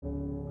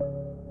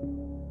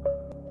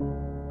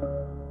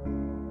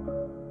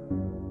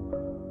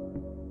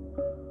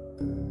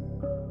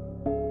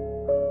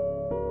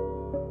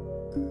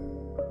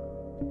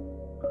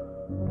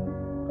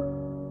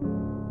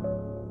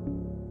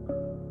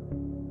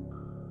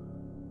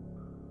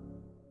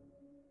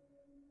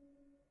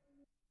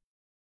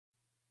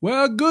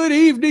Well, good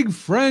evening,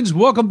 friends.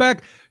 Welcome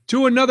back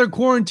to another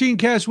quarantine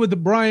cast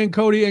with Brian,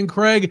 Cody, and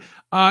Craig.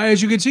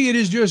 As you can see, it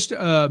is just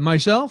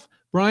myself,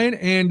 Brian,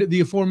 and the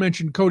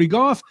aforementioned Cody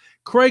Goff.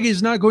 Craig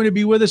is not going to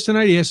be with us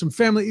tonight. He has some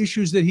family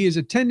issues that he is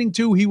attending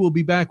to. He will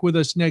be back with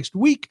us next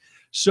week.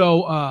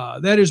 So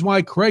that is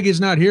why Craig is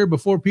not here.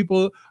 Before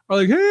people are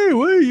like, hey,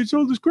 wait, you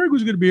told us Craig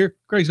was going to be here.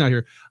 Craig's not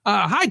here.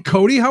 Hi,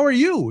 Cody. How are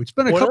you? It's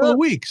been a couple of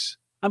weeks.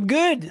 I'm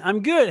good.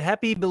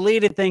 Happy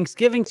belated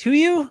Thanksgiving to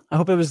you. I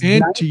hope it was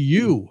and nice, to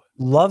you,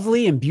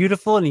 lovely and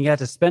beautiful, and you got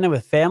to spend it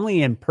with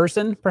family in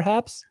person,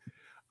 perhaps.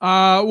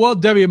 Well,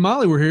 Debbie and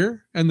Molly were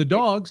here, and the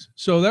dogs,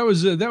 so that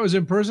was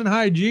in person.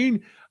 Hi,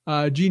 Gene.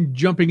 Gene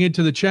jumping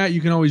into the chat.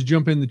 You can always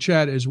jump in the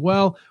chat as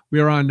well. We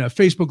are on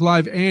Facebook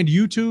Live and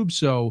YouTube,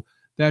 so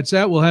that's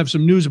that. We'll have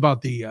some news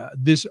about the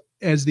this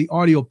as the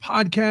audio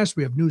podcast.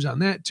 We have news on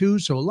that too,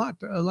 so a lot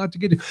to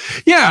get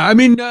to. Yeah, I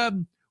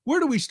mean. Where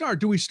do we start?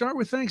 Do we start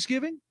with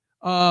Thanksgiving?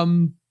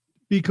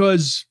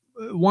 Because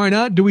why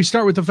not? Do we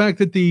start with the fact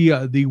that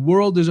the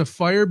world is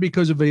afire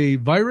because of a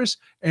virus?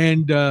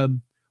 And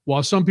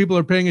while some people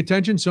are paying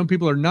attention, some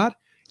people are not,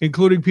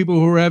 including people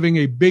who are having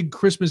a big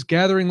Christmas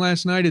gathering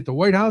last night at the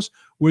White House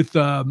with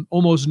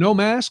almost no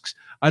masks.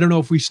 I don't know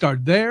if we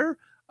start there.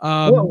 You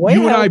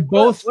and I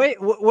both. Wait,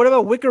 what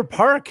about Wicker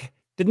Park?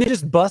 Didn't they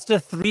just bust a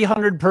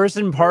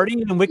 300-person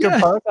party in Wicker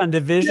Park on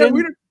Division?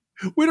 Yeah,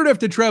 we don't have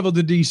to travel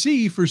to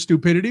D.C. for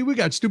stupidity. We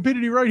got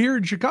stupidity right here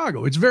in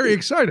Chicago. It's very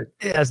exciting.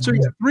 So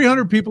you got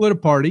 300 people at a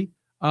party.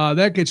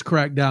 That gets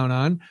cracked down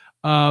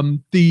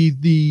on.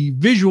 The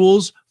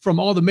visuals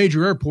from all the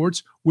major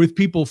airports with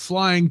people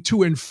flying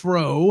to and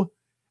fro.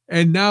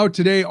 And now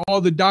today, all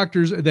the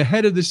doctors, the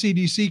head of the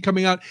CDC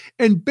coming out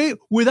and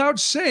without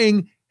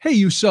saying, hey,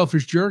 you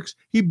selfish jerks,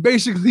 he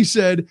basically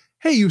said,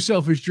 hey, you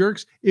selfish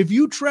jerks, if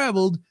you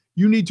traveled,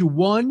 you need to,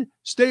 1,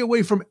 stay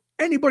away from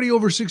anybody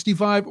over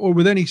 65 or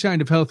with any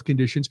kind of health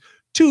conditions.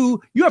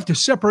 2, you have to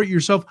separate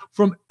yourself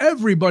from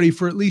everybody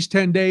for at least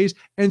 10 days.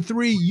 And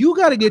 3, you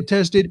got to get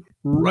tested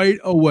right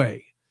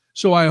away.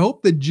 So I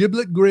hope the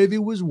giblet gravy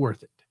was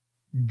worth it.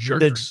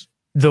 Jerks.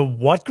 The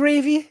what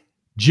gravy?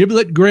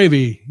 Giblet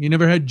gravy. You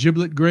never had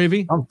giblet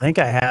gravy? I don't think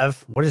I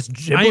have. What is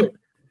giblet?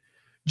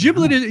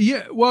 Giblet is,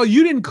 yeah, well,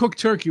 you didn't cook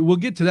turkey. We'll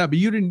get to that, but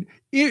you didn't.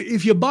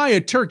 If you buy a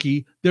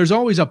turkey, there's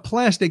always a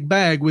plastic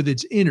bag with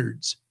its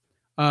innards.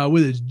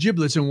 With its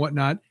giblets and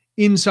whatnot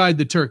inside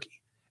the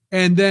turkey.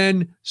 And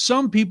then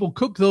some people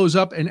cook those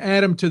up and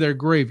add them to their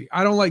gravy.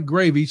 I don't like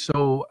gravy,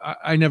 so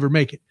I never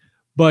make it.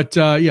 But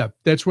yeah,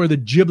 that's where the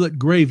giblet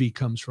gravy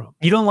comes from.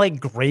 You don't like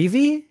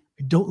gravy?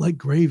 I don't like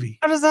gravy.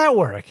 How does that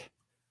work?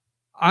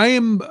 I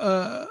am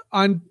I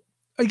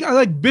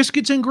like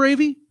biscuits and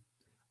gravy.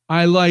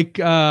 I like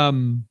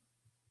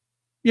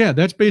yeah,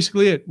 that's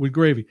basically it with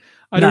gravy.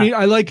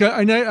 I like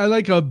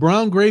a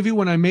brown gravy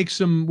when I make a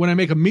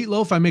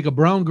meatloaf, I make a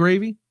brown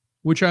gravy,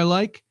 which I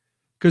like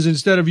because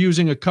instead of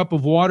using a cup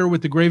of water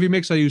with the gravy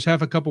mix, I use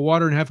half a cup of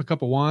water and half a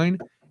cup of wine.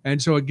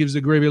 And so it gives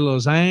the gravy a little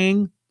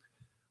zang.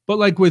 But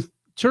like with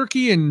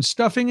turkey and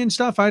stuffing and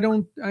stuff, I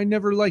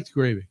never liked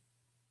gravy.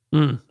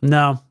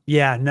 No.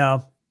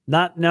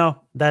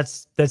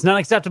 That's not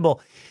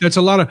acceptable. That's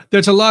a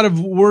lot of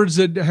words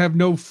that have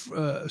no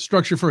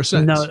structure for a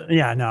sentence.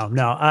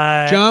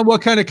 No. John,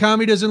 what kind of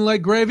commie doesn't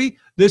like gravy?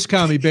 This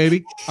commie,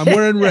 baby. I'm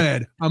wearing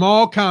red. I'm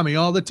all commie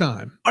all the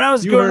time. When I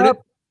was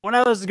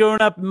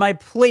growing up, my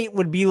plate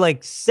would be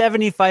like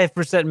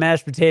 75%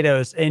 mashed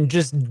potatoes and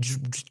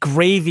just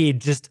gravy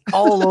just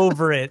all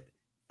over it.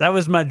 That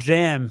was my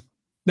jam.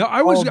 Now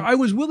I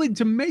was willing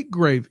to make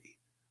gravy.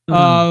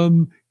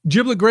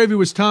 Giblet gravy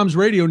was Tom's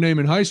radio name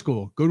in high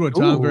school. Good one,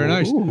 Tom. Very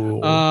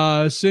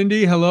nice.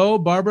 Cindy, hello.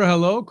 Barbara,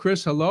 hello.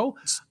 Chris, hello.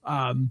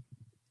 I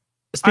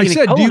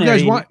said,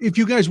 if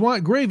you guys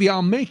want gravy,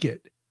 I'll make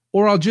it.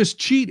 Or I'll just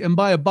cheat and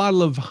buy a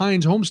bottle of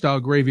Heinz Homestyle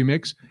gravy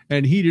mix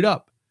and heat it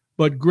up.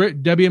 But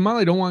Debbie and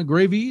Molly don't want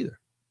gravy either.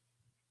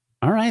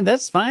 All right,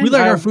 that's fine. We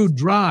like our food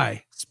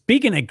dry.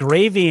 Speaking of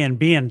gravy and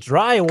being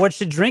dry, what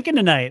you drinking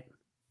tonight?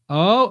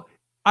 Oh,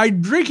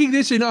 I'm drinking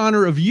this in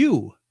honor of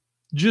you.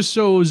 Just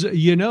so's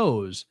you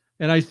knows.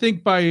 And I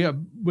think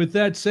with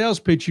that sales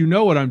pitch, you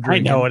know what I'm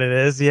drinking. I know what it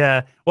is,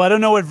 yeah. Well, I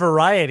don't know what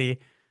variety.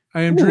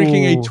 I am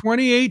drinking a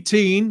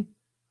 2018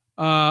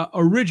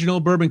 original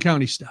Bourbon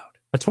County Stout.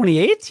 A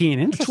 2018?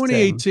 Interesting.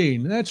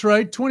 2018, that's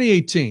right,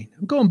 2018.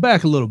 I'm going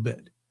back a little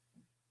bit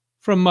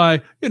from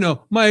my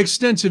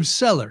extensive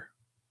cellar,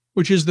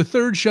 which is the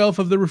third shelf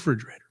of the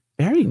refrigerator.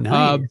 Very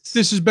nice.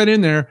 This has been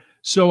in there,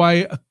 so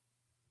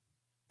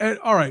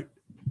all right.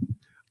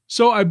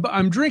 So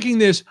I'm drinking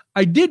this.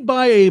 I did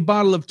buy a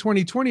bottle of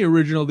 2020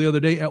 original the other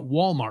day at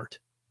Walmart.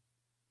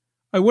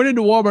 I went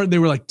into Walmart and they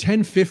were like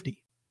 $10.50.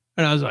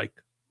 And I was like,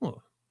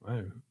 well,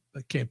 I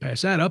can't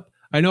pass that up.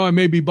 I know I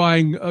may be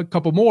buying a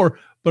couple more,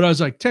 but I was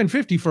like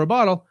 $10.50 for a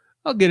bottle.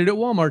 I'll get it at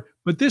Walmart.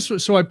 But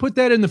so I put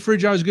that in the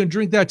fridge. I was going to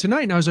drink that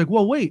tonight. And I was like,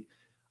 well, wait,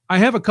 I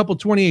have a couple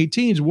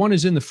 2018s. One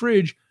is in the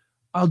fridge.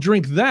 I'll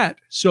drink that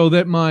so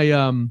that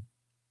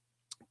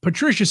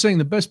Patricia's saying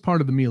the best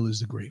part of the meal is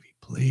the gravy.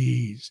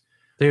 Please.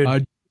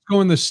 Dude,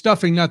 going the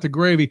stuffing, not the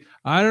gravy.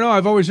 I don't know.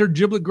 I've always heard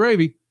giblet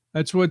gravy.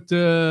 That's what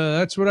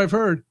I've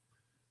heard.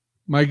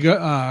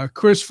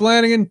 Chris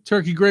Flanagan,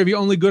 turkey gravy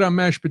only good on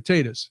mashed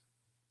potatoes,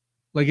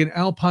 like an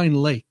Alpine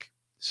Lake.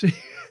 See,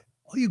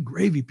 all you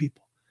gravy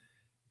people.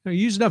 You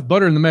use enough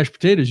butter in the mashed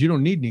potatoes. You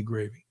don't need any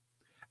gravy.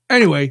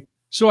 Anyway,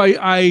 so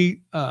I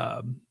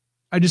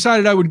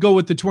decided I would go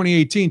with the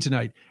 2018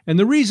 tonight. And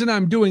the reason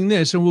I'm doing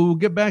this, and we'll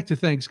get back to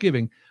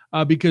Thanksgiving,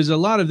 because a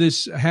lot of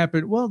this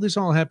happened. Well, this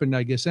all happened,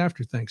 I guess,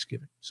 after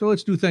Thanksgiving. So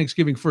let's do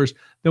Thanksgiving first.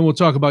 Then we'll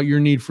talk about your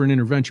need for an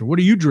intervention. What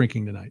are you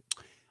drinking tonight?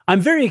 I'm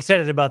very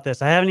excited about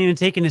this. I haven't even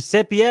taken a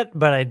sip yet,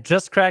 but I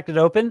just cracked it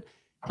open.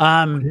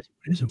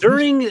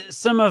 During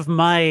some of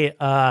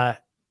my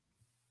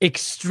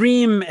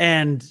extreme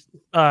and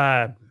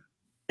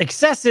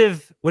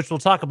excessive, which we'll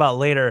talk about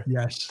later.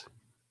 Yes.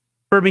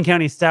 Bourbon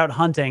County Stout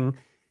hunting.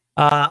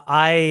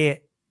 I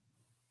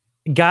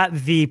got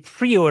the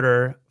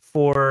pre-order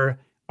for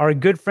our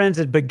good friends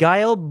at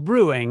Beguile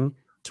Brewing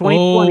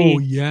 2020. Oh,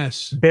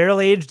 yes.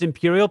 Barrel-aged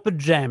Imperial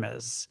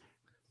Pajamas.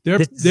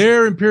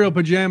 Their Imperial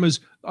Pajamas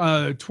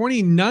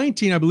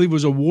 2019, I believe,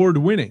 was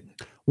award-winning.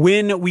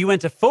 When we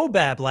went to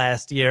FOBAB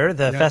last year,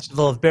 the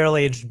Festival of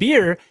Barrel-Aged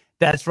Beer,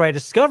 that's where I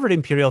discovered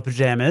Imperial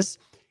Pajamas.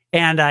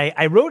 And I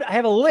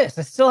have a list.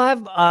 I still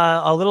have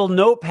a little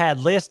notepad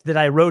list that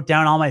I wrote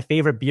down all my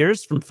favorite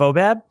beers from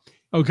FOBAB.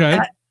 Okay.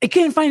 I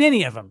couldn't find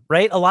any of them,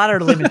 right? A lot are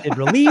limited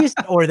release,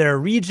 or they're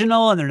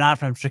regional and they're not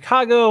from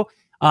Chicago,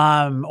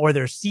 or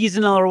they're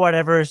seasonal or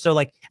whatever. So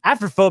like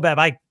after FOBAB,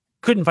 I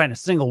couldn't find a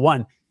single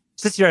one.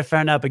 This year I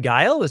found out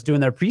Beguile was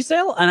doing their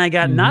pre-sale, and I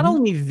got not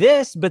only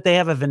this, but they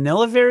have a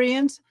vanilla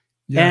variant.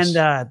 Yes.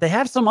 And they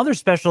have some other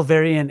special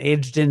variant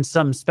aged in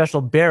some special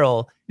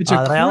barrel. Is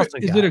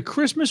it a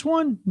Christmas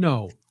one?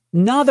 No,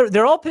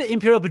 they're all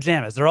Imperial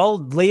Pajamas. They're all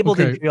labeled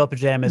Imperial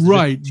Pajamas.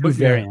 Right. Two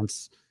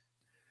variants.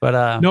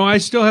 But no, I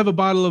still have a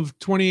bottle of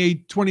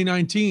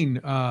 2019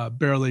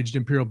 barrel-aged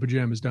Imperial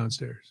Pajamas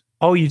downstairs.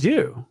 Oh, you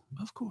do?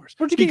 Of course.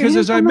 Where'd you get because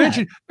as I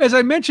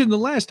mentioned the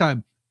last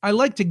time, I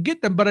like to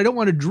get them, but I don't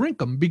want to drink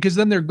them because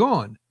then they're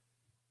gone.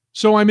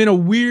 So I'm in a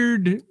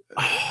weird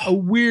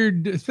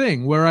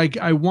thing where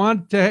I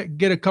want to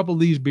get a couple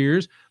of these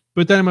beers,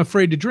 but then I'm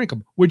afraid to drink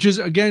them, which is,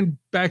 again,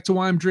 back to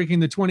why I'm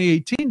drinking the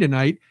 2018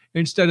 tonight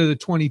instead of the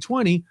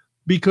 2020,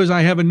 because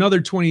I have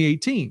another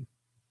 2018.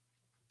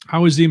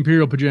 How is the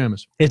Imperial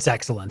Pajamas? It's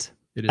excellent.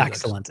 It is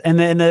excellent. And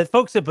then the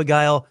folks at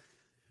Beguile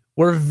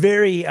were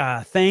very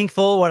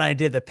thankful when I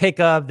did the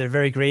pickup. They're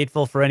very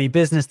grateful for any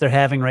business they're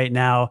having right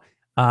now.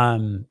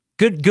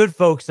 Good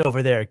folks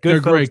over there.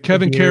 They're great.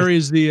 Kevin Carey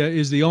is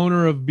the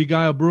owner of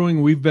Beguile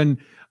Brewing. We've been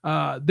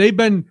they've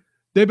been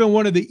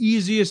one of the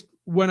easiest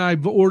when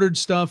I've ordered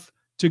stuff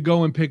to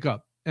go and pick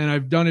up, and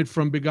I've done it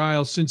from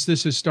Beguile since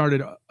this has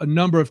started a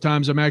number of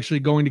times. I'm actually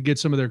going to get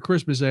some of their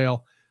Christmas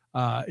ale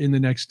in the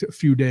next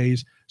few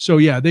days. So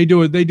yeah, they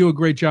do a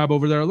great job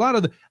over there. A lot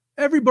of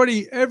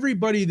everybody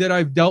that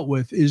I've dealt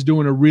with is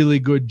doing a really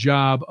good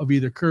job of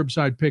either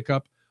curbside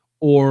pickup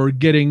or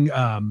getting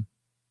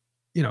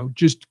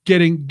just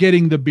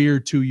getting the beer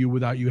to you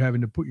without you having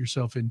to put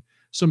yourself in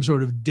some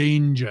sort of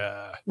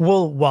danger.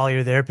 Well, while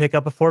you're there, pick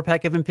up a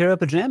 4-pack of Imperial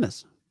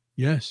Pajamas.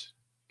 Yes.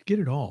 Get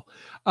it all.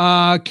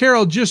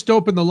 Carol just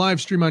opened the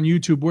live stream on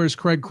YouTube. Where's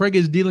Craig? Craig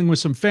is dealing with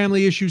some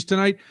family issues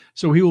tonight,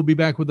 so he will be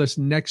back with us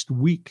next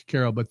week,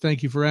 Carol, but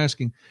thank you for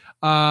asking.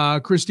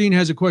 Christine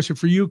has a question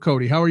for you,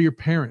 Cody. How are your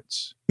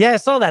parents? Yeah, I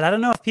saw that. I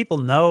don't know if people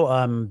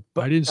know.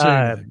 But I didn't say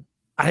anything.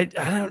 I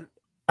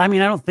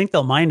don't think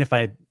they'll mind if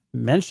I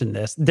mention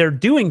this. They're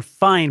doing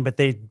fine, but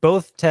they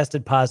both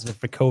tested positive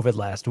for COVID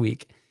last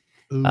week,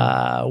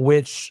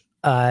 which,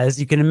 as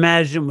you can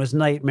imagine, was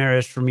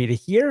nightmarish for me to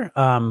hear.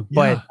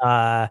 But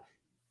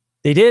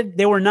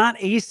they were not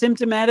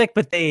asymptomatic,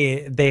 but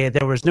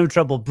there was no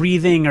trouble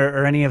breathing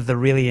or any of the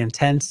really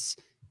intense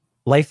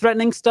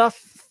life-threatening stuff,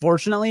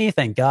 fortunately,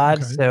 thank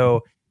God. Okay.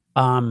 So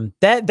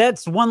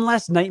that's one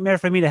less nightmare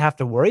for me to have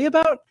to worry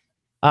about.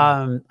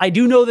 I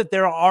do know that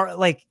there are,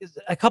 like,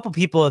 a couple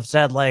people have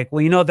said, like,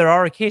 well, there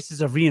are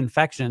cases of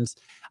reinfections.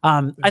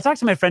 I talked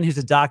to my friend who's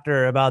a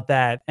doctor about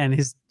that, and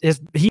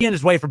he and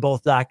his wife are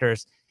both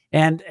doctors,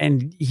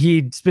 and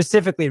he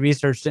specifically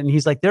researched it, and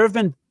he's like, there have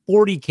been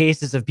 40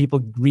 cases of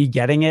people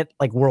re-getting it,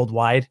 like,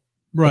 worldwide.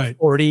 Right. Like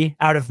 40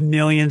 out of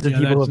millions of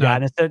people who have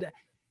gotten it. So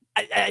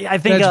I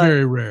think that's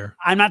very rare.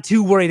 I'm not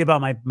too worried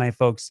about my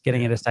folks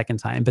getting it a second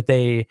time, but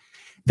they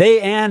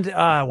and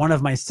one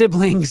of my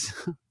siblings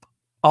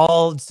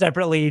all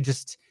separately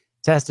just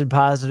tested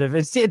positive.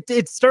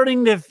 It's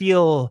starting to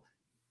feel,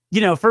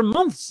 for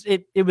months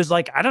it was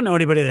like, I don't know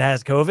anybody that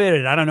has COVID,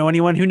 and I don't know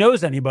anyone who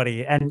knows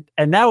anybody, and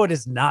now it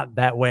is not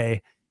that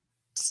way.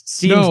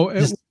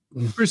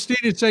 Christine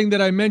is saying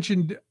that I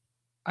mentioned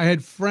I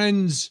had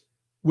friends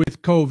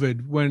with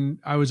COVID when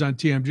I was on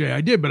TMJ.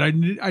 I did, but I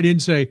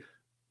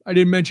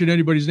didn't mention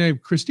anybody's name.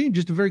 Christine,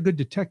 just a very good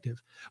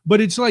detective.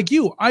 But it's like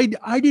you. I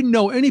didn't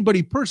know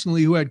anybody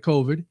personally who had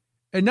COVID.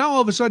 And now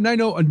all of a sudden I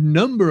know a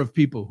number of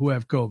people who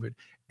have COVID.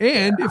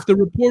 And if the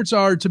reports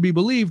are to be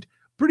believed,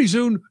 pretty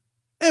soon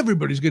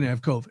everybody's going to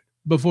have COVID.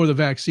 before the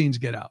vaccines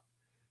get out.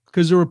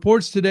 Because the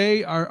reports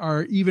today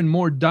are even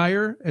more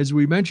dire, as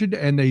we mentioned.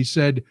 And they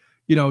said,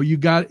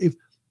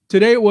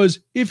 today it was,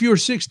 if you're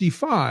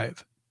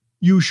 65,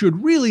 you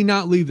should really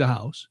not leave the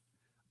house.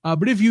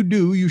 But if you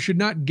do, you should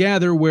not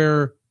gather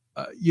where,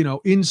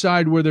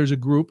 inside where there's a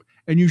group,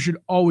 and you should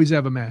always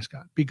have a mask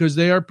on, because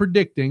they are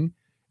predicting,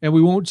 and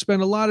we won't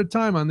spend a lot of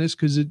time on this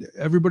because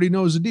everybody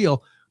knows the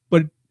deal,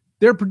 but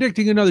they're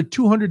predicting another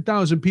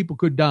 200,000 people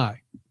could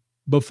die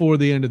before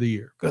the end of the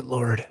year. Good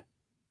Lord.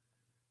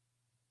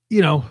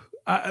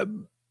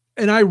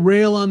 And I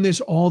rail on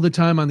this all the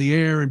time on the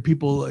air, and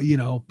people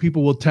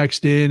will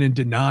text in and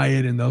deny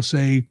it, and they'll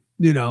say,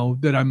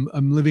 that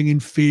I'm living in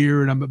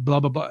fear and I'm blah,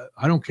 blah, blah.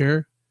 I don't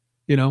care.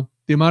 The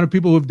amount of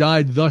people who have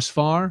died thus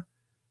far,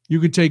 you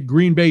could take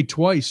Green Bay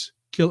twice,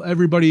 kill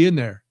everybody in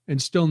there,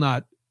 and still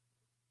not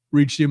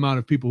reach the amount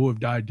of people who have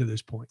died to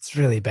this point. It's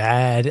really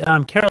bad.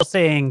 Carol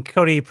saying,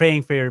 Cody,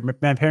 praying for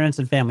my parents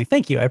and family.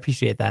 Thank you. I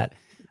appreciate that.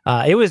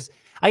 I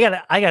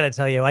gotta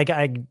tell you, I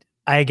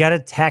got a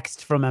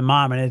text from my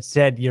mom, and it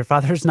said, your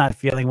father's not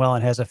feeling well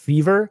and has a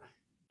fever.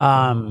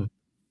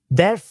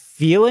 That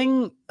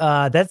feeling,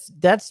 that's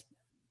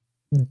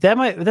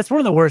one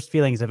of the worst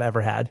feelings I've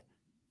ever had.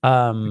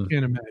 I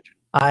can't imagine.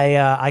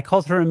 I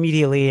called her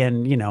immediately,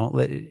 and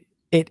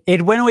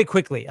it went away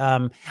quickly.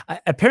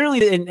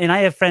 Apparently, and I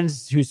have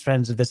friends whose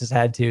friends of this has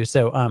had too.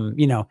 So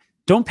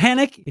don't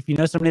panic if you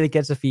know somebody that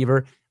gets a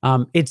fever.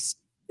 It's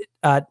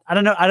I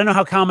don't know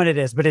how common it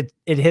is, but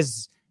it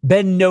has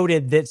been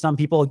noted that some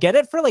people get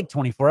it for like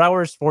 24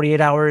 hours,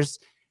 48 hours.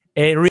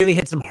 It really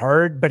hits them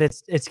hard, but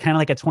it's kind of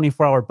like a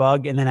 24-hour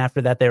bug, and then after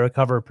that they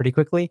recover pretty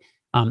quickly.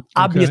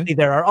 Obviously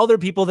there are other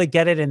people that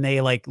get it and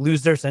they like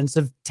lose their sense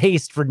of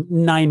taste for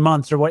 9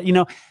 months or what,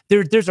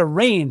 there's a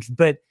range,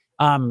 but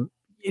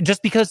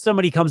just because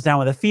somebody comes down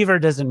with a fever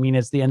doesn't mean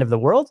it's the end of the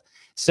world.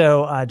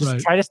 So just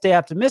try to stay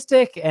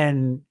optimistic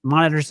and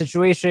monitor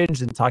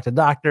situations and talk to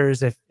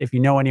doctors if you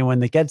know anyone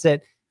that gets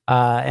it,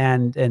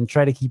 and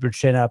try to keep your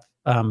chin up.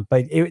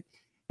 But it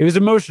was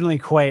emotionally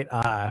quite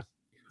rough.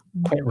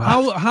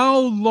 How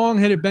long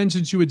had it been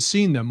since you had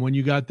seen them when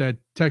you got that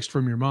text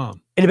from your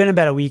mom? It had been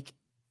about a week.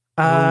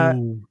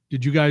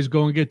 Did you guys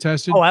go and get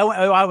tested? I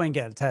went and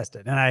get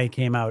tested, and I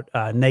came out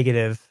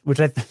negative, which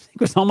I think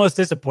was almost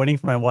disappointing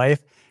for my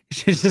wife.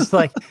 She's just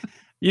like,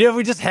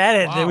 we just had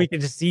it, and we could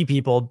just see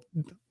people,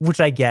 which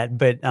I get.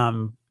 But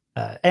and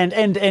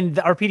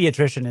our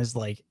pediatrician is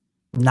like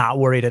not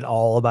worried at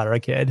all about our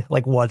kid,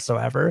 like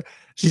whatsoever.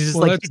 She's just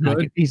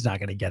he's not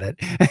going to get it.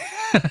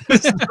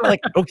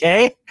 Like,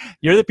 okay,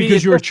 you're the pediatrician.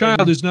 Because your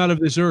child is not of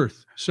this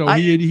earth, so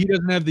he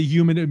doesn't have the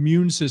human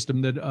immune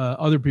system that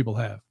other people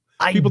have.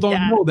 People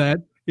don't know that.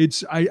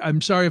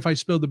 I'm sorry if I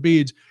spilled the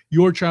beads.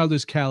 Your child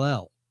is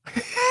Kal-El.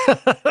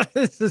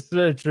 This is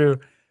very true.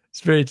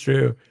 It's very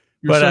true.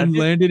 Your son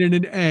landed in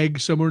an egg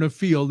somewhere in a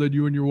field, and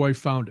you and your wife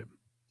found him.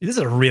 This is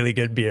a really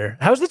good beer.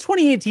 How's the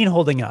 2018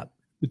 holding up?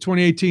 The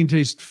 2018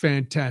 tastes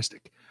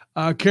fantastic.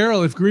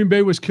 Carol, if Green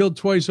Bay was killed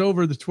twice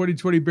over, the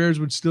 2020 Bears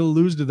would still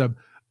lose to them.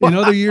 In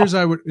other years,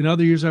 I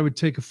would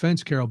take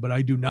offense, Carol, but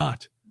I do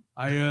not.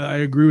 I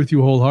agree with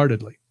you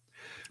wholeheartedly.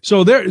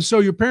 So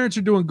your parents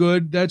are doing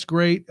good. That's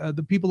great.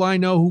 The people I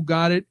know who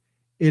got it,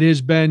 it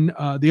has been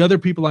the other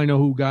people I know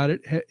who got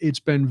it. It's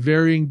been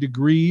varying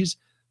degrees.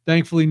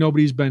 Thankfully,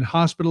 nobody's been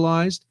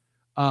hospitalized.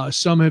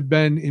 Some have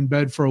been in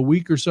bed for a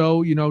week or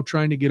so,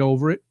 trying to get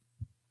over it.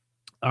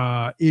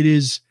 It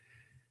is,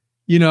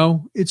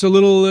 it's a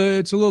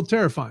little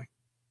terrifying.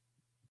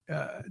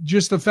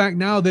 Just the fact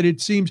now that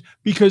it seems,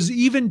 because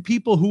even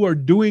people who are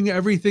doing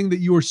everything that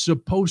you are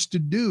supposed to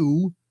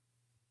do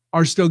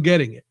are still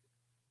getting it.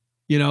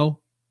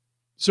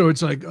 So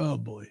it's like, oh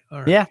boy. All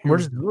right. Yeah,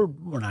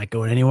 we're not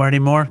going anywhere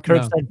anymore.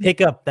 Curbside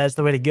pickup. That's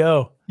the way to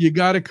go. You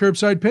got a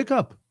curbside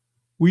pickup.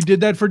 We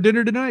did that for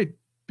dinner tonight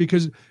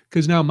because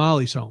now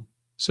Molly's home.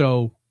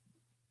 So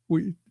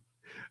we,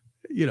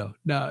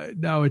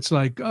 now it's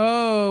like,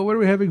 oh, what are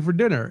we having for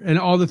dinner? And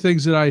all the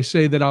things that I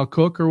say that I'll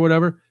cook or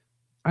whatever.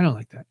 I don't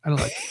like that. I don't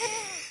like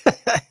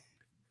it.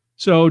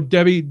 So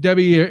Debbie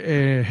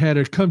had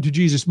a come to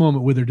Jesus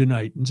moment with her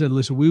tonight and said,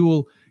 listen,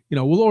 we'll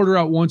order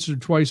out once or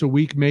twice a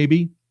week,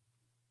 maybe,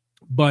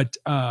 but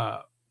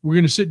we're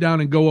going to sit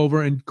down and go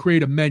over and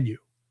create a menu.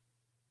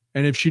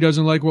 And if she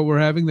doesn't like what we're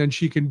having, then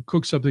she can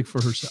cook something for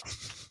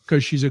herself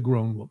because she's a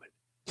grown woman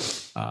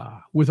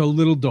with a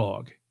little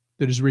dog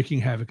that is wreaking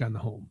havoc on the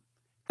home.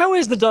 How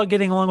is the dog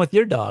getting along with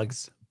your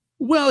dogs?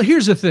 Well,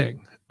 here's the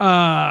thing.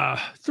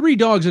 3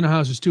 dogs in a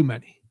house is too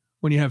many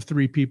when you have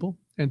 3 people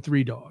and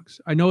 3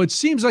 dogs. I know it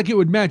seems like it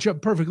would match up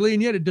perfectly,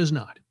 and yet it does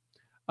not.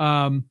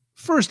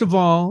 First of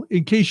all,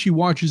 in case she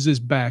watches this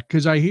back,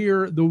 because I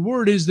hear the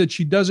word is that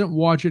she doesn't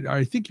watch it.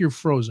 I think you're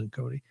frozen,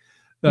 Cody.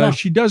 No.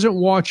 She doesn't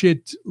watch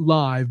it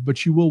live, but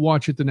she will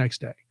watch it the next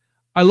day.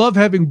 I love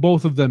having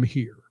both of them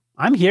here.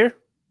 I'm here.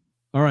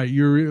 All right.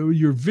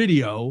 Your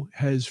video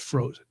has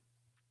frozen.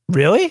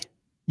 Really?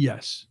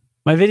 Yes.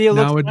 My video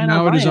looks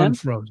now it is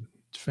unfrozen.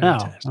 It's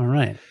fantastic. Oh, all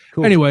right.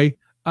 Cool. Anyway,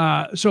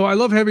 so I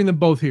love having them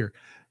both here.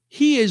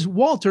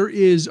 Walter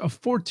is a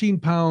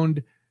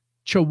 14-pound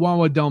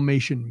Chihuahua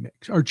Dalmatian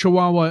mix or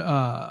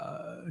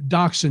Chihuahua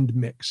Dachshund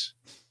mix.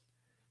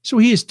 So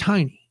he is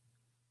tiny,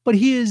 but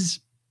he is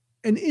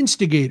an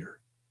instigator.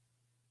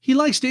 He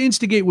likes to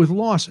instigate with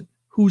Lawson,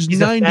 who's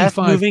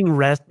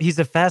 95. He's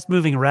a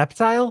fast-moving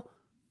reptile?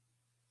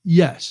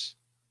 Yes.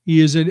 He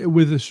is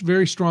with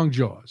very strong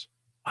jaws.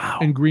 Wow.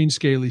 And green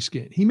scaly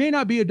skin. He may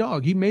not be a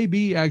dog. He may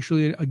be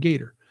actually a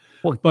gator.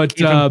 Well, but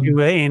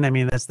Tulane, I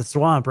mean, that's the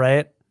swamp,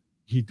 right?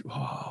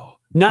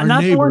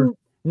 Not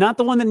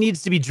the one that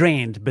needs to be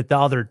drained, but the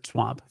other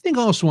swamp. I think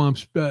all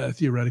swamps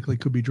theoretically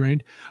could be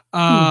drained.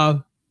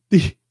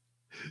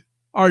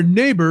 Our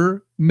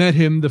neighbor met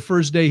him the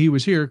first day he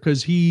was here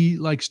because he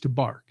likes to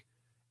bark,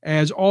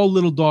 as all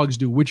little dogs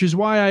do, which is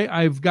why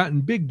I've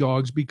gotten big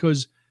dogs,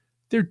 because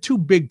they're too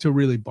big to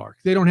really bark.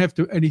 They don't have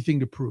anything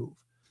to prove.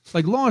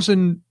 Like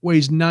Lawson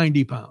weighs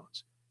 90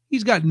 pounds.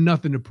 He's got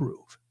nothing to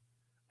prove.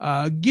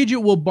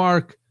 Gidget will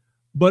bark,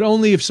 but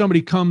only if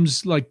somebody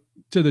comes like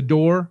to the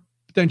door.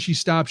 But then she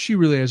stops. She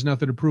really has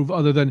nothing to prove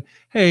other than,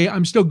 hey,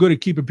 I'm still good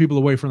at keeping people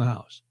away from the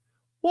house.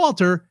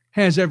 Walter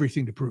has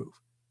everything to prove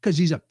because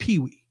he's a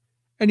peewee.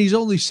 And he's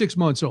only 6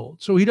 months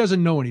old, so he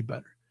doesn't know any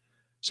better.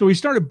 So he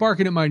started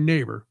barking at my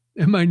neighbor,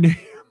 and my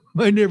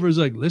neighbor was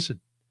like, "Listen,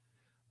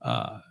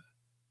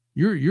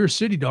 you're a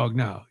city dog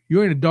now.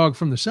 You ain't a dog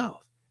from the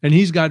South." And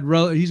he's got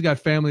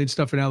family and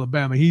stuff in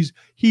Alabama.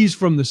 He's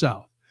from the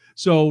South.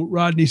 So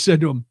Rodney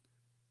said to him,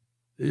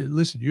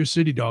 "Listen, you're a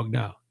city dog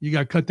now. You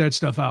got to cut that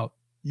stuff out.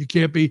 You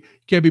can't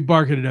be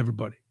barking at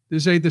everybody.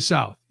 This ain't the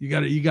South. You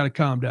got to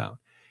calm down."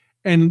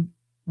 And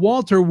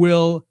Walter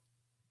will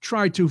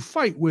try to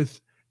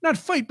not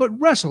fight, but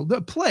wrestle,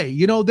 play.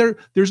 You know,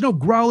 there's no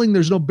growling,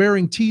 there's no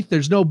baring teeth,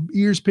 there's no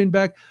ears pinned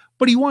back,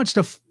 but he wants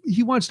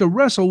to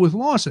wrestle with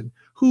Lawson,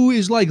 who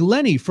is like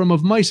Lenny from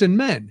Of Mice and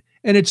Men,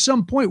 and at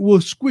some point will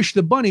squish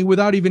the bunny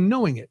without even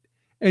knowing it.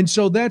 And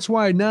so that's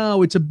why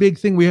now it's a big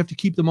thing. We have to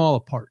keep them all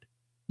apart.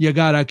 You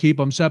gotta keep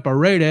them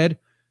separated.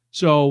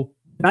 So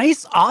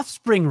nice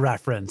Offspring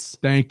reference.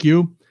 Thank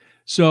you.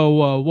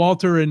 So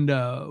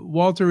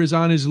Walter is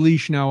on his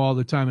leash now all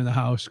the time in the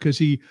house because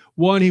he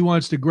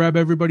wants to grab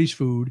everybody's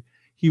food.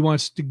 He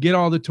wants to get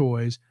all the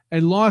toys.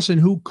 And Lawson,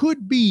 who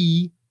could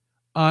be,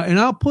 and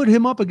I'll put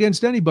him up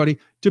against anybody,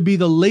 to be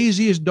the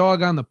laziest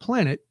dog on the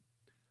planet.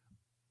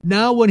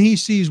 Now when he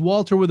sees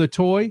Walter with a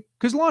toy,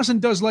 because Lawson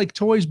does like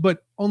toys,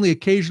 but only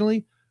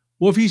occasionally.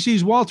 Well, if he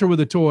sees Walter with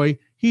a toy,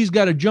 he's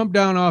got to jump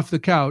down off the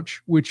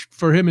couch, which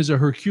for him is a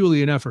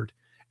Herculean effort,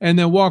 and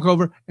then walk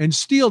over and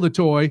steal the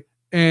toy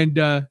and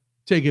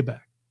take it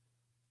back.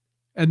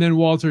 And then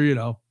Walter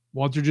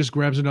just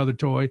grabs another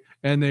toy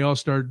and they all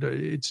start,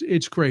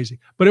 it's crazy.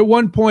 But at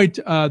one point,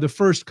 in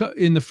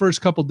the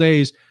first couple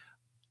days,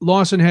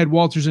 Lawson had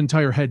Walter's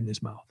entire head in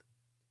his mouth.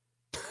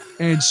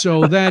 And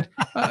so that,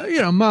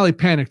 Molly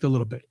panicked a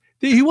little bit.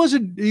 He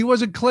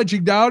wasn't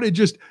clenching down.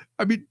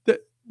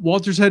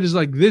 Walter's head is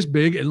like this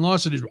big and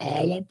Lawson is,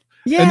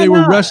 yeah, and they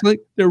were wrestling.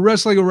 They're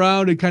wrestling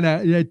around and kind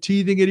of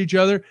teething at each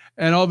other.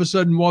 And all of a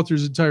sudden,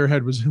 Walter's entire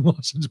head was in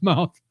Lawson's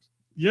mouth.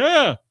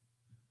 Yeah.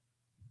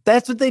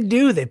 That's what they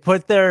do. They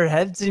put their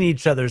heads in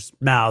each other's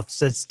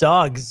mouths. It's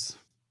dogs.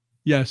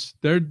 Yes.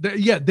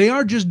 They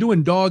are just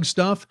doing dog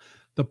stuff.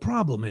 The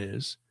problem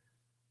is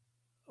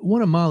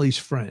one of Molly's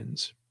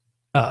friends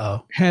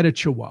had a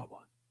Chihuahua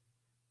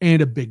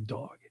and a big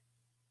dog.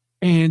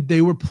 And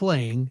they were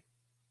playing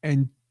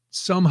and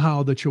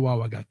somehow the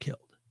Chihuahua got killed.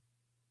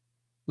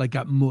 Like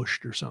got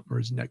mushed or something, or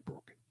his neck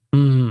broken.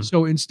 Mm.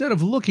 So instead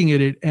of looking at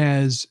it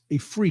as a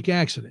freak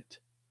accident,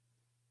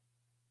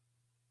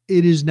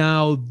 it is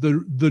now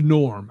the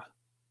norm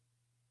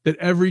that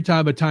every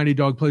time a tiny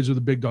dog plays with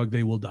a big dog,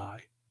 they will die.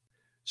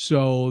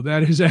 So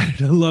that has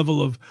added a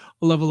level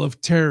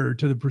of terror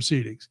to the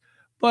proceedings.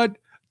 But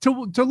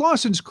to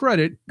Lawson's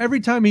credit,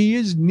 every time he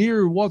is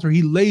near Walter,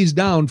 he lays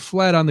down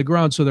flat on the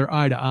ground so they're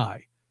eye to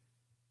eye.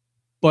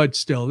 But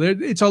still,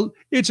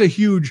 it's a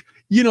huge.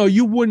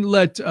 You wouldn't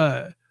let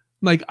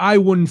I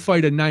wouldn't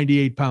fight a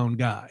 98-pound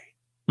guy.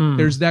 Mm.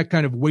 There's that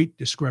kind of weight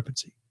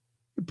discrepancy.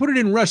 Put it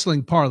in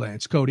wrestling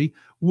parlance, Cody.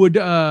 Would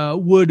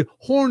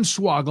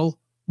Hornswoggle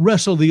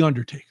wrestle the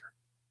Undertaker?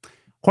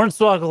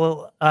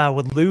 Hornswoggle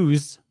would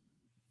lose.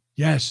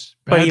 Yes,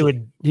 badly.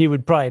 But he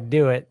would probably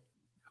do it.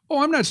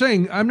 Oh, I'm not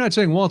saying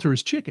Walter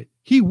is chicken.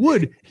 He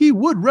would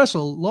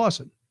wrestle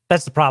Lawson.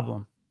 That's the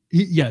problem.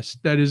 Yes,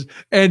 that is.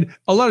 And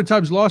a lot of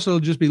times Lawson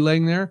will just be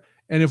laying there.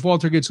 And if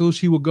Walter gets loose,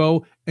 he will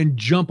go and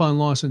jump on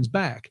Lawson's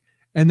back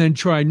and then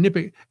try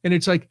nipping. And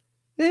it's like,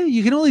 hey,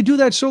 you can only do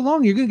that so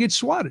long. You're going to get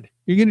swatted.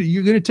 You're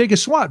going to take a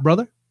swat,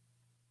 brother.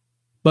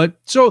 But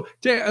so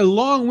a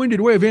long-winded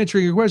way of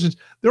answering your questions.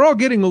 They're all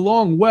getting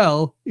along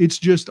well. It's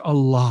just a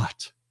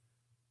lot.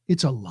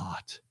 It's a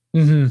lot.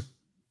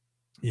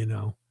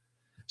 Mm-hmm.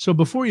 So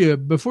before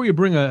you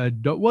bring a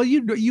dog, well,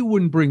 you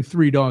wouldn't bring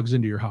 3 dogs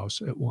into your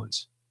house at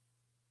once.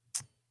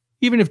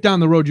 Even if down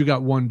the road you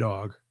got 1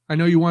 dog. I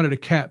know you wanted a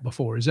cat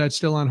before. Is that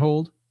still on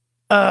hold?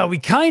 We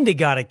kind of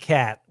got a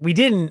cat. We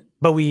didn't,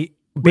 but we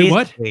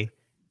basically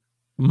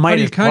might. How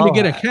do you kind of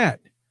get a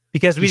cat?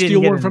 Because we didn't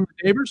steal one from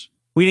the neighbors.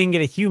 We didn't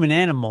get a human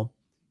animal.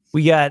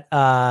 We got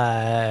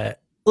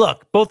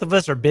look, both of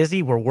us are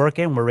busy. We're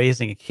working. We're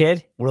raising a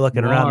kid. We're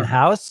looking around the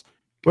house.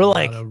 We're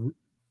like,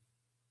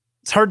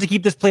 it's hard to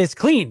keep this place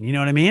clean. You know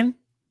what I mean?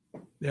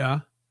 Yeah.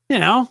 You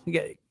know,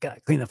 you got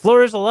to clean the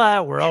floors a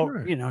lot. We're all,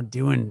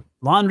 doing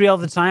laundry all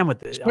the time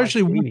with it.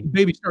 Especially when the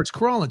baby starts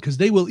crawling, because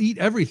they will eat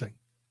everything.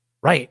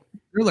 Right.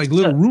 They're like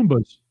little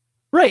Roombas.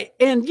 Right.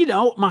 And,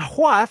 my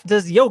wife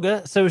does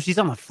yoga, so she's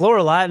on the floor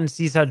a lot and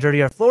sees how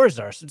dirty our floors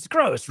are. So it's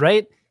gross,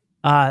 right?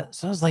 So I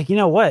was like, you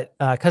know what?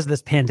 Because of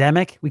this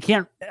pandemic, we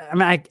can't. I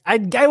mean,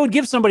 I would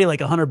give somebody like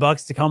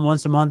 $100 to come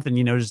once a month and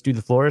just do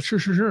the floors.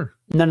 Sure.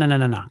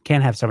 No.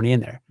 Can't have somebody in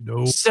there.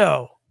 No.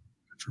 So,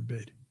 God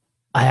forbid.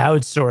 I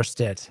outsourced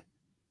it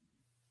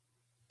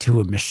to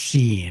a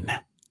machine.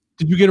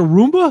 Did you get a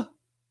Roomba?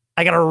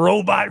 I got a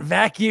robot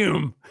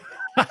vacuum.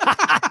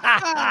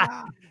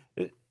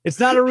 It's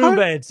not a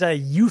Roomba. It's a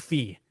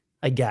Eufy,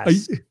 I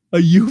guess. A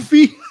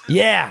Eufy?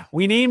 Yeah,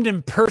 we named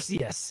him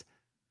Perseus.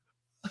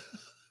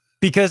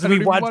 Because we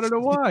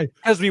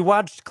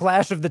watched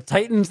Clash of the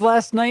Titans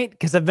last night,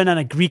 because I've been on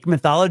a Greek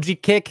mythology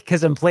kick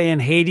because I'm playing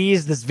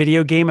Hades, this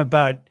video game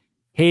about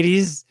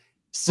Hades.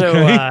 So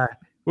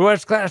we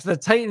watched Clash of the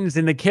Titans,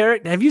 and the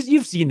character.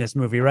 You've seen this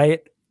movie,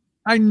 right?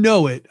 I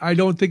know it. I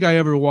don't think I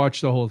ever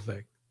watched the whole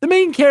thing. The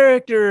main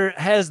character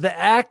has the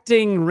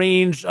acting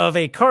range of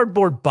a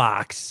cardboard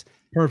box.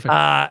 Perfect.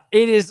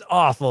 It is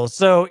awful.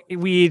 So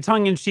we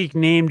tongue-in-cheek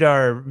named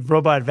our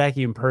robot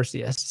vacuum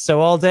Perseus. So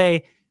all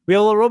day, we had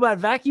a little robot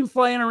vacuum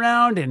flying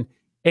around, and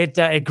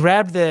it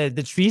grabbed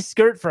the tree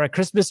skirt for a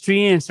Christmas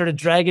tree and started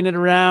dragging it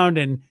around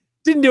and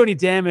didn't do any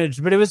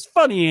damage, but it was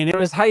funny and it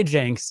was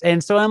hijinks.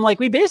 And so I'm like,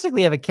 we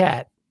basically have a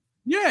cat.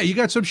 Yeah, you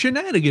got some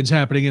shenanigans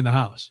happening in the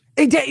house.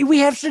 We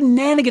have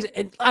shenanigans.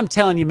 And I'm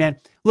telling you, man,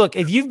 look,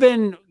 if you've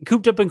been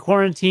cooped up in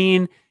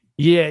quarantine,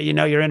 you're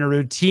in a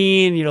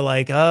routine, you're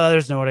like, oh,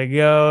 there's nowhere to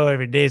go.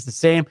 Every day is the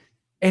same.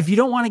 If you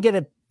don't want to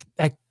get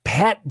a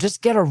pet,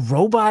 just get a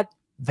robot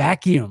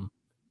vacuum.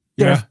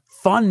 They're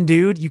fun,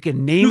 dude. You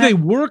can name Do they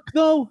work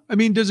though? I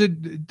mean, does it,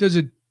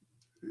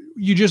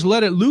 you just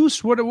let it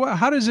loose?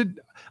 How does it,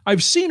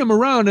 I've seen them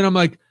around and I'm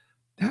like,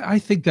 I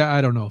think that,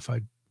 I don't know if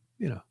I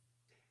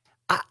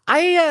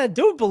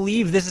don't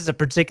believe this is a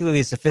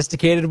particularly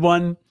sophisticated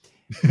one.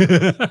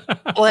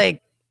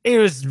 Like, it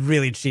was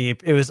really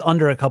cheap. It was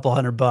under a couple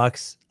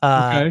 $100.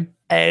 Okay.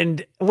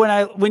 And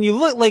when you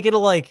look, like,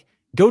 it'll like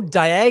go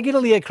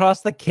diagonally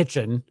across the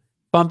kitchen,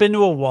 bump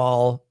into a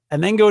wall,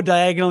 and then go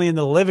diagonally in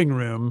the living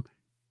room.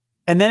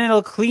 And then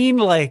it'll clean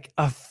like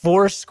a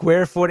 4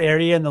 square foot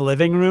area in the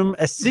living room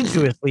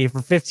assiduously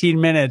for 15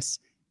 minutes.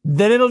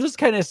 Then it'll just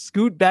kind of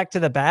scoot back to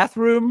the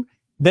bathroom.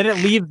 Then it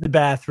leaves the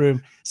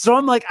bathroom. So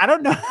I'm like, I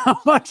don't know how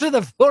much of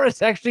the floor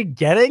it's actually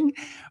getting,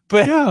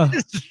 but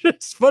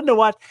it's fun to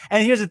watch.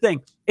 And here's the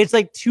thing. It's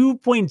like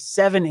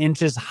 2.7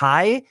 inches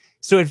high.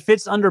 So it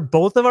fits under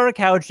both of our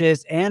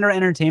couches and our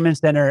entertainment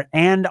center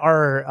and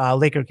our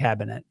liquor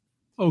cabinet.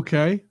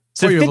 Okay.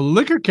 So you have a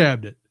liquor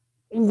cabinet.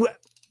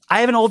 I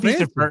have an old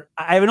piece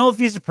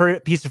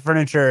of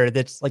furniture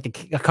that's like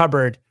a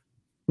cupboard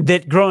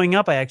that growing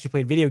up, I actually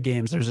played video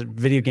games. There's a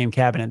video game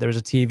cabinet. There was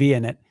a TV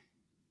in it.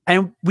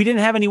 And we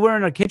didn't have anywhere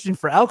in our kitchen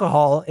for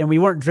alcohol, and we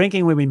weren't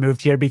drinking when we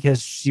moved here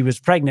because she was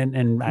pregnant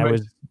and I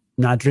was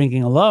not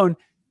drinking alone.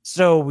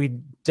 So we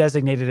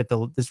designated it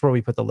this is where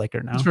we put the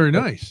liquor now. It's very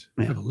nice.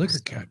 Yeah. Have a liquor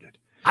cabinet.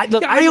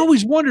 I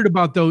always wondered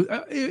about those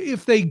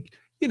if they,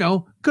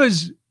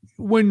 because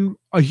when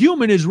a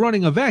human is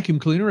running a vacuum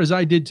cleaner, as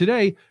I did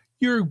today,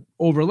 you're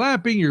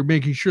overlapping, you're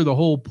making sure the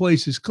whole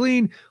place is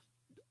clean.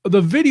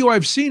 The video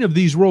I've seen of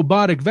these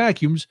robotic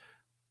vacuums,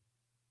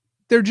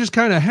 they're just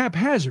kind of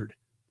haphazard.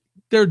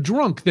 They're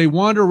drunk. They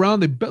wander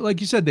around. They,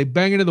 like you said, they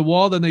bang into the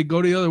wall. Then they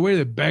go the other way.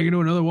 They bang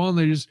into another wall, and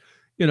they just,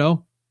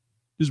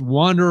 just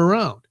wander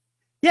around.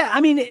 Yeah,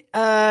 I mean,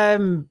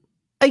 again,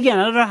 I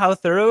don't know how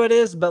thorough it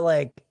is, but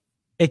like,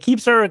 it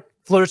keeps our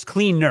floors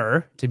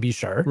cleaner, to be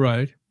sure.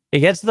 Right.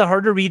 It gets to the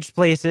hard to reach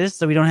places,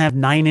 so we don't have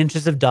 9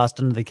 inches of dust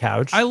under the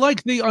couch. I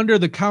like the under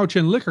the couch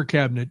and liquor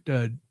cabinet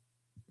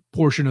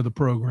portion of the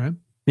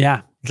program.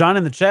 Yeah, John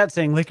in the chat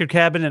saying liquor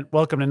cabinet.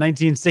 Welcome to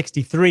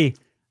 1963.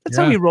 That's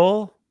how we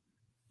roll.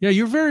 Yeah,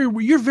 you're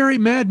very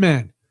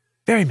madman.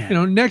 Very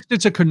mad. Next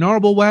it's a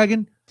Carnarvon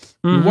wagon.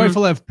 Your wife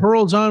will have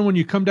pearls on when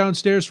you come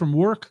downstairs from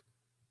work.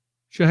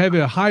 She'll have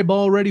a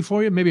highball ready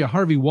for you, maybe a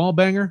Harvey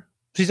Wallbanger.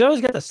 She's always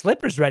got the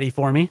slippers ready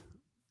for me.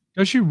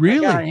 Does she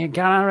really? You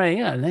got it right.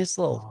 Yeah, nice.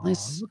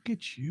 Look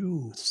at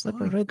you.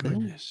 Slipper right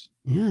goodness.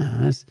 There.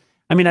 Yeah.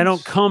 I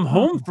don't come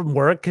home from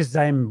work because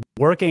I'm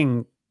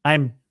working.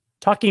 I'm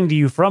talking to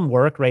you from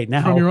work right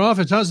now. From your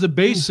office. How's the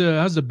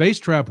bass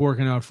trap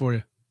working out for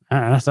you?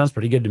 That sounds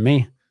pretty good to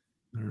me.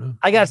 I don't know.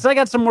 I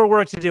got some more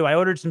work to do. I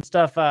ordered some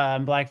stuff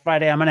on Black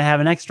Friday. I'm going to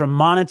have an extra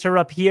monitor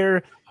up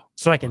here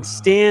so I can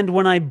stand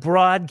when I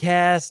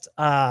broadcast.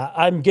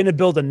 I'm going to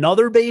build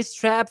another bass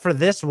trap for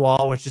this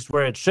wall, which is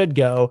where it should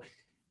go.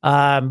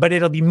 But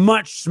it'll be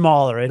much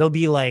smaller. It'll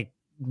be much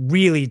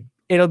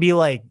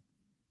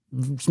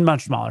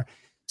smaller.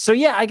 So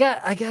yeah, I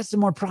got some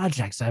more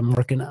projects I'm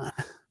working on.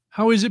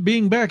 How is it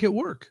being back at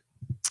work?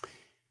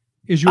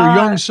 Is your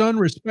young son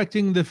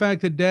respecting the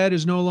fact that dad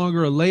is no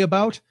longer a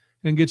layabout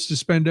and gets to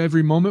spend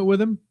every moment with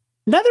him?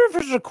 Neither of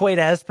us are quite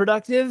as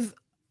productive.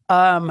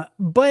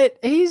 But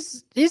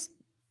he's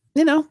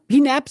he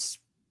naps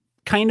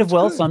kind of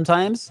well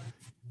sometimes.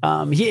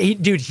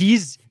 Dude,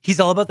 he's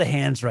all about the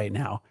hands right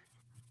now.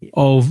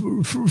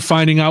 Oh,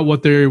 finding out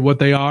what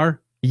they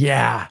are.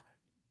 Yeah.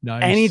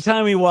 Nice.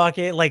 Anytime we walk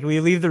in, like we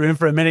leave the room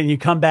for a minute and you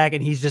come back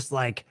and he's just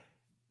like,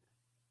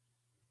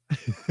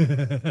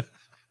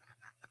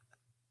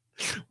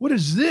 what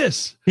is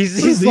this?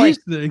 He's like,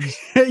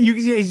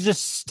 he's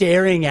just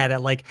staring at it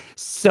like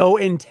so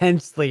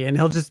intensely, and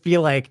he'll just be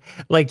like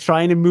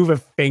trying to move a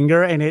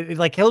finger, and it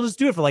like he'll just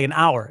do it for like an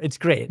hour. It's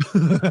great.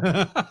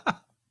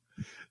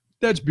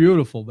 That's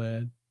beautiful,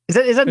 man.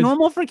 Is that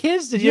normal for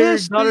kids? Did your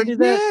daughter do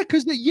that?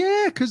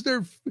 Yeah, because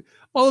they're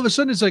all of a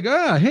sudden it's like,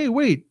 hey,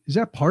 wait, is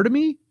that part of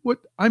me? What?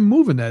 I'm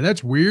moving that.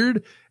 That's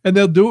weird. And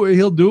they'll do it.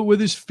 He'll do it with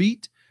his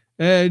feet,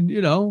 and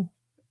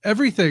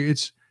everything.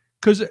 It's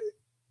because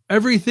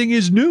everything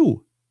is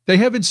new. They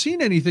haven't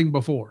seen anything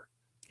before.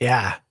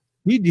 Yeah.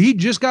 He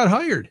just got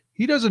hired.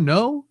 He doesn't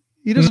know.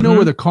 He doesn't know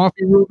where the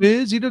coffee room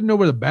is. He doesn't know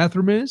where the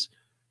bathroom is.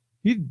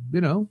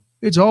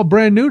 It's all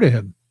brand new to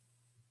him.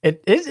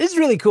 It's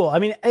really cool. I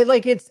mean,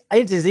 it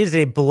is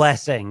a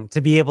blessing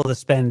to be able to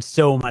spend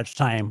so much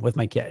time with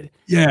my kid.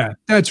 Yeah,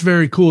 that's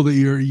very cool that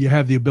you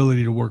have the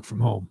ability to work from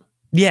home.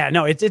 Yeah,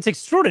 no, it's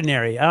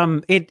extraordinary.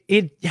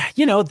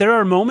 There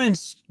are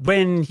moments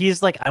when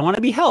he's like, I want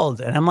to be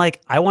held, and I'm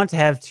like, I want to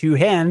have two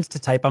hands to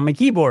type on my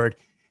keyboard.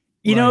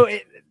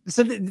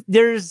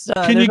 There's.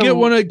 Can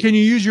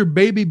you use your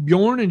baby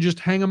Bjorn and just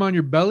hang him on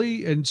your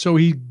belly, and so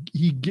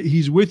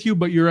he's with you,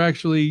 but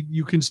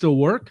you can still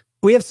work?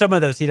 We have some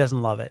of those. He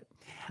doesn't love it.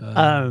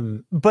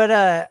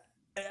 But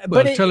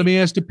tell him he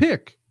has to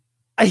pick.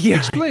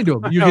 Explain to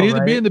him. You can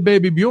either be in the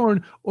baby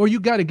Bjorn or you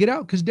got to get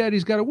out because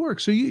daddy's got to work.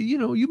 So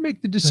you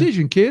make the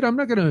decision, kid. I'm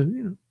not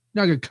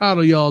gonna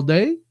coddle you all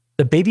day.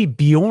 The baby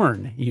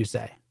Bjorn, you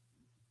say?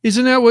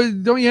 Isn't that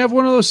what? Don't you have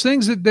one of those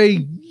things that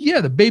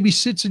the baby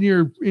sits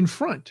in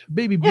front,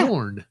 baby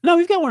Bjorn? No,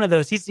 we've got one of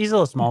those. He's a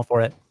little small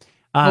for it.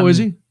 Is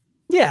he?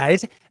 Yeah,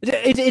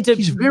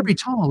 he's very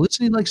tall.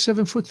 Isn't he like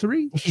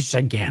 7'3"? He's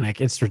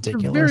gigantic. It's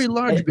ridiculous. A very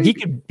large baby.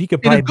 He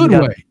could probably in a good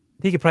way.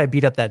 He could probably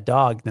beat up that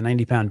dog, the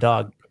 90-pound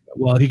dog.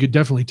 Well, he could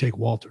definitely take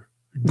Walter.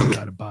 No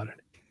doubt about it.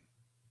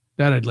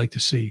 That I'd like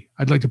to see.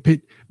 I'd like to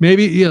pit.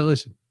 Maybe,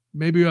 listen.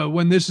 Maybe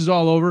when this is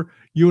all over,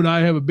 you and I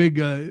have a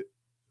big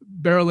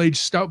barrel-aged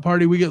stout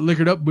party. We get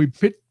liquored up. We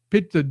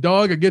pit the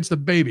dog against the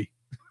baby.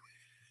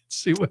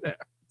 See what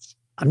happens.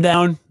 I'm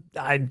down.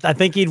 I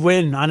think he'd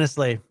win,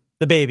 honestly.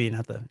 The baby,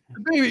 not the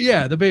baby.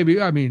 Yeah, the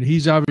baby. I mean,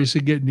 he's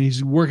obviously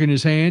he's working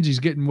his hands. He's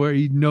getting where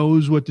he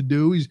knows what to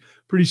do. He's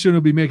pretty soon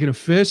he'll be making a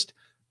fist.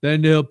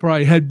 Then he'll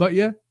probably headbutt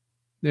you.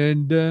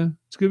 And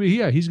it's going to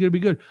be, he's going to be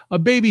good. A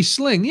baby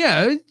sling.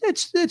 Yeah,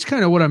 that's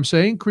kind of what I'm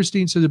saying.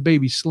 Christine says a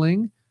baby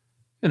sling,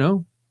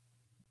 so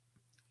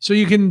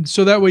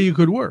that way you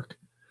could work.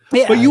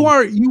 Yeah. But you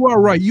are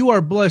right. You are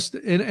blessed.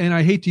 And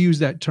I hate to use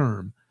that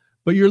term,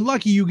 but you're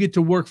lucky you get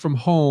to work from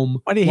home.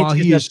 Why do you hate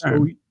to use that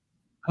term?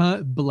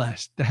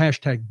 Blessed. The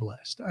hashtag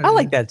blessed. I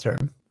like that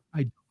term.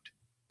 I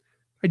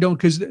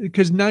don't because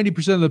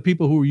 90% of the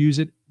people who use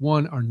it,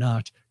 one, are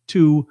not.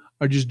 Two,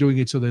 are just doing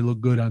it so they look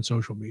good on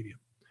social media.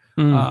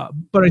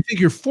 But I think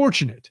you're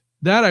fortunate.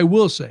 That I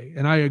will say,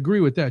 and I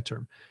agree with that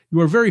term. You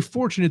are very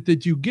fortunate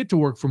that you get to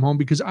work from home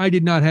because I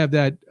did not have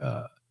that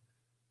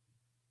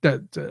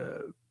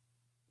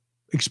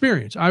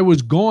experience. I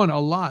was gone a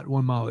lot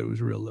when Molly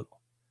was real little.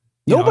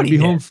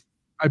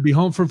 I'd be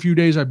home for a few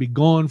days. I'd be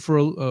gone for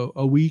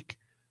a week.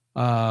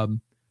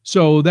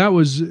 So that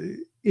was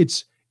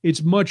it's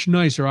much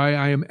nicer.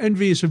 I am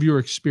envious of your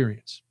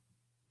experience.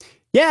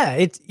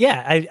 Yeah,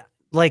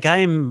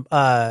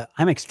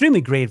 I'm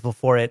extremely grateful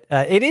for it.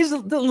 It is a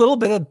little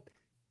bit of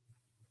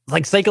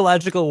like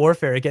psychological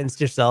warfare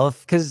against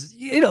yourself because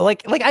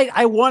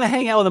I want to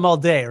hang out with them all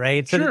day,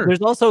 right? So sure.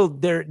 There's also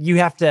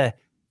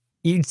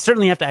you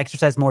certainly have to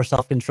exercise more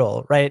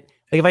self-control, right?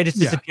 Like if I just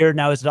disappeared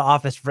and I was in the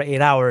office for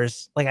 8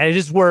 hours, like I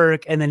just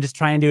work and then just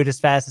try and do it as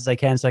fast as I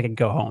can so I can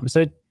go home.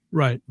 So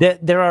right,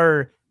 there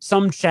are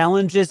some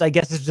challenges. I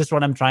guess it's just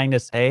what I'm trying to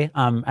say.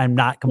 I'm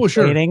not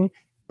complaining. Sure.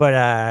 But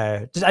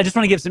I just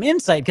want to give some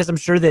insight because I'm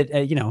sure that,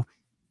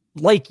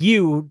 like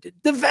you,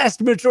 the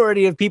vast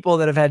majority of people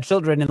that have had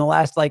children in the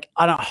last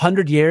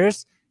 100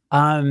 years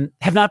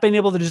have not been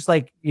able to just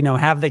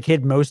have the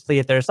kid mostly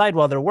at their side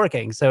while they're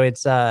working. So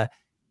it's and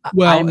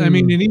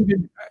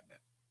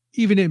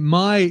even in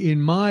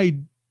my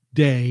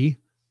day,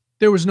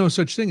 there was no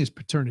such thing as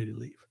paternity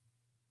leave.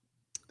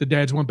 The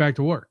dads went back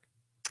to work.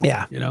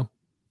 Yeah.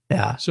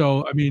 Yeah.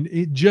 So, I mean,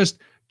 it just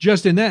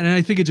in that. And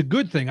I think it's a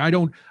good thing.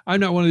 I'm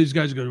not one of these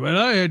guys who goes, well,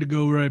 I had to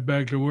go right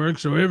back to work.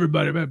 So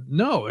everybody,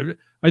 no,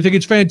 I think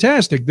it's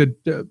fantastic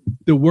that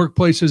the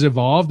workplace has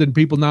evolved and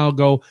people now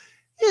go,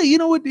 yeah, you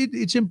know what?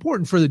 It's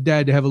important for the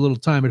dad to have a little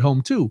time at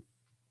home too.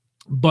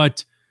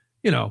 But,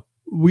 I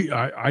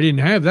didn't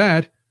have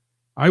that.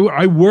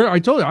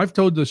 I've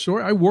told the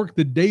story. I worked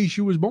the day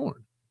she was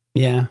born.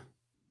 Yeah.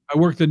 I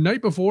worked the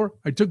night before.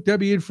 I took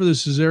Debbie in for the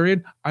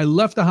cesarean. I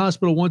left the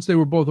hospital once they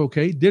were both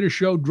okay, did a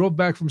show, drove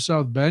back from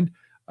South Bend,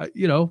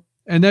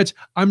 and that's,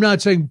 I'm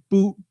not saying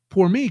boo,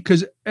 poor me,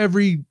 because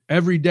every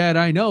dad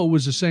I know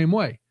was the same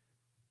way.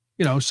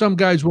 Some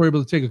guys were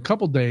able to take a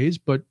couple days,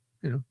 but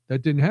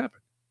that didn't happen.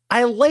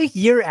 I like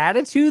your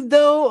attitude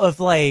though, of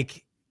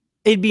like,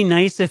 it'd be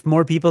nice if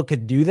more people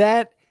could do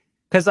that.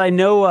 Because I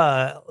know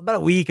about a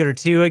week or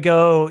two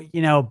ago,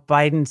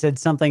 Biden said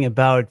something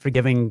about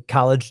forgiving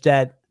college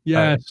debt,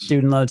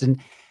 student loans. And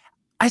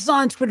I saw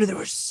on Twitter, there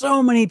were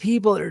so many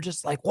people that are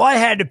just like, well, I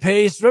had to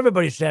pay, so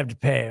everybody should have to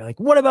pay. Like,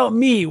 what about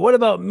me? What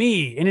about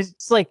me? And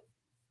it's like,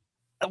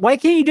 why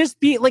can't you just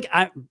be like,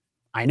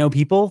 I know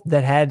people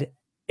that had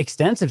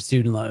extensive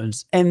student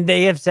loans, and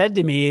they have said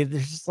to me,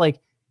 they're just like,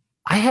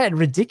 I had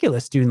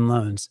ridiculous student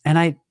loans, and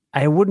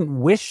I wouldn't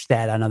wish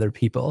that on other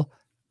people.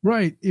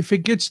 Right. If it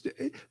gets,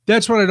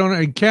 that's what I don't know.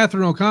 And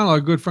Catherine O'Connell,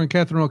 our good friend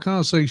Catherine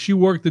O'Connell, saying she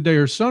worked the day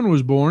her son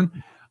was born.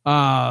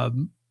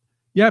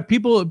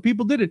 People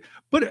did it.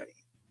 But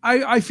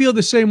I feel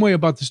the same way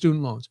about the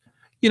student loans.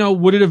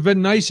 Would it have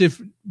been nice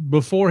if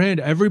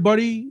beforehand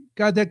everybody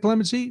got that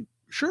clemency?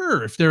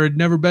 Sure. If there had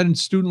never been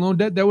student loan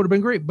debt, that would have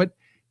been great. But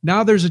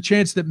now there's a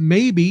chance that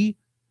maybe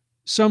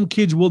some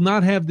kids will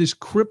not have this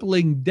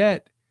crippling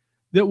debt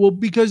that will,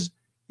 because,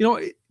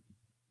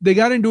 they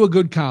got into a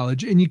good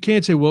college, and you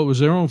can't say, well, it was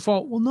their own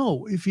fault. Well,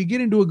 no, if you get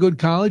into a good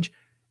college,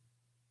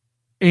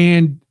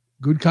 and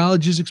good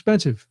college is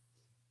expensive,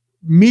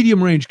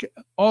 medium range,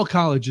 all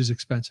college is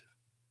expensive,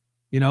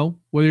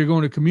 whether you're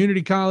going to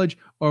community college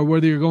or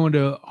whether you're going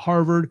to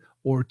Harvard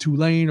or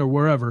Tulane or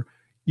wherever,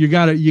 you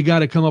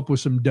gotta come up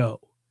with some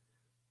dough.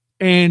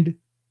 And,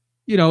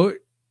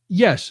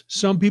 yes,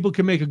 some people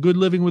can make a good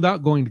living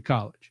without going to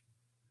college,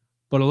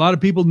 but a lot of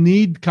people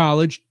need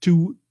college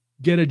to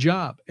get a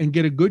job and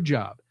get a good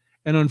job.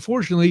 And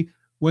unfortunately,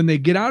 when they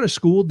get out of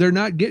school, they're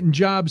not getting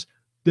jobs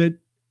that,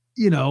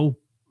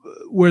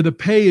 where the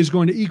pay is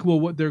going to equal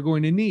what they're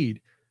going to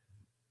need.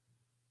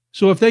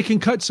 So if they can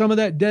cut some of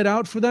that debt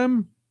out for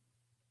them,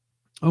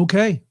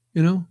 okay,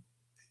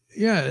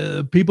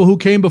 people who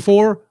came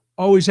before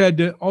always had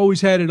it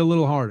a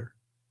little harder.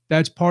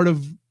 That's part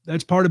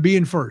of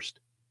being first.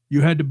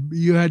 You had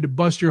to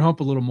bust your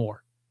hump a little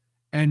more.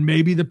 And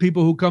maybe the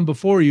people who come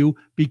before you,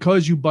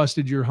 because you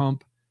busted your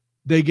hump,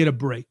 they get a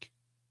break.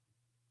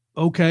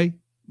 Okay,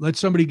 let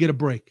somebody get a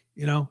break.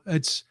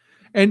 It's,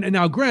 and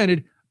now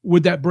granted,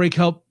 would that break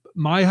help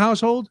my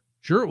household?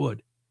 Sure it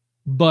would.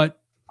 But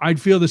I'd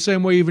feel the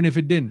same way even if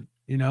it didn't,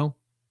 I know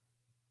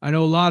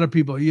a lot of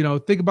people,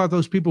 think about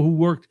those people who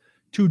worked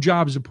 2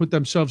 jobs to put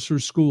themselves through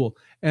school,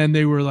 and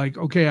they were like,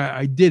 okay,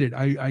 I did it.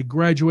 I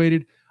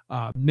graduated.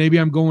 Maybe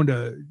I'm going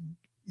to,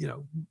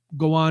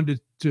 go on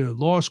to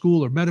law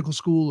school or medical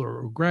school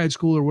or grad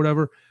school or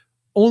whatever,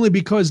 only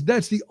because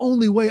that's the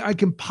only way I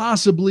can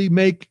possibly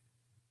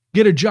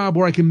get a job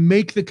where I can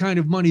make the kind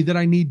of money that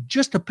I need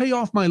just to pay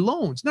off my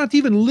loans, not to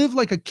even live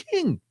like a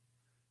king,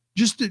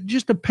 just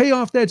to pay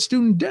off that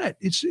student debt.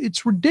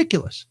 It's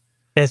ridiculous.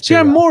 See,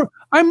 I'm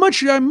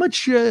much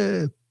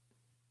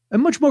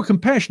more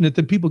compassionate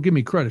than people give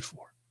me credit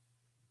for.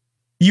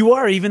 You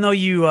are, even though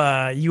you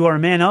are a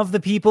man of the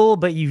people,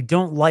 but you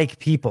don't like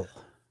people.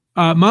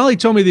 Molly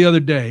told me the other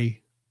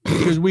day,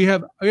 because we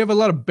have a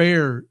lot of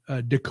bear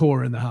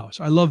decor in the house.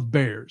 I love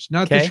bears,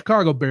 not the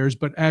Chicago Bears,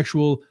 but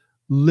actual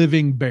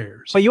living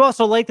bears. But you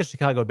also like the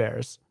Chicago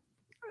Bears.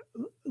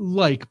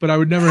 But I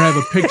would never have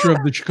a picture of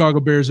the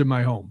Chicago Bears in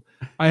my home.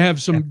 I have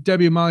some,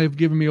 Debbie and Molly have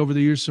given me over the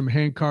years some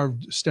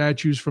hand-carved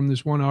statues from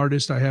this one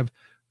artist. I have a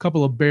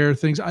couple of bear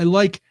things. I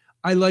like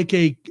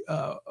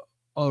a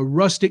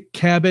rustic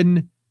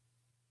cabin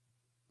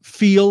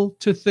feel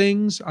to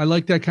things. I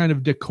like that kind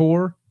of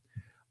decor.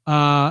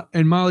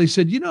 And Molly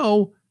said,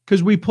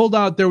 because we pulled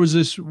out, there was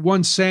this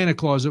one Santa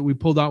Claus that we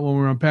pulled out when we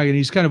were unpacking.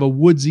 He's kind of a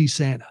woodsy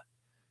Santa.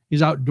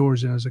 He's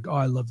outdoors. And I was like, oh,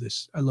 I love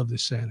this. I love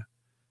this Santa.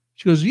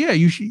 She goes, yeah,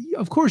 you should.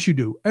 Of course you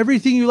do.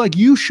 Everything you like,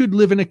 you should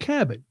live in a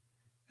cabin.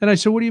 And I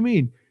said, what do you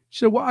mean? She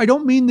said, well, I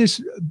don't mean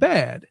this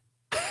bad,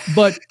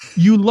 but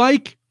you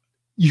like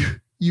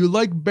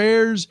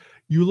bears,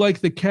 you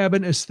like the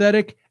cabin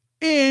aesthetic,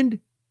 and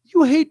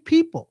you hate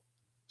people.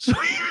 So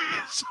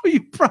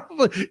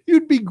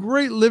you'd be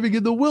great living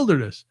in the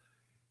wilderness.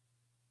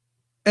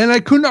 And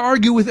I couldn't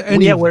argue with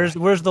any. Yeah, where's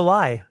the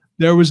lie?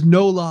 There was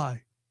no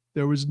lie.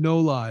 There was no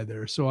lie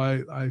there. So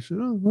I said,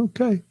 oh,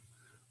 okay.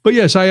 But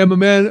yes, I am a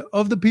man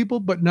of the people,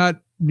 but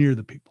not near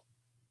the people.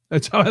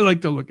 That's how I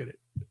like to look at it,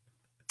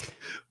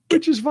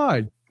 which is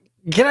fine.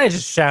 Can I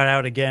just shout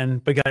out again,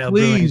 Beguile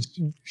Please,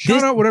 Brewing?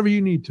 Shout out whatever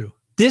you need to.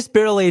 This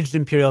barrel-aged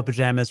Imperial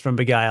Pajamas from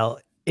Beguile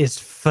is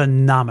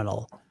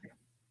phenomenal.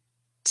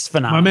 It's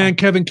phenomenal. My man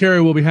Kevin Carey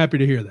will be happy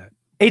to hear that.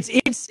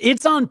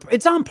 It's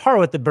on par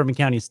with the Bourbon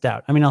County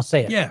Stout. I mean, I'll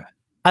say it. Yeah.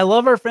 I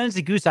love our friends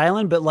at Goose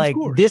Island, but like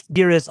this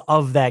beer is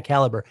of that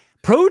caliber.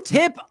 Pro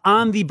tip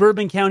on the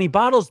Bourbon County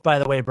bottles, by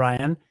the way,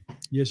 Brian.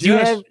 Yes. Do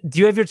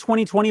you have your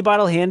 2020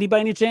 bottle handy by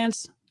any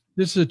chance?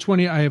 This is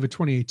I have a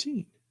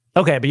 2018.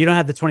 Okay, but you don't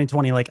have the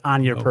 2020 like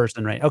on your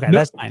person, right? Okay,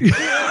 that's fine.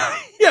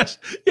 Yeah,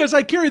 Yes,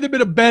 I carry them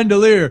in a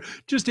bandolier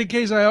just in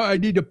case I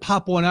need to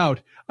pop one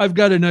out. I've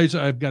got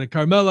a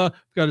Carmela,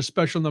 I've got a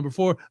special number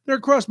 4. They're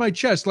across my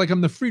chest like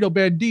I'm the Frito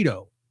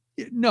Bandito.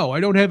 No, I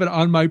don't have it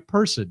on my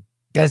person.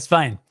 That's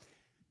fine.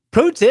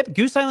 Pro tip,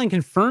 Goose Island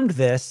confirmed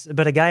this,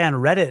 but a guy on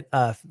Reddit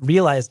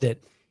realized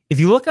it. If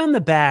you look on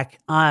the back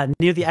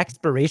near the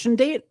expiration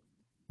date,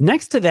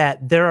 next to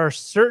that, there are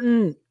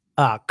certain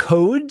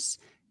codes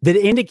that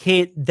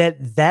indicate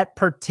that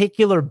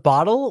particular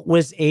bottle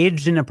was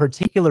aged in a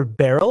particular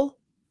barrel.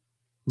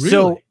 Really?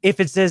 So if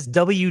it says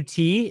WT,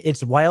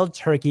 it's Wild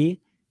Turkey.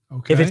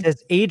 Okay. If it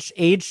says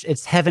HH,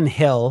 it's Heaven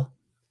Hill.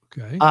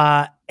 Okay.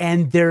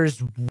 And there's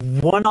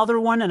one other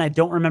one, and I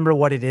don't remember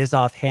what it is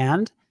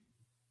offhand.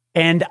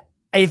 And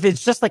if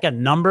it's just like a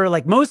number,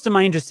 like most of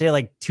mine just say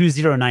like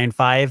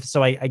 2095.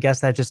 So I guess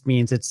that just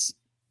means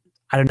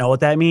I don't know what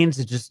that means.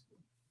 It's just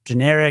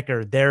generic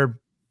or their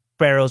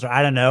barrels, or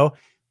I don't know.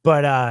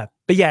 But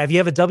yeah, if you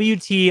have a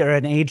WT or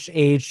an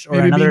HH or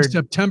maybe another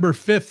September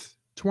 5th,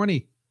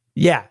 20.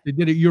 Yeah. They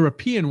did it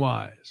European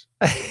wise.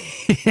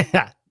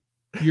 Yeah.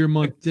 Year,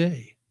 month,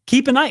 day.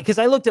 Keep an eye, because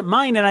I looked at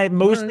mine and I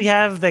mostly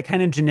have the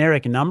kind of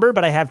generic number,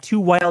 but I have 2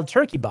 Wild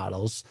Turkey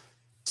bottles.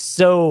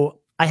 So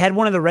I had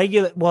one of the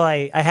regular,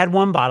 I had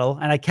one bottle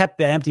and I kept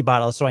the empty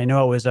bottle. So I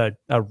know it was a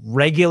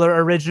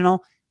regular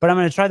original, but I'm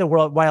going to try the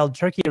Wild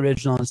Turkey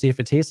original and see if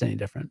it tastes any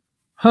different.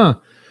 Huh.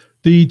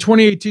 The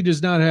 2018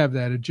 does not have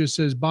that. It just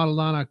says bottled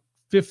on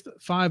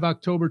 5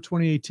 October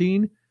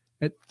 2018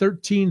 at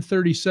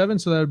 13:37.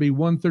 So that would be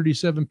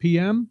 1:37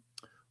 p.m.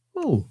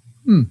 Oh,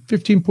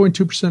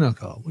 15.2%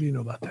 alcohol. What do you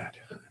know about that?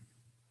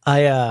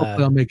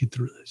 Hopefully I'll make it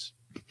through this.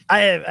 I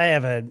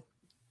have a.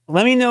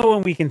 Let me know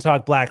when we can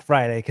talk Black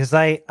Friday, because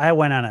I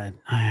went on a.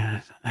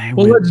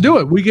 Let's do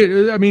it.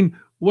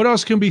 What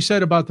else can be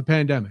said about the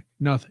pandemic?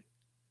 Nothing.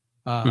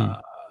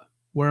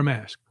 Wear a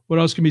mask. What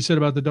else can be said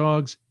about the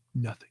dogs?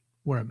 Nothing.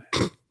 Wear a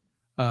mask.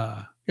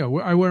 I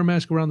wear a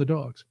mask around the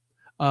dogs.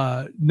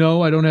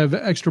 No, I don't have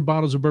extra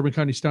bottles of Bourbon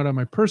County Stout on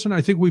my person.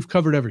 I think we've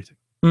covered everything.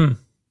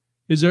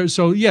 Is there?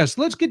 So yes,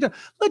 let's get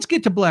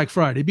to Black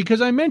Friday,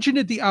 because I mentioned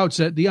at the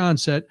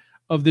onset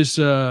of this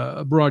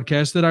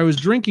broadcast that I was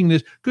drinking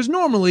this, because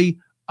normally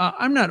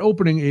I'm not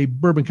opening a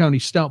Bourbon County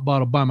Stout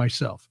bottle by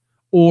myself,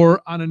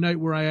 or on a night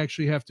where I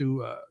actually have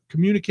to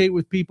communicate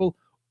with people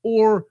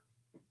or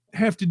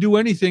have to do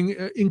anything,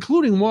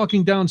 including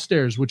walking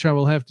downstairs, which I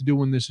will have to do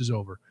when this is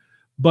over.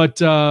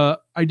 But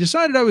I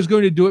decided I was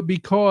going to do it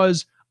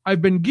because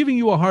I've been giving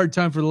you a hard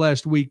time for the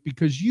last week,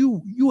 because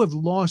you have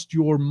lost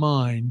your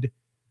mind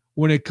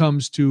when it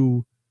comes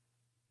to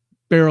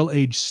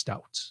barrel-aged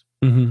stouts.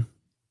 Mm-hmm.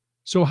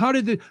 So how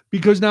did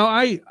because now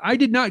I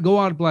did not go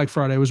out Black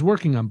Friday. I was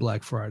working on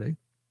Black Friday.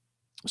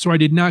 So I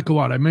did not go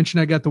out. I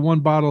mentioned I got the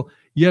one bottle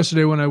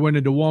yesterday when I went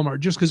into Walmart,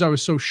 just because I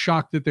was so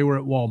shocked that they were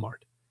at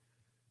Walmart.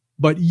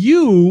 But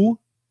you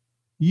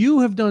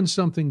have done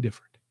something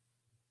different.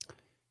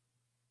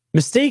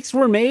 Mistakes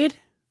were made.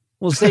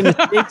 We'll say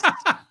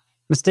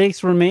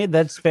mistakes were made.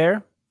 That's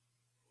fair.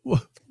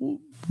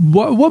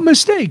 What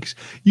mistakes?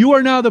 You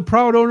are now the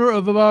proud owner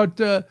of about,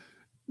 I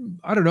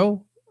don't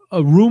know,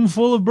 a room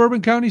full of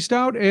Bourbon County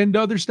Stout and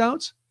other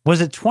stouts?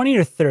 Was it 20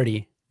 or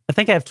 30? I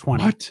think I have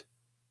 20. What?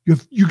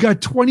 You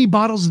got 20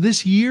 bottles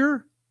this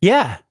year?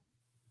 Yeah.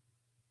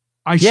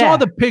 I saw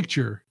the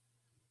picture.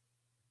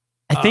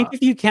 I think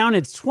if you count,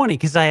 it's 20,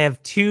 because I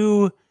have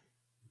 2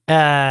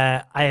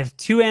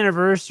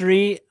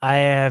 anniversary. I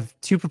have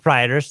 2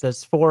 proprietors.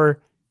 That's 4.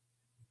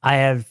 I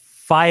have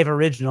 5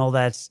 original.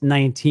 That's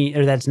 19,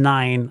 or that's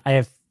 9. I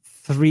have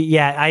 3.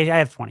 Yeah, I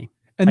have 20.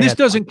 And this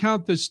doesn't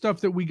count the stuff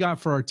that we got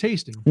for our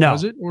tasting,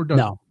 does it? Or does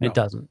no, it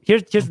doesn't.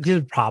 Here's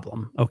the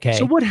problem. Okay.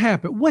 So what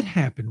happened? What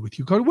happened with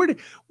you, Cody?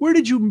 Where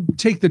did you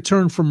take the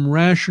turn from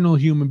rational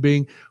human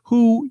being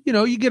who,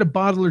 you get a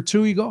bottle or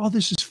 2, you go, oh,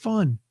 this is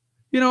fun.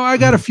 I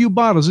got a few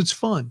bottles. It's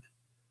fun.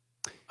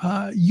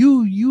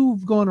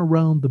 You've gone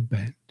around the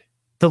bend.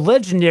 The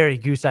legendary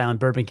Goose Island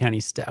Bourbon County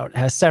Stout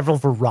has several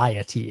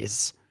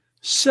varieties.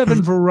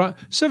 7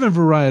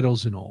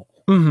 varietals in all.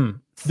 Mm-hmm.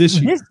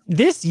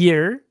 This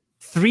year,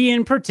 3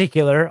 in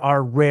particular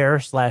are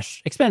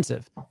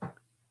rare/expensive.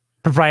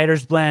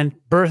 Proprietor's Blend,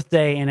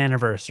 Birthday, and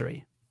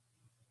Anniversary.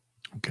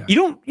 Okay.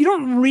 You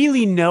don't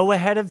really know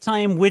ahead of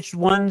time which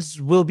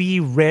ones will be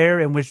rare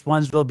and which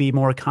ones will be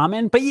more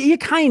common, but you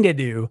kind of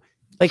do.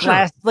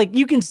 Sure.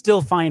 You can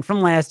still find from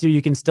last year.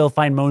 You can still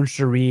find Mon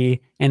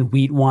Cherie and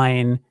Wheat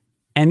Wine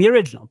and the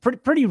original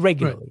pretty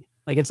regularly.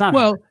 Right. It's not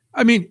well.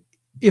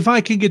 If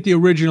I can get the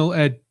original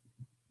at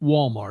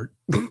Walmart,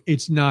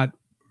 it's not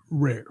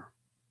rare.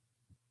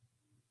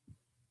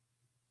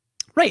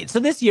 Right. So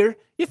this year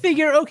you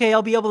figure, okay,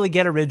 I'll be able to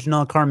get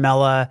original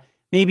Carmela,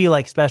 maybe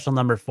special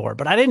number 4,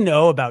 but I didn't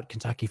know about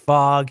Kentucky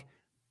Fog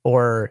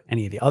or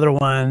any of the other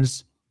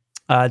ones.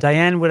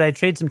 Diane, would I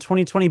trade some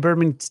 2020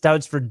 bourbon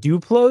stouts for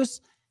Duplos?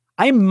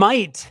 I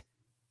might.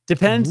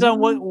 Depends on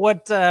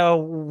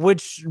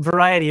which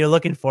variety you're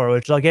looking for,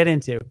 which I'll get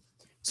into.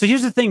 So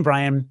here's the thing,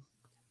 Brian.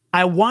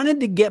 I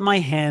wanted to get my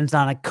hands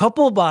on a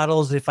couple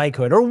bottles if I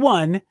could, or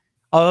one,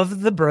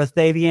 of the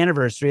birthday, the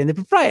anniversary, and the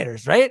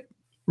proprietors, right?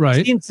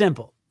 Right. Seems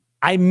simple.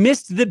 I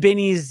missed the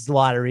Binnie's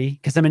lottery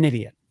because I'm an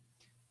idiot.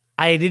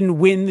 I didn't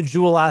win the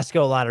Jewel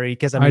Osco lottery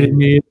because I'm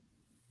an idiot.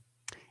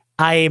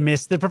 I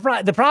missed the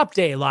prop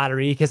day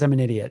lottery because I'm an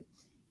idiot.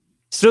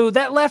 So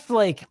that left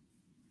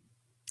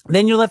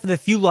then you're left with a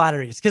few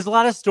lotteries because a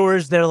lot of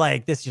stores, they're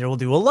like, this year we'll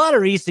do a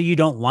lottery so you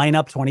don't line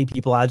up 20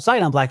 people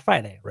outside on Black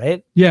Friday,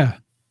 right? Yeah.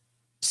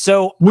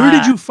 So where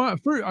did you find,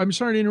 I'm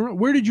sorry to interrupt,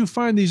 where did you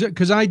find these?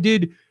 Because I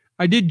did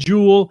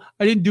Jewel.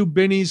 I didn't do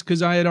Binnie's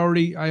because I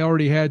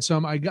already had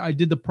some. I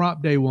did the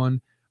prop day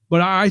one,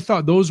 but I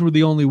thought those were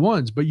the only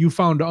ones, but you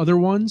found other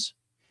ones?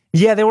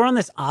 Yeah, they were on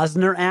this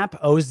Oznr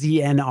app,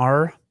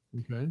 OZNR.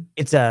 Okay.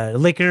 It's a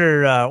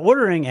liquor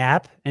ordering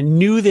app, and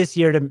new this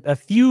year to a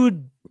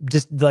few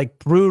just like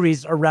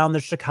breweries around the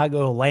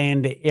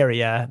Chicagoland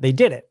area. They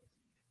did it.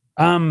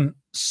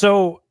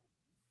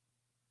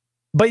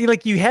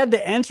 But you had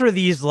to enter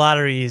these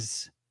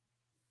lotteries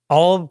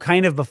all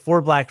kind of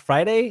before Black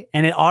Friday,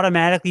 and it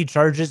automatically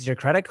charges your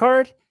credit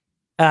card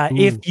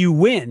if you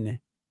win.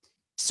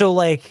 So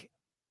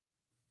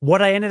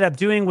what I ended up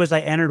doing was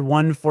I entered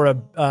one for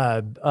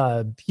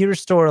a beer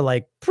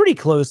store pretty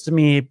close to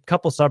me, a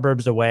couple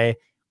suburbs away.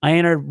 I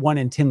entered one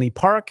in Tinley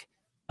Park.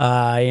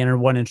 I entered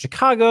one in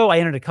Chicago. I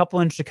entered a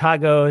couple in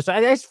Chicago. So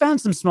I just found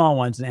some small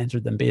ones and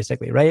entered them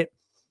basically, right?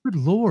 Good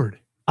Lord.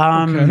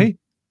 Okay.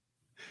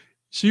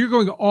 So you're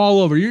going all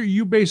over.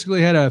 You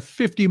basically had a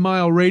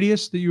 50-mile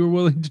radius that you were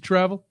willing to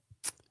travel?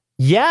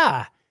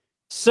 Yeah.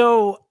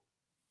 So,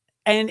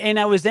 and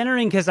I was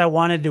entering because I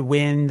wanted to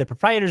win the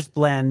Proprietor's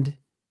Blend,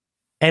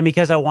 and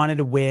because I wanted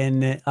to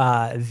win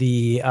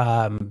the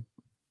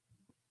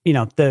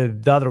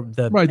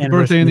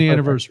birthday and the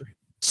anniversary.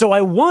 So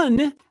I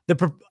won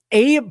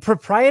a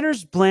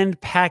Proprietor's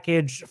Blend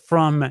package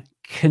from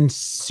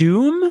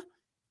Consume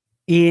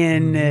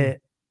in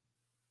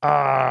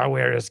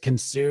where is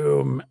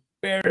Consume?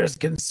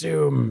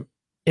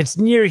 It's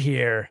near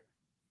here.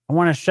 I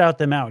want to shout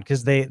them out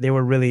because they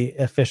were really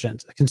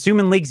efficient. Consume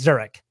in Lake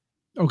Zurich.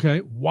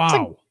 Okay.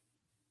 Wow.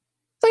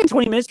 It's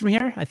 20 minutes from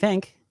here, I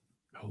think,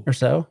 or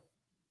so.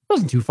 It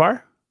wasn't too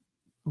far.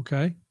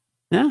 Okay.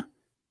 Yeah.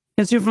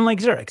 Consume from Lake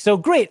Zurich. So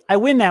great. I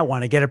win that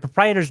one. I get a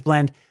Proprietor's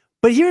Blend.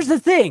 But here's the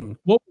thing.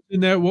 What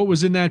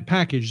was in that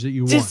package that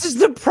you won? This is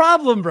the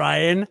problem,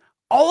 Brian.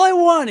 All I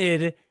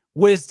wanted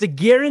was to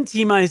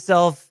guarantee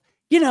myself,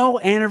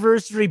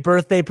 anniversary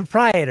birthday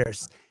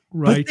proprietors.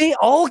 Right. But they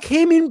all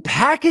came in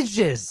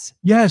packages.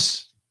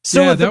 Yes.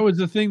 So that was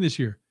the thing this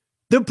year.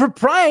 The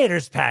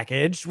proprietors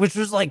package, which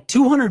was like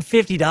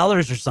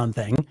 $250 or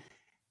something,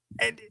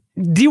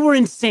 they were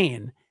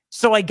insane.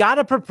 So I got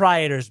a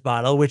proprietor's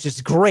bottle, which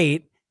is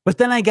great. But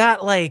then I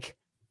got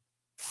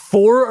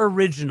 4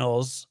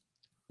 originals,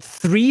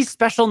 3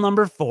 special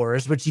number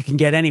 4s, which you can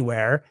get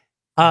anywhere,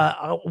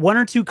 1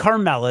 or 2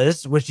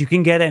 Carmelas, which you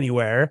can get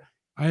anywhere.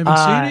 I haven't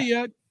seen it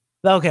yet.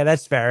 Okay,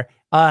 that's fair.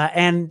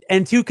 And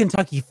 2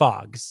 Kentucky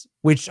Fogs,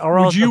 which are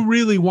also. You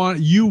really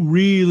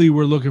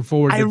were looking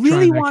forward to I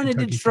really wanted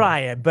to try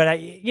it, but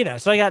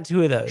so I got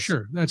 2 of those.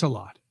 Sure, that's a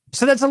lot.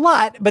 So that's a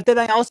lot, but then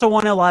I also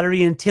won a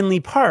lottery in Tinley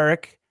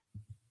Park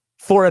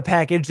for a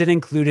package that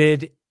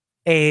included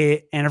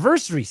a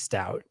anniversary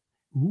stout.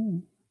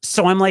 Ooh.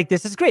 So I'm like,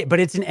 this is great, but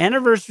it's an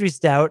anniversary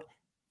stout,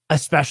 a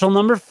special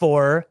number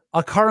 4,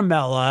 a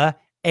Carmela,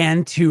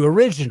 and 2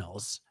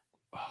 originals.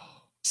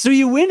 So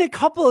you win a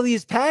couple of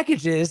these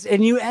packages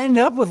and you end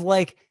up with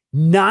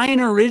 9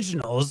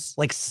 originals,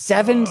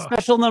 7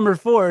 special number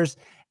 4s.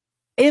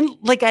 And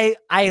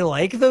I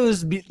like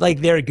those,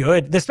 they're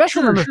good. The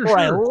special number 4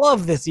 I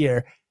love this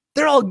year.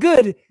 They're all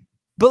good,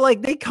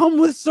 but they come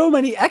with so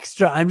many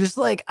extra. I'm just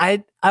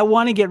I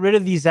want to get rid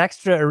of these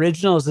extra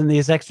originals and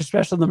these extra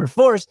special number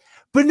 4s,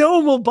 but no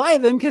one will buy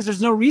them because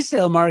there's no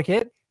resale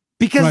market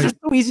because they're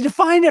so easy to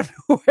find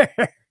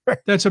everywhere.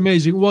 That's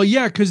amazing. Well,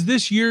 yeah, because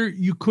this year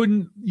you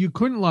couldn't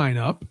line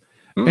up,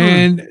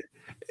 and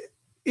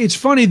it's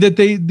funny that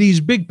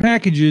these big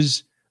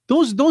packages,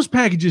 those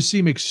packages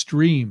seem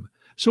extreme.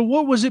 So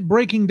what was it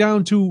breaking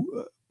down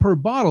to per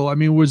bottle? I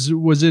mean,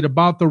 was it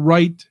about the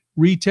right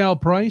retail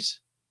price?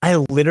 I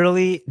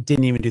literally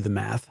didn't even do the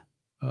math.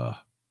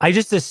 I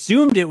just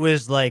assumed it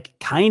was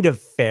kind of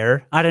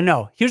fair. I don't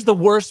know. Here's the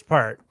worst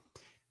part.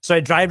 So I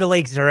drive to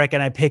Lake Zurich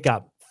and I pick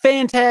up.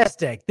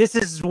 Fantastic. This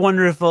is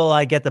wonderful.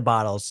 I get the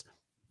bottles.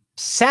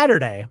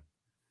 Saturday,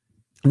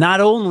 not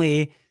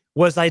only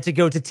was I to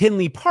go to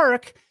Tinley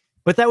Park,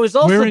 but that was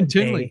also where in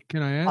Tinley?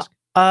 Can I ask?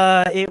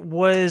 It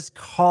was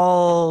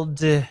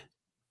called.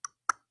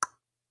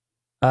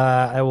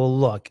 I will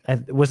look.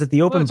 Was it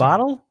the Open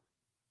Bottle?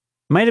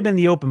 Might have been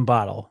the Open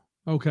Bottle.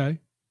 Okay.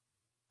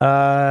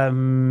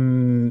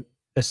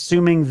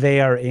 Assuming they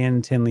are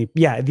in Tinley.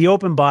 Yeah, the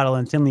Open Bottle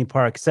in Tinley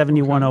Park,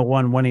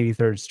 7101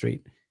 183rd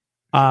Street.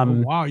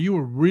 Wow, you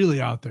were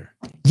really out there.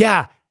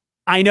 Yeah,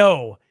 I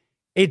know.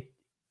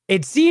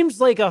 It seems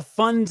like a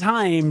fun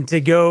time to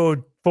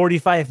go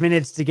 45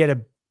 minutes to get a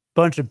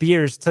bunch of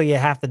beers till you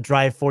have to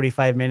drive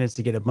 45 minutes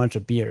to get a bunch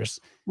of beers.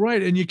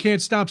 Right, and you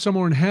can't stop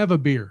somewhere and have a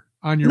beer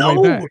on your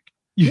way back.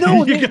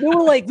 No, they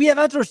were like, we have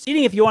outdoor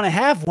seating if you want to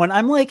have one.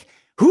 I'm like,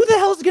 who the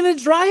hell's going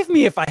to drive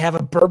me if I have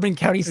a Bourbon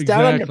County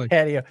Stout on the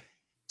patio?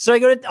 So I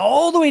go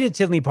all the way to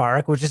Tinley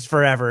Park, which is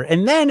forever.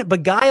 And then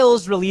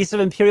Beguile's release of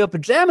Imperial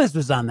Pajamas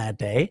was on that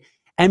day.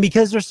 And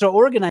because they're so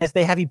organized,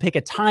 they have you pick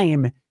a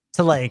time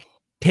to like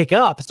pick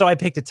up. So I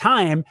picked a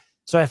time.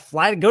 So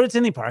I go to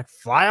Tinley Park,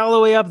 fly all the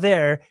way up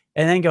there,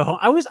 and then go home.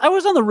 I was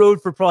on the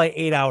road for probably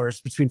 8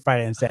 hours between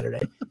Friday and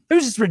Saturday. It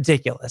was just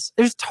ridiculous.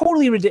 It was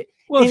totally ridiculous.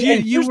 Well,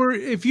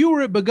 if you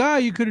were at Beguile,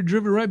 you could have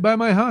driven right by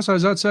my house. I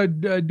was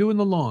outside doing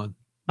the lawn,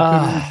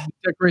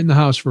 decorating the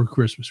house for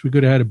Christmas. We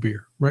could have had a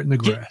beer right in the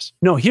grass.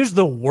 No, here's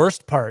the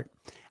worst part.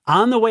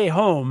 On the way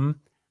home,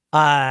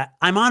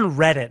 I'm on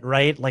Reddit,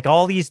 right? Like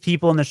all these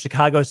people in the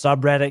Chicago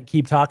subreddit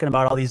keep talking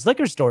about all these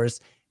liquor stores,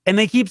 and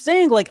they keep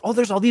saying like, oh,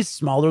 there's all these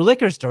smaller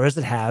liquor stores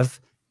that have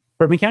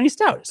Bourbon County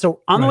Stout.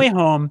 So on the way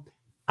home,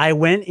 I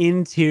went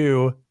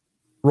into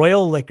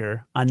Royal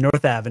Liquor on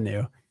North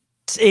Avenue.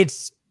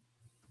 It's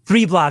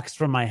 3 blocks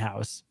from my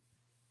house.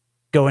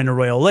 Go into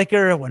Royal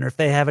Liquor, wonder if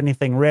they have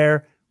anything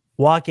rare.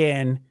 Walk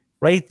in,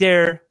 right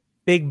there,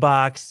 big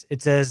box.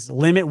 It says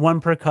limit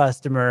 1 per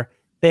customer.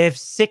 They have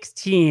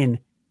 16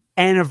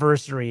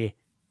 anniversary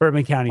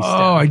Bourbon County Stout.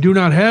 Oh, I do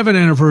not have an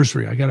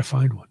anniversary. I got to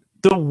find one.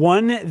 The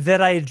one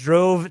that I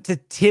drove to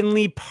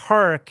Tinley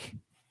Park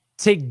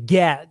to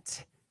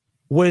get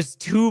was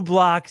 2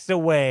 blocks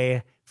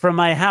away from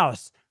my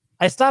house.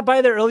 I stopped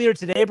by there earlier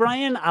today,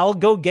 Brian. I'll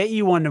go get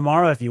you one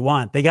tomorrow if you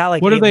want. They got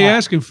like what are they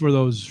asking for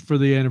those for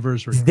the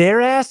anniversary?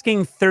 They're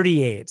asking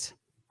 38.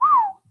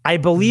 I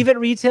believe it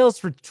retails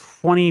for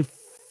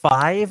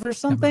 25 or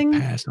something.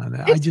 Pass on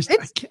that.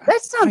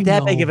 That's not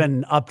that big of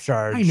an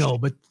upcharge. I know,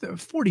 but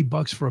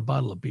 $40 for a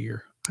bottle of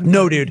beer.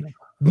 No, dude.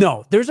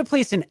 No, there's a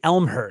place in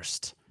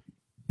Elmhurst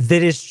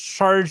that is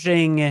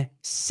charging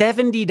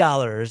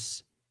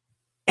 $70,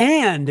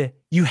 and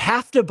you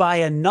have to buy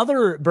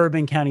another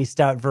Bourbon County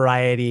Stout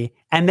variety,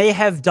 and they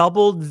have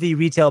doubled the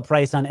retail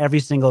price on every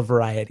single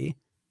variety.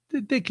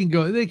 They can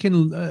go. They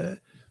can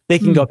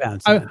go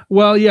pounds.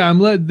 Well, yeah,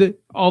 I'm led.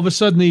 All of a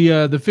sudden, the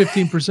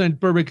 15%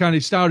 Bourbon County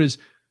Stout is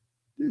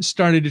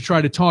starting to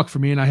try to talk for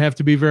me, and I have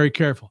to be very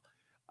careful.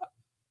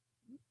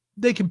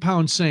 They can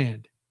pound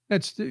sand.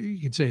 You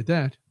can say it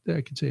that.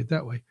 I can say it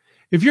that way.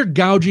 If you're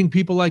gouging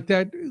people like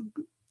that,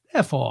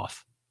 F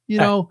off. You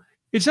know,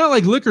 it's not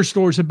like liquor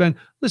stores have been.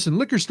 Listen,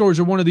 liquor stores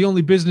are one of the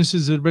only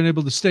businesses that have been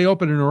able to stay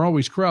open and are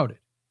always crowded.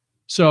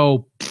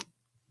 So,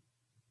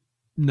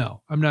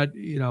 no, I'm not.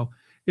 You know,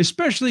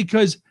 especially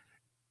because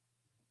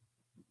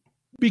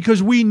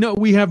we know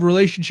we have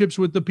relationships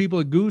with the people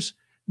at Goose.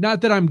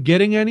 Not that I'm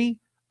getting any.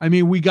 I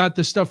mean, we got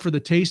the stuff for the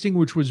tasting,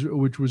 which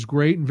was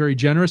great and very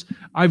generous.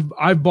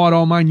 I've bought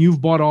all mine.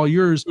 You've bought all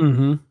yours.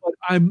 Mm-hmm. But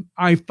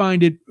I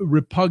find it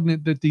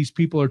repugnant that these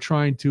people are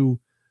trying to,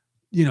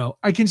 you know.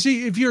 I can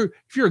see if you're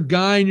a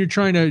guy and you're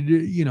trying to,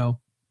 you know,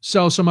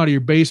 sell some out of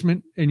your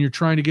basement and you're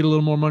trying to get a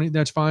little more money,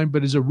 that's fine.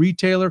 But as a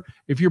retailer,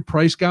 if you're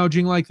price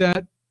gouging like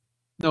that,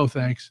 no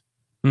thanks.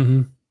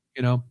 Mm-hmm.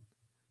 You know,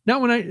 not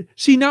when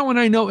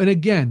I know. And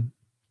again,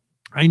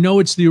 I know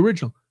it's the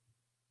original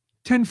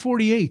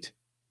 1048.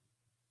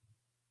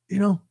 You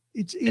know,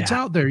 it's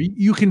out there.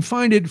 You can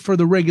find it for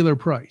the regular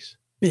price.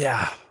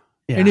 Yeah.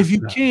 And if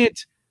you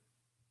can't,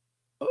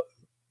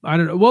 I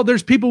don't know. Well,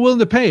 there's people willing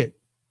to pay it.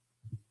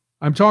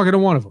 I'm talking to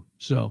one of them.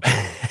 So,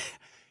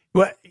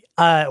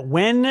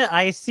 when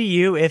I see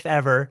you, if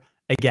ever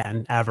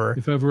again, I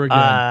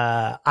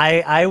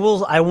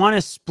want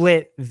to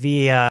split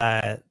the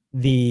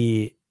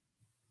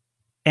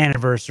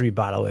anniversary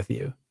bottle with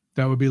you.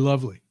 That would be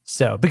lovely.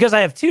 So, because I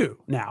have 2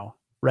 now,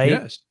 right?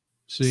 Yes.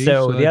 See,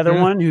 so the other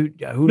one who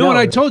no, and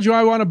I told you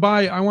I want to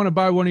buy one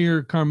of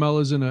your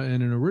Carmelas and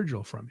an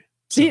original from you.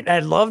 See,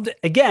 I'd love to.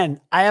 Again,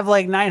 I have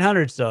like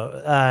 900.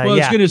 So,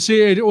 it's going to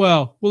see it.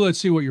 Well, let's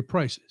see what your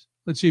price is.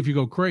 Let's see if you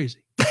go crazy.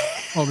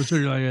 All of a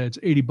sudden, you're like, it's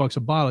 $80 a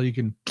bottle. You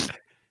can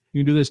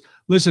do this.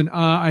 Listen,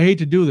 I hate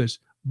to do this,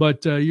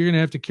 but you're going to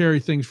have to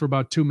carry things for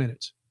about 2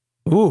 minutes.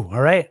 Ooh,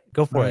 all right,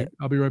 go for it.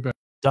 I'll be right back.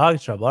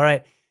 Dog trouble. All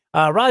right.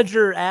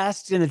 Roger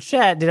asked in the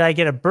chat, did I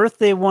get a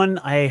birthday one?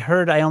 I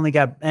heard I only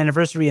got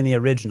anniversary in the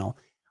original.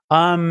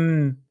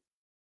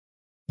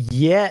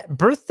 Yeah,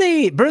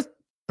 birthday.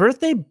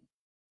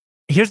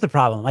 Here's the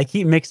problem. I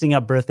keep mixing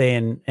up birthday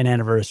and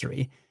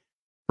anniversary.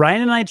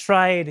 Brian and I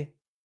tried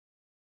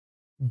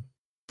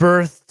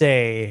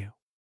birthday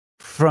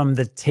from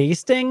the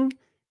tasting,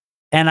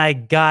 and I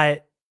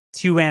got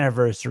 2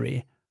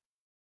 anniversary.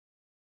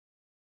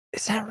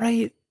 Is that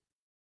right?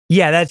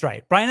 Yeah, that's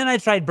right. Brian and I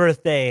tried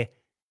birthday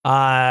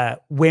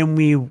when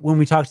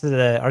we talked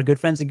to our good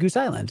friends at Goose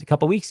Island a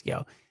couple weeks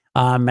ago.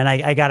 And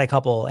I got a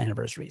couple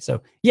anniversaries.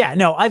 So yeah,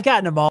 no, I've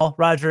gotten them all,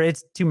 Roger.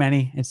 It's too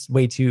many. It's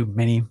way too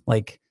many,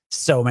 like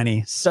so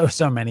many, so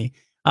many.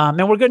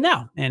 And we're good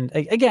now. And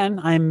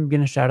again, I'm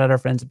going to shout out our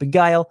friends at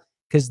Beguile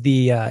because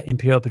the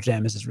Imperial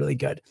Pajamas is really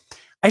good.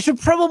 I should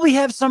probably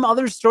have some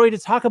other story to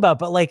talk about,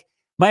 but like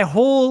my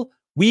whole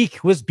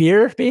week was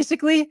beer,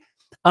 basically.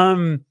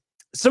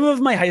 Some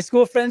of my high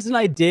school friends and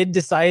I did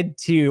decide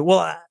to,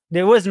 well,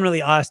 it wasn't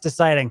really us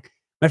deciding.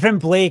 my friend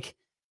Blake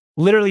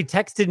literally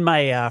texted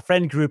my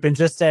friend group and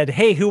just said,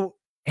 hey, do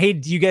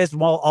you guys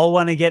all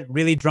want to get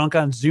really drunk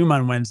on Zoom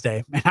on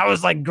Wednesday? And I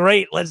was like,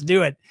 great, let's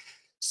do it.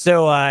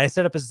 So I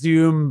set up a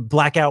Zoom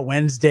Blackout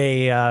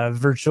Wednesday,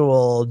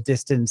 virtual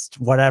distanced,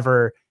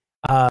 whatever.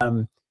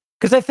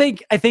 Because I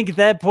think at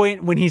that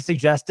point when he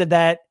suggested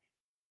that,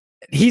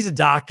 he's a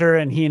doctor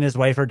and he and his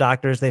wife are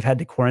doctors. They've had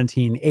to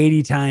quarantine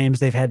 80 times.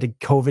 They've had to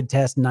COVID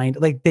test 9.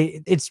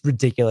 It's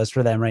ridiculous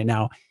for them right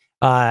now.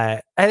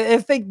 I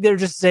think they're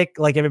just sick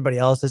like everybody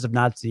else is of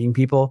not seeing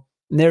people.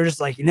 And they're just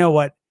like, you know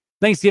what?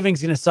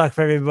 Thanksgiving's going to suck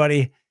for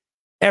everybody.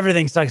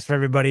 Everything sucks for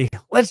everybody.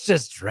 Let's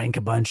just drink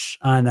a bunch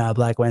on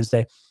Black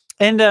Wednesday.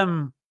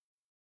 And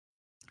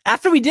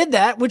after we did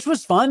that, which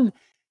was fun,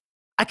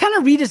 I kind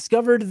of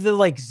rediscovered the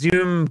like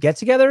Zoom get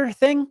together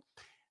thing.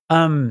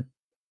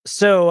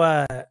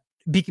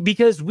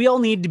 Because we all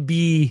need to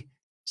be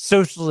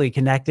socially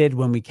connected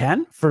when we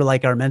can for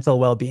like our mental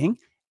well-being.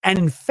 And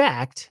in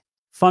fact,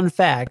 fun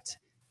fact,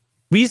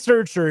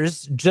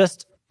 researchers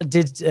just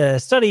did a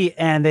study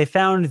and they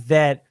found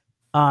that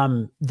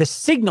the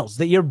signals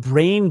that your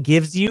brain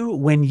gives you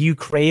when you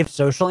crave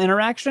social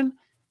interaction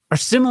are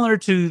similar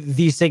to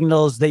the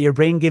signals that your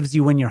brain gives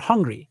you when you're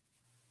hungry,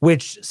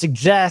 which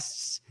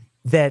suggests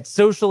that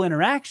social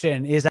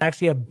interaction is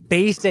actually a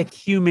basic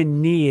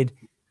human need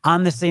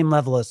on the same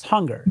level as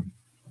hunger.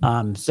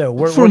 So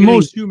we're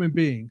most human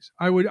beings,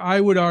 I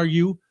would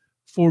argue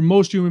for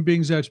most human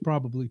beings, that's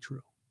probably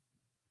true.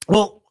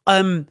 Well,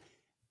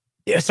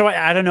 so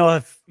I don't know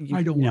if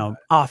you know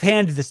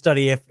offhand the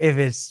study if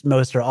it's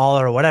most or all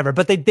or whatever,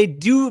 but they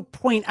do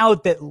point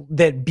out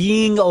that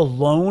being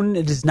alone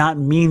does not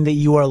mean that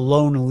you are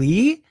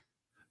lonely.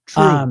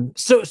 True.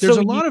 So there's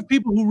a lot of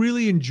people who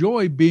really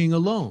enjoy being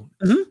alone.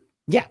 Mm-hmm.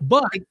 Yeah.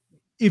 But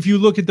if you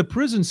look at the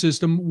prison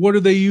system, what do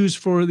they use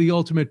for the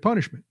ultimate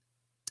punishment?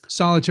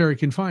 Solitary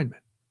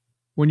confinement,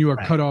 when you are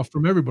cut off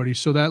from everybody.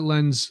 So that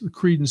lends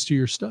credence to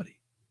your study.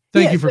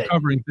 Thank you for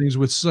covering things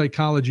with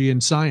psychology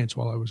and science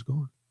while I was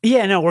gone.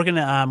 Yeah, no, we're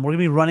gonna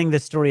be running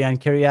this story on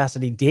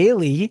Curiosity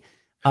Daily.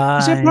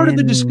 Is that part of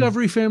the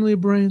Discovery family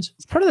of brands?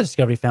 It's part of the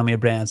Discovery family of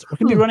brands. We're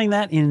gonna be running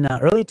that in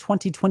early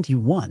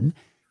 2021.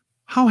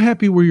 How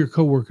happy were your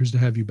coworkers to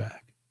have you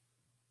back?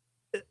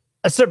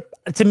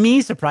 To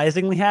me,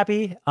 surprisingly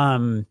happy.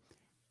 My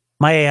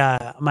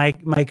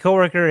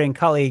coworker and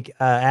colleague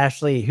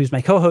Ashley, who's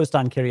my co-host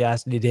on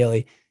Curiosity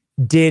Daily,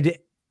 did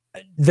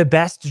the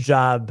best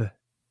job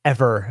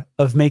ever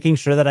of making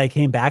sure that I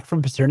came back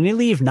from paternity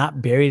leave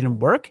not buried in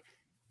work.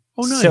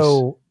 Oh, nice.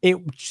 So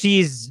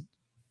she's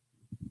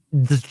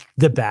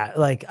the bat.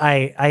 Like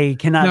I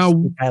cannot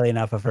speak highly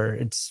enough of her.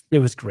 It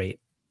was great.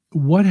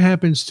 What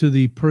happens to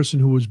the person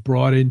who was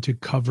brought in to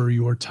cover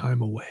your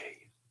time away?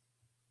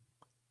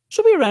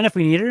 She'll be around if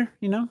we need her.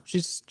 You know,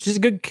 she's a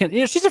good,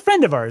 she's a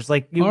friend of ours.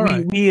 Like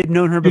right. we had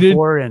known her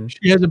before, and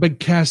she hasn't been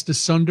cast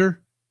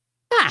asunder.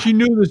 She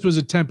knew this was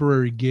a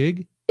temporary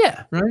gig.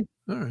 Yeah. Right.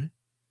 All right.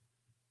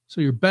 So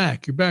you're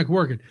back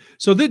working.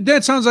 So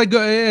that sounds like,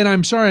 and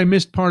I'm sorry I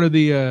missed part of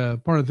the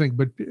thing,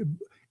 but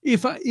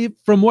if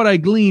from what I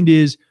gleaned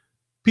is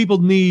people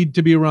need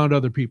to be around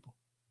other people.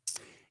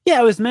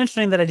 Yeah, I was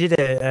mentioning that I did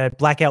a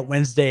Blackout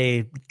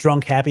Wednesday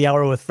drunk happy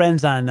hour with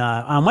friends on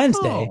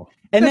Wednesday. Oh,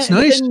 and that's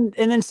nice. And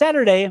then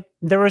Saturday,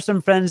 there were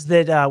some friends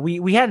that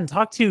we hadn't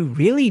talked to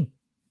really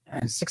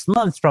in 6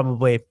 months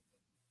probably.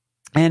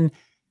 And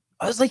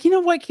I was like, you know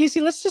what, Casey,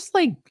 let's just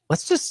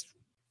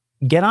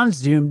get on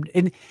Zoom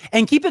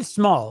and keep it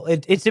small.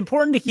 It's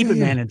important to keep it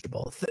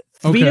manageable.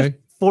 3 to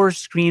 4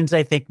 screens,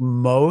 I think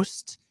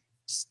most,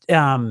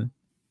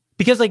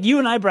 because like you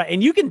and I, Brian,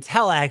 and you can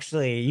tell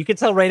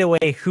right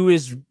away who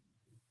is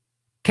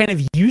kind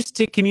of used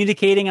to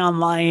communicating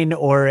online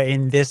or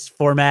in this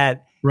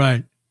format,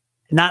 right?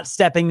 Not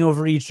stepping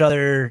over each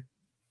other.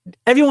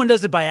 Everyone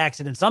does it by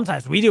accident.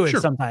 Sometimes we do it.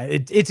 Sure.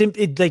 Sometimes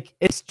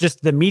it's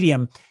just the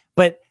medium,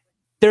 but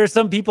there are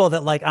some people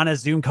that like on a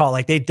Zoom call,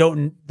 like they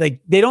don't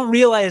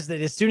realize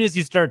that as soon as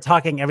you start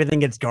talking,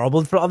 everything gets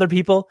garbled for other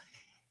people.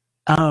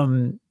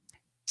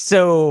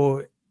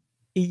 So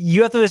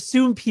you have to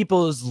assume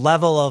people's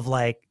level of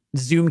like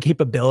Zoom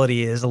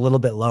capability is a little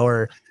bit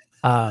lower.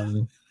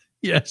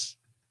 Yes.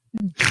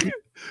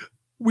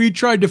 We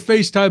tried to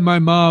FaceTime my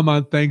mom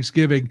on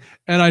Thanksgiving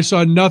and I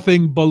saw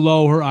nothing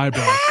below her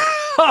eyebrows.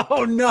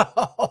 Oh no.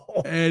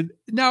 And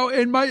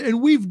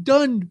we've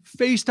done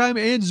FaceTime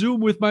and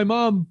Zoom with my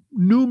mom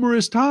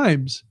numerous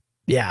times.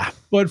 Yeah.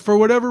 But for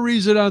whatever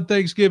reason on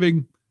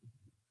Thanksgiving,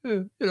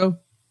 her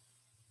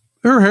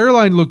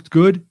hairline looked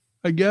good,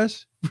 I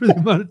guess, for the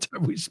amount of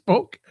time we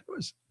spoke.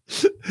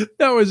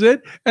 That was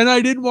it. And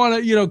I didn't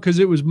want to, because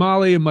it was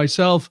Molly and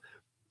myself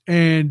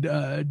and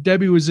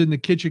Debbie was in the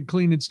kitchen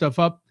cleaning stuff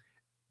up.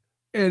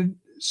 And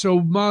so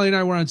Molly and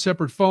I were on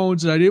separate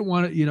phones and I didn't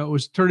want to, it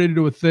was turned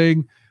into a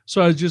thing.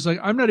 So I was just like,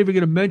 I'm not even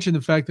going to mention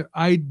the fact that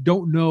I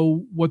don't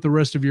know what the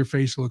rest of your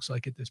face looks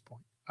like at this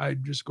point.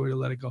 I'm just going to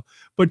let it go.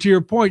 But to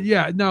your point,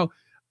 yeah. Now,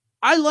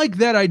 I like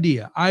that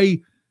idea.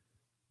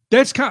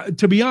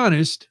 To be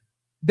honest,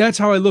 that's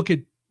how I look at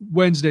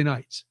Wednesday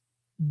nights.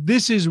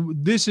 this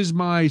is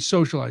my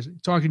socializing,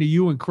 talking to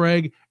you and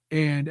Craig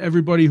and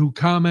everybody who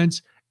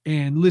comments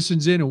and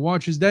listens in and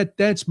watches.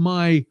 That's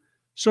my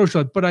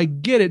social. But I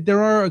get it.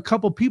 There are a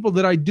couple people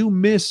that I do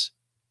miss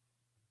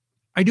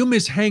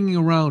hanging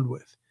around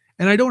with,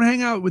 and I don't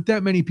hang out with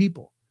that many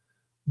people.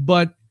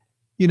 But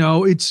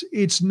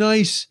it's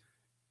nice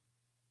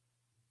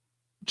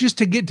just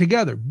to get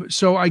together.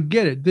 So I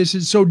get it.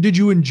 So did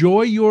you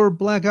enjoy your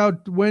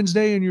Blackout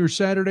Wednesday and your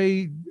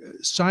Saturday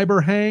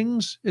cyber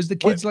hangs, as the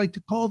kids like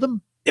to call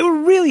them? They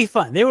were really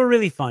fun.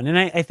 And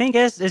I think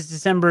as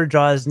December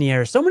draws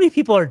near, so many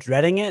people are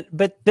dreading it,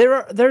 but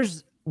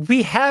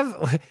we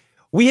have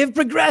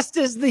progressed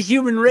as the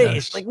human race.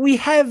 Yes. Like, we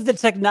have the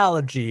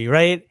technology,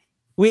 right?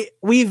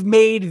 We've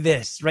made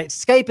this, right?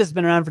 Skype has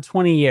been around for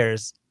 20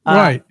 years.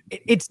 Right.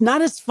 It's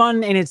not as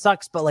fun and it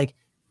sucks, but like,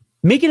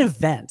 make an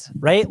event,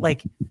 right?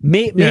 Like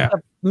make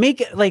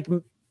it like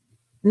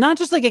not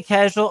just like a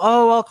casual,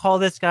 I'll call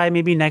this guy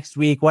maybe next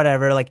week,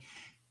 whatever. Like,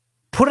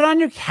 put it on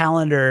your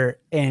calendar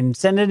and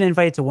send an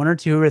invite to 1 or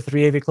 2 or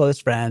 3 of your close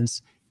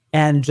friends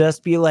and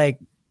just be like,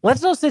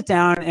 let's all sit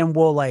down and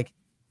we'll like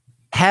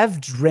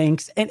have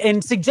drinks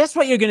and suggest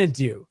what you're going to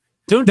do.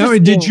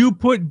 Did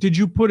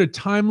you put a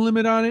time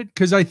limit on it?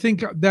 Because I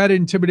think that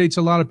intimidates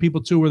a lot of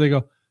people too, where they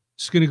go,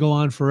 it's going to go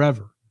on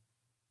forever.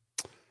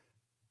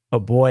 Oh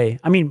boy.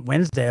 I mean,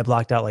 Wednesday I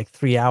blocked out like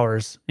 3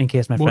 hours in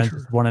case my friends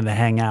just wanted to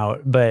hang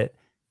out. But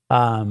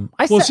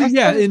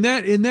in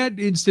that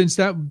instance,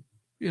 that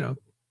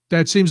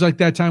that seems like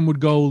that time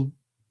would go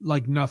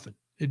like nothing.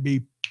 It'd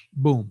be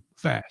boom,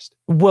 fast.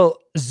 Well,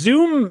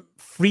 Zoom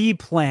free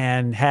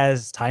plan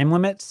has time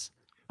limits,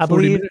 I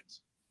believe.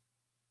 Minutes.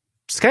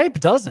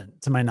 Skype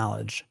doesn't, to my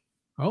knowledge.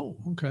 Oh,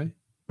 okay.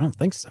 I don't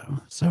think so.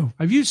 So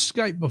I've used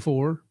Skype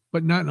before,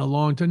 but not in a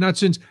long time. Not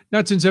since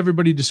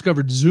everybody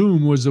discovered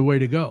Zoom was the way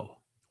to go.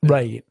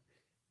 Right.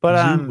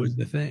 But Zoom was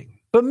the thing.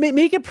 But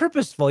make it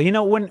purposeful.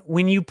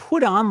 When you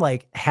put on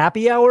like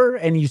happy hour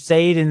and you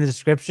say it in the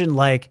description,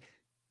 like,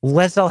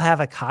 let's all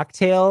have a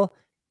cocktail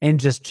and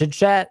just chit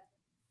chat,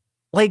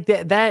 like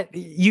that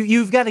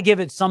you've got to give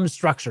it some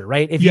structure,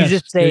 right? If you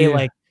just say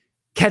like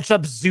catch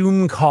up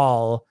Zoom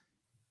call,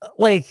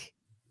 like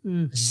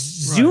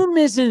Zoom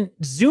isn't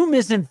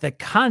the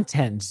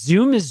content.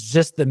 Zoom is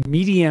just the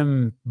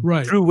medium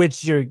through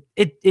which it'd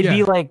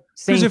be like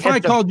saying, because if I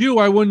called you,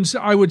 I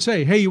would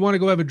say, hey, you want to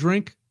go have a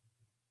drink?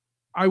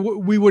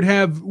 We would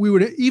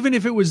even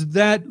if it was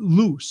that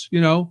loose,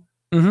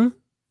 mm-hmm.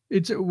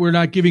 We're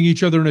not giving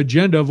each other an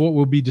agenda of what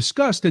will be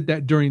discussed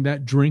during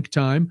that drink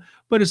time,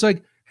 but it's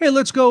like, hey,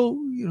 let's go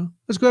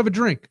have a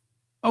drink.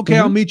 Okay.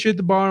 Mm-hmm. I'll meet you at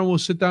the bar and we'll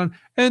sit down.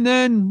 And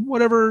then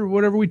whatever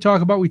we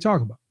talk about, we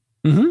talk about.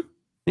 Mm-hmm.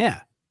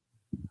 Yeah.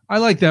 I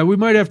like that. We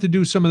might have to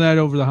do some of that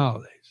over the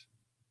holidays.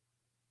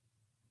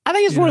 I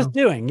think it's worth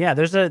doing. Yeah.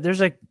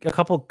 There's a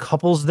couple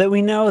couples that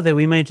we know that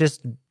we might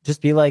just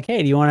be like,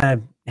 hey, do you want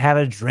to have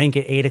a drink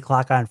at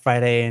 8:00 on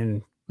Friday?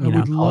 And I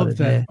would love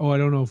that. Oh, I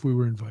don't know if we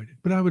were invited,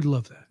 but I would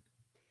love that.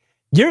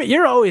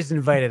 You're always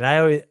invited.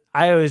 I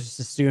always just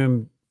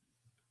assume.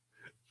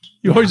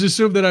 You always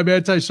assume that I'm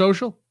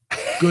antisocial?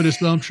 Good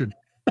assumption.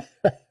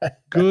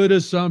 Good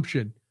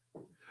assumption.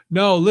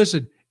 No,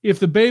 listen, if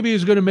the baby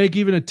is going to make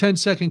even a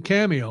 10-second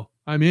cameo,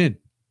 I'm in.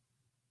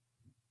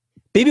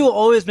 Baby will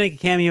always make a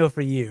cameo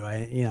for you.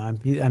 I'm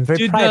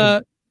very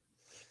proud of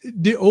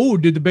you.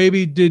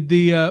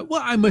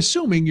 Well, I'm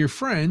assuming your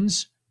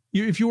friends,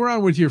 if you were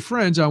on with your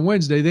friends on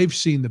Wednesday, they've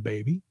seen the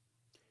baby.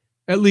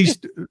 At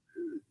least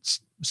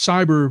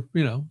cyber,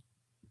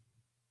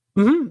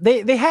 Mm-hmm.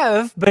 They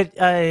have, but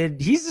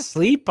he's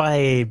asleep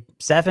by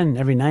 7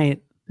 every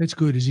night. That's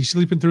good. Is he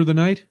sleeping through the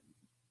night?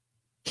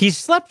 He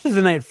slept through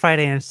the night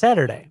Friday and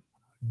Saturday.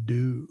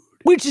 Dude.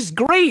 Which is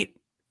great.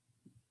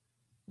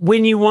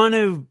 When you want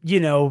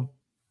to,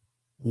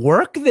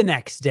 work the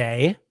next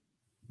day,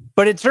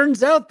 but it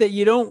turns out that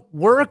you don't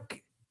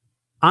work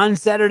on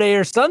Saturday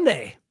or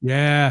Sunday.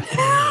 Yeah.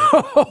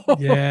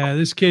 Yeah,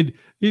 this kid,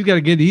 he's got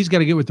to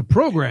get with the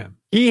program.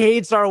 He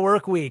hates our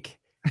work week.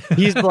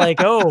 He's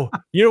like, oh,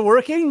 you're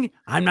working?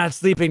 I'm not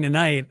sleeping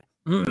tonight.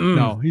 Mm-mm.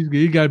 No, he's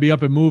got to be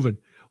up and moving.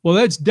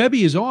 Well,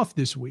 Debbie is off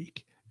this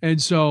week.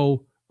 And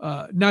so,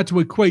 not to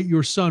equate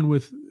your son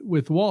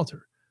with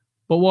Walter,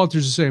 but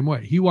Walter's the same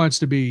way. He wants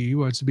to be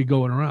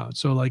going around.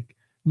 So like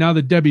now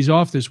that Debbie's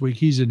off this week,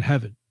 he's in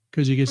heaven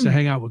because he gets to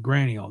hang out with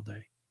Granny all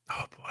day.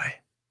 Oh boy.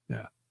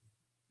 Yeah.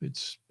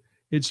 It's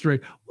straight.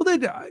 Well,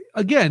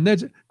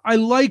 I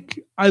like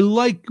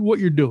what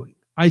you're doing.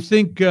 I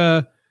think,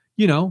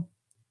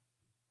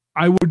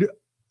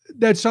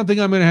 that's something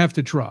I'm going to have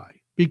to try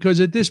because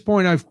at this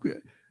point I've,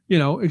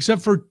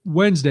 except for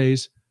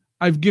Wednesdays,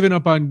 I've given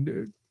up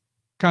on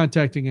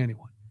contacting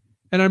anyone.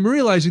 And I'm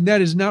realizing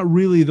that is not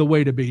really the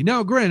way to be.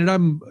 Now, granted,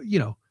 I'm,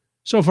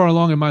 so far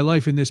along in my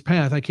life in this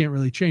path, I can't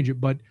really change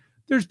it, but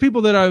there's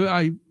people that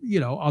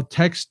I'll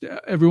text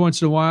every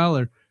once in a while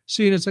or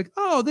see, and it's like,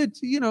 oh,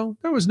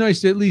 that was nice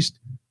to at least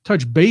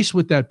touch base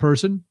with that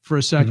person for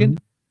a second.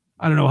 Mm-hmm.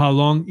 I don't know how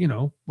long,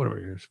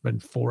 whatever,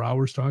 spend 4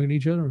 hours talking to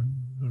each other.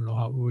 I don't know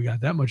how we got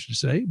that much to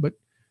say, but,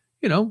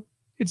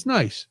 it's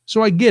nice.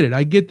 So I get it.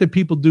 I get that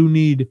people do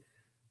need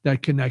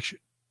that connection.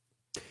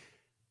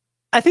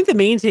 I think the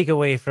main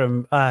takeaway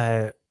from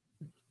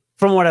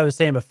what I was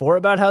saying before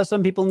about how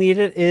some people need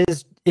it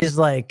is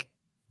like,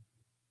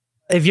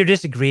 if you're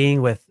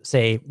disagreeing with,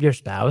 say, your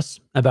spouse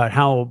about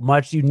how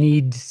much you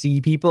need to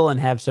see people and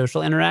have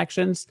social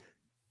interactions,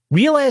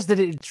 realize that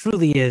it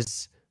truly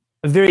is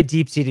a very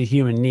deep-seated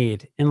human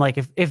need. And like,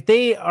 if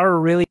they are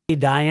really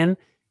dying,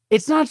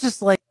 it's not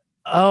just like,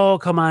 oh,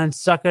 come on,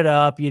 suck it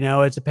up,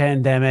 it's a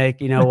pandemic,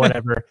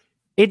 whatever.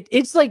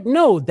 It's like,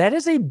 no, that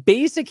is a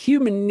basic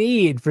human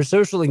need for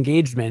social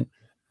engagement.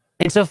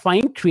 And so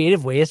find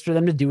creative ways for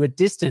them to do it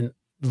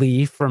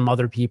distantly from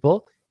other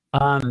people,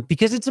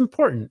 because it's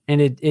important.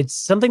 And it's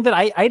something that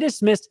I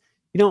dismissed.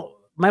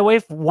 My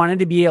wife wanted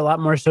to be a lot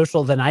more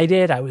social than I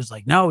did. I was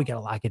like, no, we got to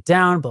lock it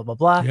down, blah, blah,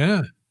 blah.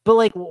 Yeah. But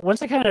like,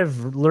 once I kind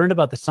of learned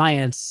about the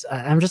science,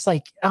 I'm just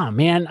like, oh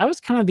man, I was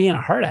kind of being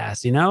a hard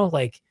ass,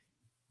 like,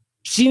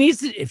 she needs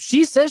to, if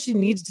she says she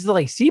needs to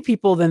like see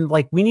people, then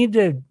like we need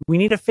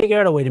to figure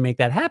out a way to make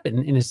that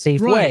happen in a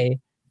safe way.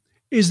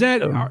 Is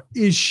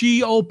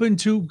she open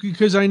to,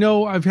 because I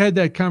know I've had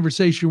that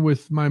conversation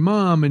with my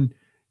mom, and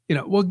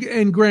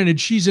and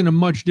granted, she's in a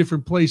much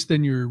different place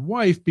than your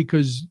wife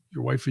because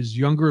your wife is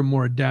younger and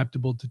more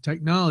adaptable to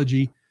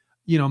technology.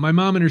 My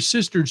mom and her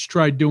sisters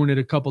tried doing it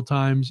a couple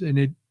times and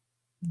it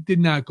did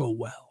not go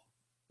well.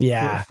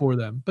 Yeah. For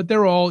them, but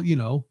they're all,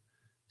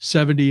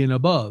 70 and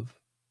above.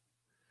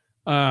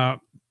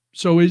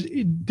 So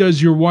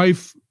does your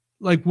wife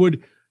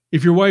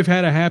if your wife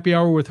had a happy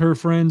hour with her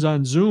friends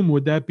on Zoom,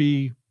 would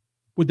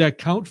that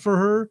count for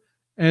her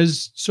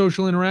as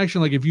social interaction?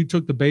 Like if you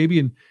took the baby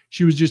and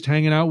she was just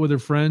hanging out with her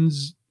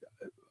friends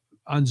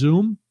on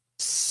Zoom?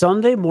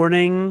 Sunday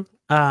morning,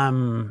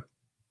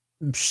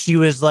 she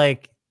was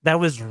like, that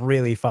was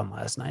really fun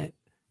last night.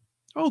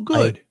 Oh,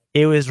 good. Like,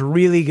 it was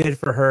really good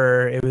for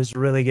her. It was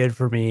really good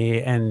for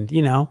me. And,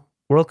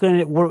 we're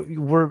looking at,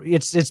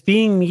 it's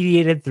being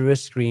mediated through a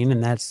screen,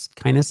 and that's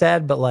kind of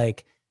sad, but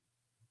like,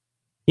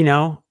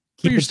 but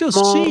you're still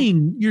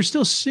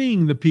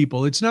seeing the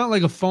people. It's not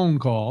like a phone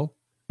call.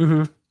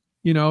 Mm-hmm.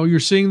 You're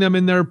seeing them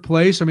in their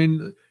place. I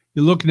mean,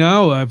 you look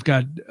now, I've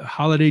got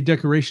holiday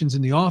decorations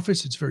in the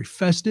office. It's very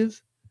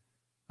festive.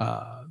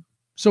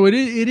 So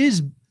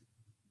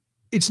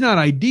it's not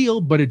ideal,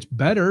 but it's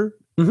better.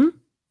 Mm-hmm.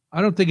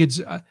 I don't think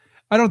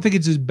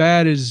it's as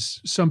bad as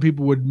some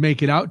people would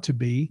make it out to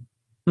be.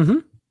 Mm-hmm.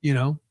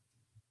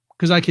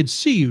 Because I could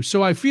see you.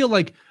 So I feel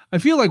like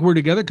we're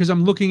together because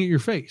I'm looking at your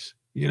face.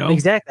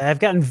 Exactly. I've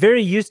gotten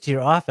very used to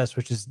your office,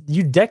 which is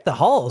you deck the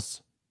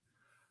halls.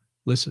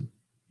 Listen,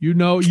 you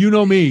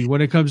know me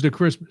when it comes to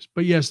Christmas.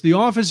 But yes, the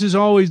office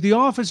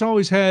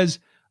always has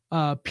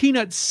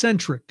peanut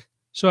centric.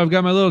 So I've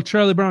got my little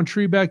Charlie Brown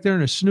tree back there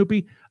and a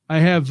Snoopy. I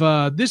have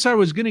this I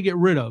was gonna get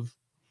rid of,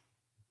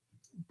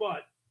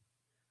 but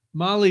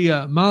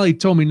Molly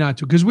told me not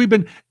to, because we've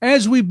been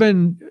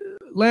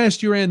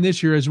last year and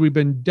this year, as we've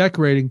been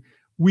decorating,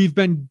 we've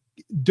been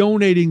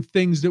donating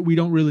things that we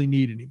don't really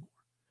need anymore.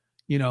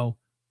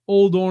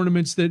 Old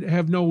ornaments that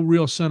have no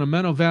real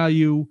sentimental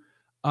value,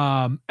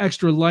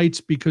 extra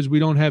lights because we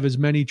don't have as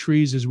many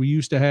trees as we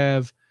used to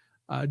have,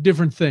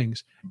 different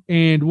things.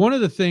 And one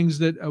of the things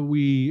that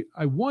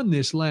I won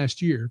this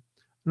last year,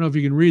 I don't know if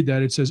you can read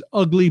that. It says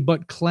ugly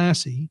but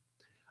classy.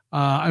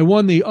 I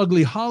won the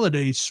ugly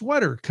holiday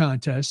sweater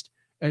contest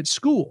at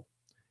school.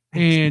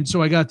 And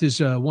so I got this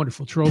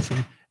wonderful trophy.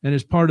 And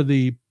as part of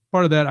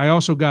that, I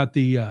also got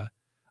a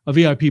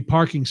VIP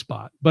parking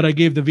spot, but I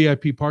gave the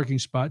VIP parking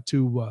spot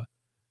to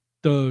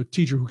the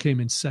teacher who came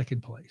in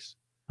second place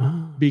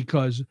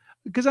because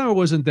I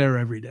wasn't there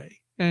every day.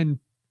 And,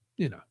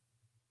 and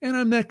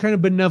I'm that kind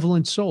of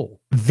benevolent soul.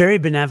 Very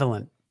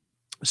benevolent.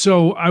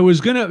 So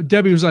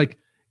Debbie was like,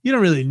 you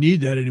don't really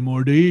need that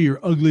anymore, do you? Your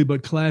ugly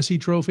but classy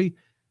trophy.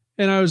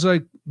 And I was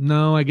like,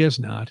 no, I guess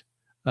not.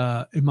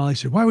 And Molly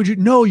said, why would you?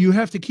 No, you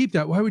have to keep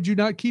that. Why would you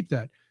not keep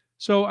that?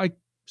 So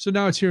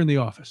now it's here in the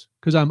office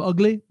because I'm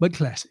ugly but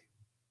classy.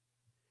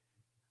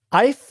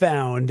 I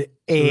found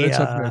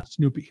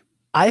Snoopy.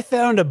 I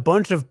found a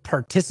bunch of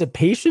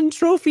participation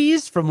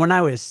trophies from when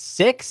I was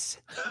 6.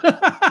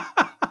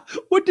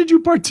 What did you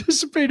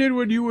participate in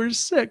when you were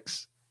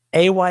 6?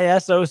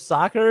 AYSO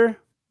soccer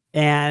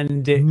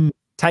and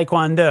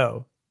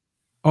taekwondo.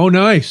 Oh,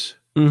 nice.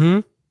 Mm-hmm.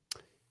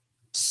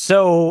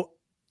 So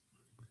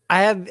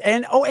I have,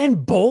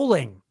 and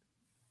bowling.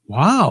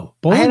 Wow.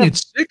 Bowling at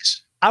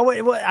 6?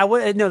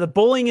 No, the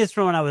bowling is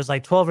from when I was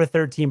like 12 or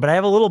 13, but I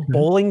have a little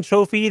bowling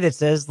trophy that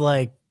says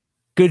like,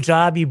 good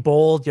job, you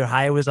bowled. Your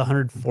high was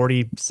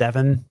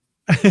 147.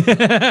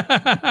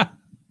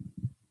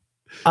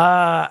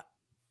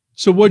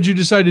 So what'd you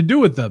decide to do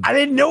with them? I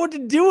didn't know what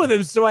to do with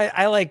them. So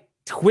I like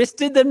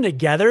twisted them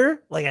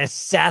together. Like I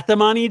sat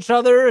them on each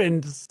other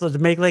and to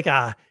make like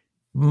a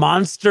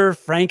monster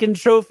Franken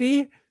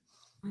trophy.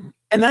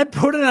 And I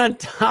put it on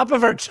top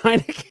of our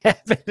china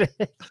cabinet.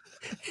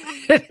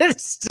 And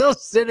it's still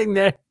sitting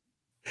there.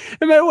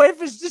 And my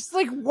wife is just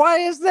like, why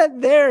is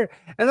that there?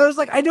 And I was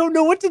like, I don't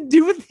know what to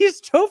do with these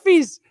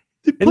trophies.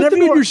 Put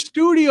them in your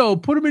studio.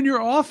 Put them in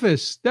your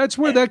office. That's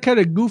where that kind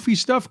of goofy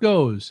stuff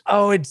goes.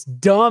 Oh, it's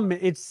dumb.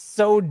 It's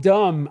so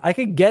dumb. I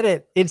could get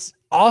it. It's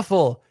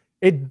awful.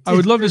 I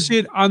would love to see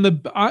it on the.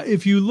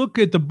 If you look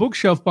at the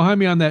bookshelf behind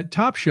me on that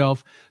top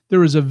shelf,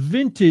 there is a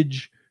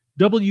vintage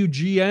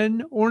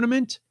WGN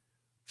ornament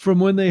from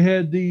when they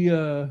had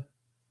the.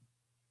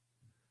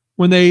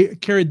 When they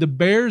carried the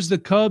Bears, the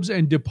Cubs,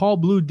 and DePaul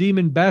Blue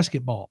Demon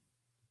basketball.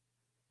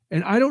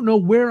 And I don't know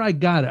where I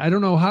got it. I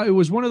don't know how. It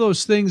was one of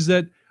those things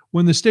that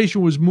when the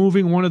station was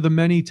moving one of the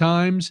many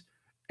times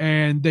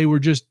and they were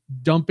just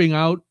dumping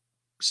out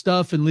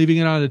stuff and leaving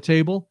it on the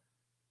table,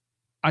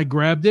 I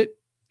grabbed it.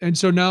 And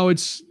so now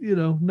it's,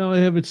 now I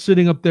have it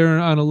sitting up there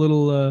on a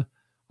little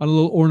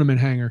ornament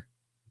hanger.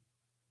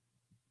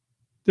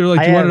 They're like,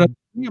 do you want it up?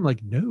 I'm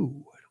like,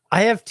 no.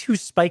 I have 2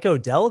 Spike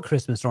O'Dell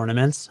Christmas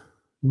ornaments.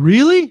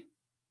 Really?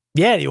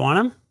 Yeah. Do you want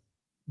them?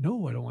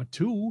 No, I don't want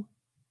 2.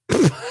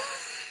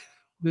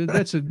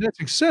 That's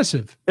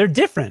excessive. They're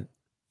different.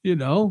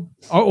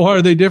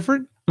 Are they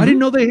different? Mm-hmm. I didn't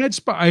know they had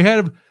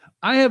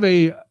I have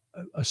a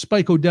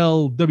Spike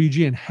O'Dell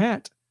WGN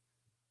hat.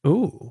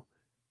 Ooh.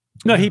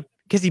 No,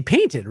 because he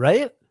painted,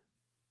 right?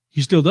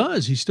 He still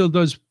does. He still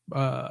does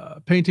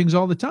paintings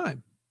all the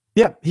time.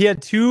 Yeah, he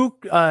had 2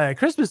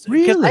 Christmas.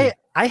 Really?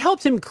 I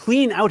helped him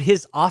clean out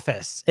his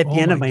office at the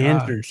end of my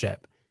internship.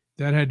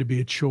 That had to be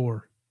a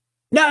chore.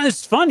 No,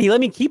 it's fun. He let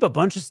me keep a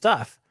bunch of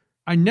stuff.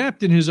 I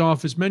napped in his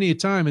office many a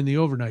time in the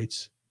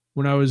overnights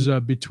when I was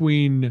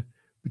between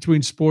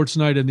sports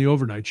night and the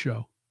overnight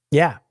show.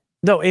 Yeah.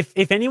 No,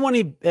 if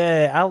anyone,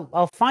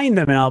 I'll find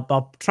them and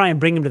I'll try and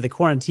bring them to the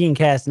quarantine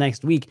cast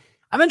next week.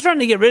 I've been trying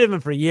to get rid of him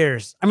for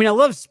years. I mean, I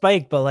love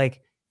Spike, but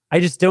I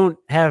just don't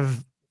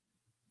have.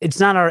 It's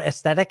not our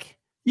aesthetic.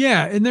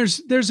 Yeah, and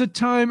there's a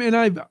time, and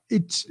I've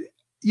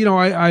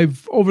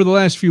over the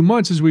last few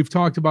months, as we've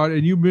talked about,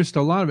 and you missed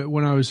a lot of it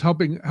when I was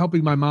helping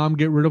my mom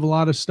get rid of a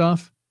lot of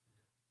stuff.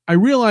 I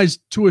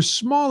realized to a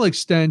small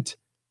extent,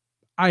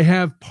 I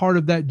have part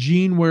of that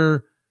gene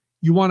where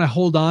you want to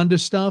hold on to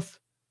stuff.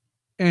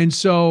 And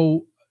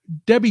so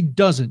Debbie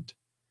doesn't.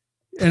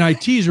 And I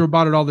tease her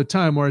about it all the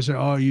time where I say,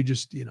 oh, you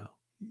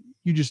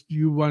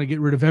want to get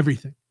rid of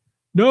everything.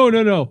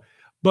 No.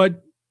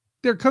 But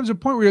there comes a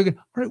point where you're like,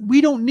 all right,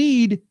 we don't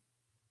need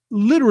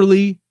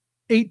literally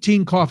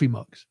 18 coffee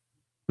mugs.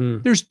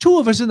 There's 2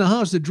 of us in the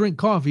house that drink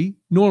coffee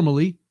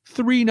normally,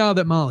 3 now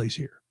that Molly's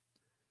here.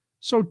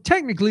 So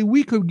technically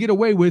we could get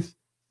away with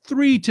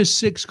 3 to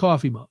 6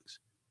 coffee mugs.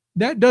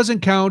 That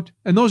doesn't count.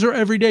 And those are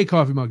everyday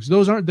coffee mugs.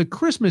 Those aren't the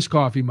Christmas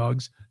coffee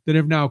mugs that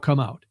have now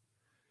come out.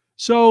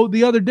 So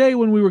the other day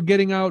when we were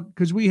getting out,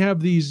 because we have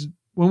these,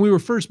 when we were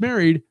first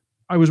married,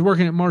 I was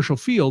working at Marshall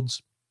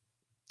Fields,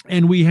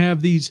 and we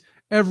have these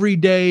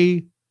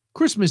everyday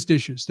Christmas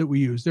dishes that we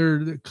use.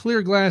 They're the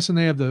clear glass, and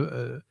they have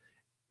the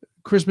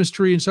Christmas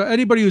tree. And so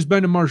anybody who's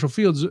been to Marshall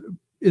Fields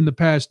in the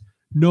past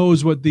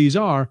knows what these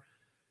are.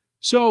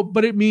 So,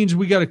 but it means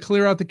we got to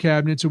clear out the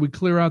cabinet. So we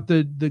clear out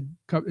the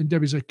cup. And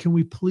Debbie's like, can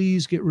we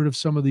please get rid of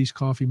some of these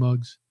coffee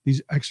mugs?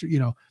 These extra,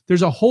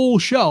 there's a whole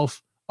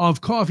shelf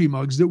of coffee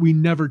mugs that we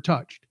never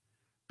touched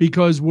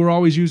because we're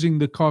always using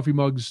the coffee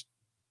mugs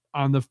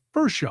on the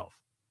first shelf.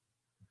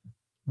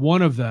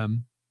 One of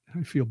them,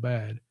 I feel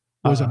bad,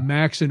 was a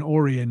Max and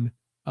Orion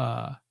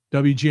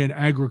WGN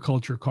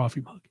Agriculture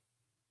coffee mug.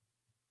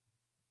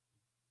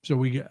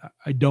 So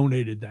I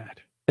donated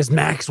that. Is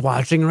Max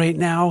watching right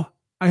now?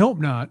 I hope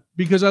not,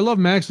 because I love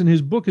Max and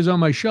his book is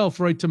on my shelf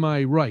right to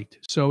my right.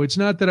 So it's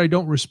not that I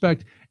don't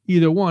respect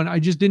either one. I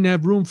just didn't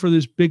have room for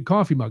this big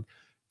coffee mug.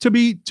 To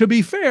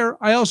be fair,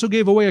 I also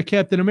gave away a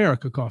Captain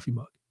America coffee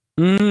mug.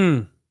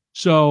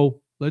 So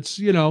let's,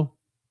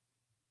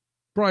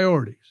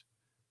 priorities.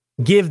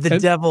 Give the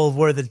devil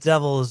where the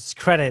devil's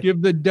credit.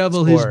 Give the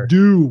devil his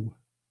due.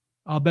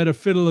 I'll bet a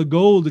fiddle of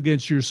gold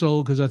against your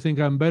soul because I think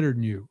I'm better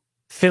than you.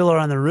 Fiddler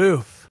on the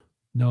Roof.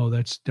 No,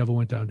 that's Devil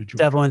Went Down to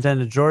Georgia. Devil Went Down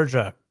to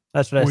Georgia.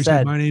 That's what I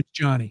said. My name's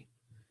Johnny.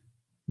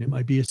 It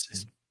might be a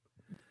sin.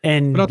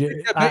 But I'll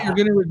think I bet you're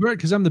going to regret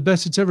because I'm the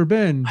best it's ever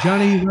been.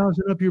 Johnny,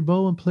 rousing up your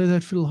bow and play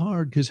that fiddle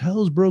hard because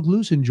hell's broke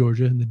loose in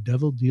Georgia and the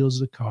devil deals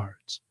the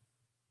cards.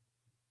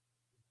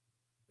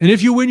 And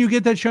if you win, you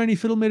get that shiny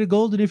fiddle made of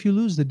gold. And if you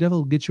lose, the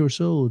devil gets your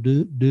soul.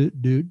 All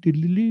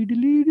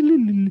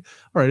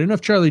right,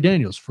 enough Charlie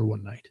Daniels for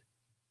one night.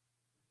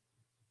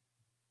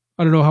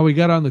 I don't know how we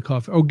got on the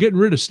coffee. Oh, getting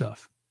rid of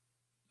stuff.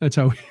 That's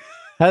how we...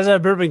 How's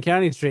that Bourbon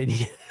County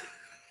treating?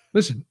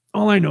 Listen,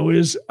 all I know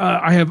is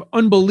I have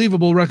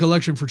unbelievable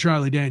recollection for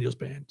Charlie Daniels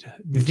Band.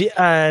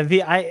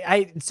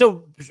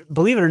 So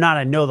believe it or not,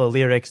 I know the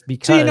lyrics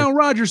because... See, now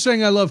Roger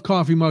saying I love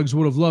coffee mugs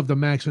would have loved a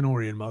Max and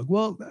Orion mug.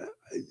 Well,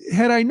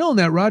 had I known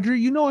that, Roger,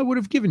 I would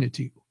have given it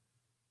to you.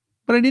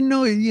 But I didn't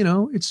know,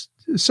 it's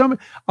some...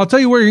 I'll tell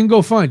you where you can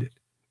go find it.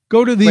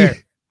 Go to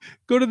the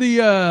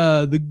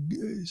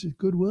is it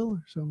Goodwill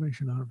or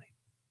Salvation Army?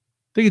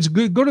 I think it's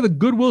good. Go to the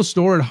Goodwill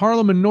store at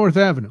Harlem and North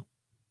Avenue.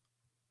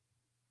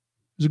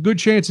 There's a good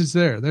chance it's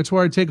there. That's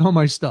where I take all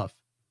my stuff.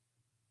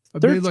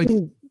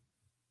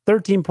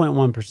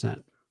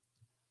 13.1%.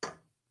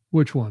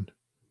 Which one?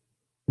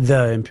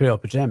 The Imperial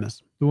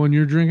Pajamas. The one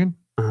you're drinking?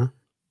 Uh-huh.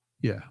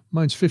 Yeah,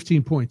 mine's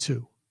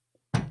 15.2.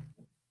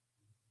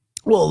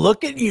 Well,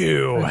 look at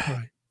you.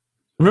 Right.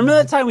 Remember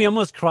that time we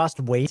almost crossed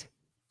weight?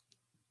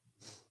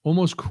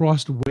 Almost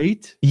crossed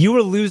weight? You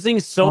were losing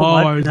so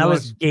much and I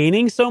was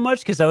gaining so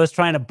much because I was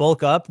trying to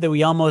bulk up that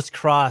we almost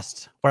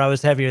crossed where I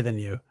was heavier than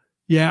you.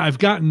 Yeah, I've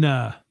gotten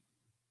I've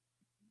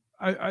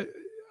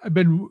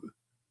been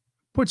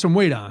put some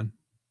weight on.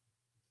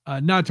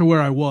 Not to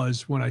where I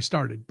was when I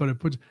started, but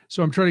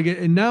so I'm trying to get,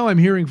 and now I'm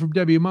hearing from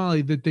Debbie and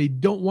Molly that they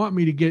don't want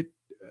me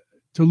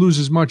to lose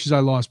as much as I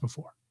lost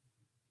before.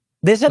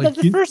 They said that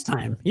the first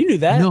time. You knew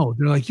that. No,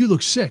 they're like, you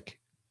look sick.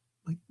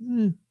 Like,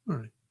 all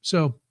right.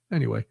 So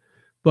anyway,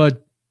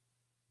 but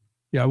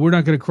yeah, we're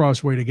not going to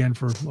cross weight again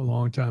for a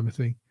long time, I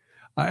think.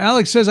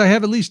 Alex says, I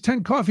have at least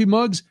 10 coffee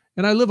mugs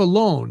and I live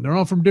alone. They're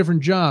all from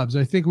different jobs.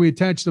 I think we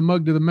attach the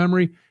mug to the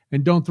memory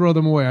and don't throw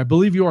them away. I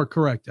believe you are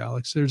correct,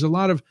 Alex. There's a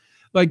lot of,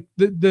 like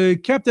the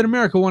Captain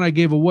America one I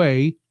gave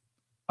away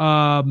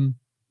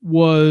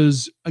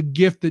was a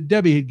gift that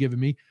Debbie had given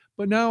me,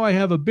 but now I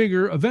have a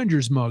bigger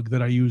Avengers mug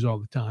that I use all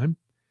the time.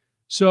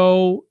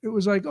 So it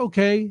was like,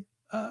 okay,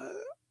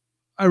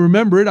 I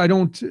remember it. I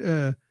don't,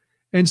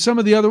 and some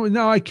of the other ones,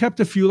 now I kept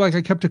a few, like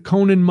I kept a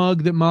Conan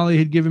mug that Molly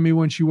had given me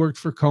when she worked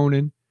for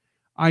Conan.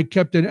 I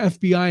kept an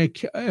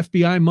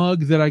FBI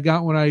mug that I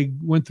got when I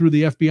went through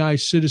the FBI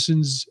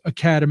Citizens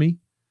Academy.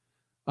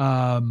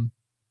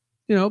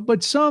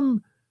 But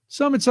some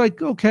it's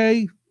like,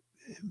 okay,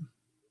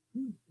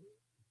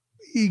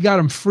 you got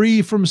them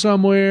free from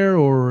somewhere,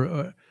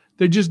 or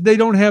they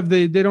don't have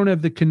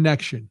the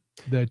connection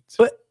that.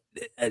 But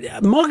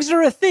mugs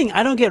are a thing.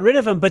 I don't get rid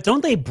of them, but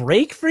don't they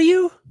break for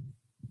you?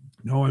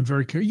 No, I'm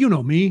very careful. You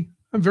know me.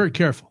 I'm very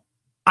careful.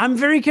 I'm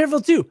very careful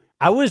too.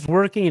 I was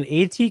working in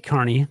A.T.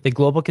 Kearney, the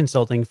global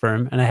consulting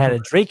firm, and I had a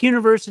Drake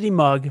University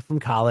mug from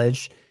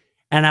college,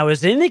 and I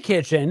was in the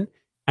kitchen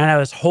and I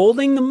was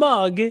holding the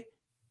mug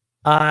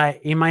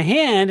in my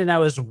hand, and I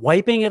was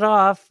wiping it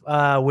off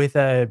with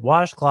a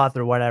washcloth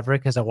or whatever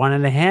because I wanted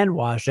to hand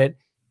wash it.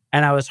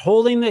 And I was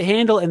holding the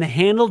handle, and the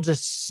handle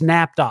just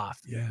snapped off.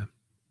 Yeah.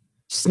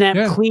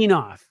 Snapped clean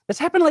off. That's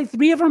happened to like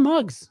 3 of our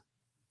mugs.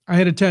 I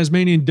had a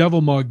Tasmanian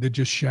devil mug that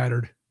just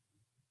shattered.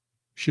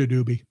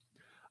 Shadoobie.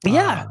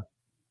 Yeah.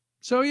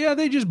 So yeah,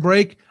 they just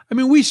break. I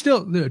mean, we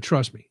still,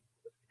 trust me.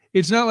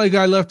 It's not like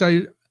I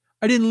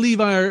didn't leave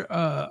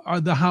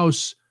the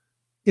house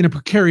in a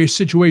precarious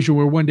situation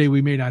where one day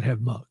we may not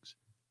have mugs.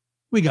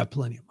 We got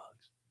plenty of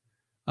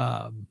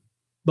mugs.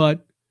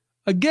 But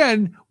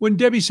again, when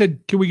Debbie said,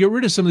 can we get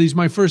rid of some of these?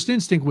 My first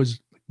instinct was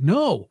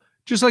no,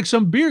 just like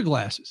some beer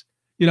glasses.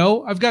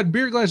 I've got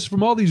beer glasses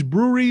from all these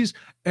breweries,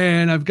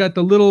 and I've got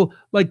the little,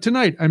 like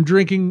tonight, I'm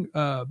drinking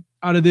out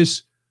of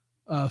this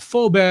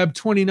Fobab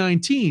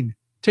 2019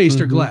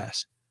 taster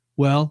glass.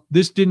 Well,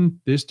 this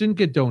didn't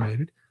get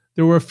donated.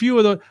 There were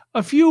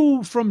a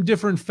few from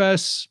different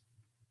fests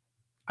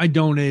I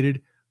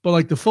donated, but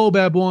like the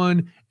Fobab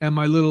one and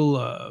my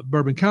little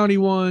Bourbon County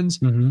ones,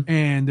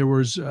 and there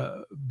was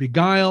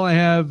Beguile I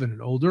have and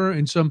an older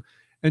and some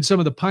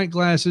of the pint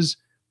glasses,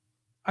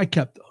 I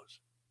kept those.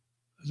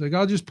 I was like,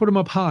 I'll just put them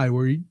up high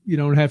where you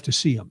don't have to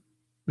see them.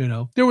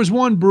 There was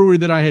one brewery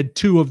that I had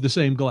 2 of the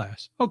same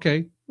glass.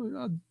 Okay,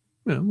 we'll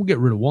get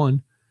rid of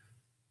one.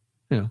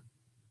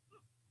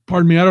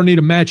 Pardon me, I don't need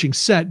a matching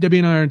set. Debbie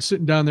and I aren't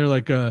sitting down there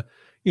like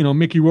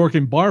Mickey Rourke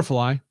and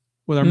Barfly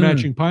with our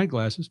matching pint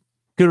glasses.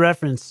 Good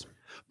reference.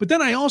 But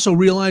then I also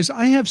realized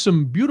I have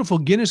some beautiful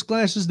Guinness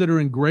glasses that are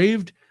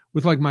engraved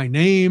with like my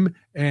name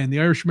and the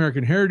Irish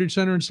American Heritage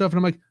Center and stuff. And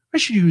I'm like, I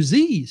should use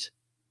these.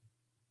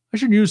 I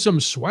should use some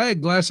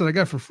swag glass that I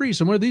got for free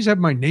somewhere. These have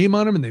my name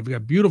on them and they've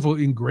got beautiful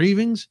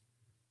engravings.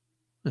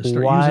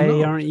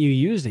 Why aren't you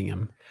using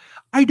them?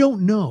 I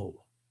don't know.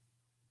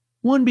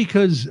 One,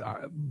 because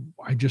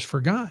I just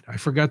forgot. I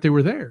forgot they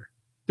were there.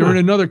 They're in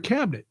another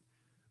cabinet.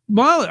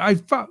 Molly,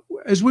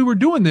 as we were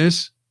doing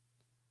this,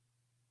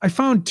 I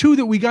found 2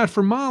 that we got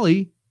for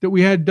Molly that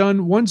we had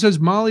done. One says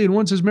Molly and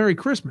one says Merry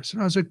Christmas.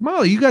 And I was like,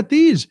 Molly, you got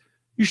these.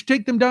 You should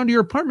take them down to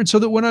your apartment so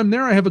that when I'm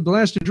there, I have a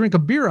glass to drink a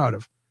beer out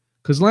of.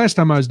 Because last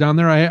time I was down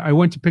there, I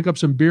went to pick up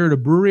some beer at a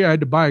brewery. I had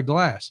to buy a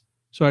glass.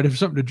 So I'd have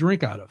something to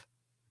drink out of.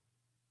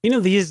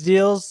 These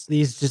deals,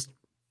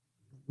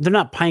 they're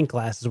not pint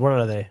glasses. What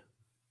are they?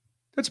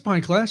 That's a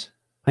pint glass.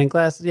 Pint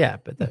glasses? Yeah,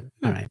 but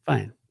all right,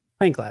 fine.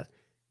 Pint glass.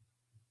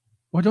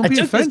 Well, don't be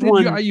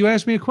offended. You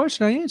asked me a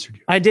question. I answered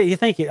you. I did. You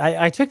thank you.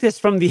 I took this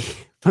from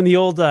the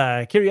old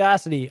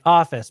Curiosity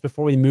office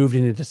before we moved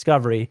into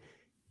Discovery,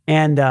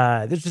 and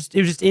it was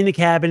just in the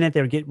cabinet.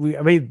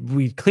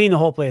 We cleaned the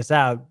whole place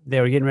out.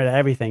 They were getting rid of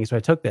everything, so I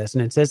took this,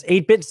 and it says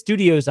 8-Bit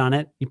Studios on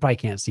it. You probably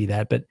can't see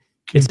that, but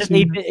it says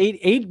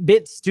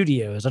 8-Bit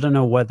Studios. I don't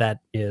know what that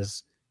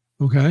is.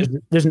 Okay.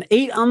 There's an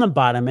 8 on the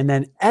bottom, and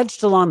then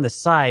etched along the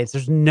sides.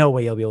 There's no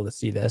way you'll be able to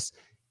see this.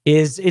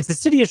 It's the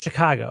city of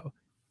Chicago.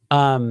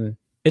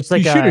 It's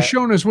like you should have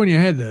shown us when you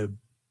had the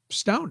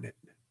stout in it.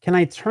 Can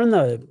I turn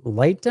the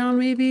light down?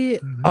 Maybe.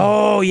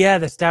 Oh yeah,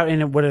 the stout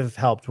in it would have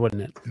helped,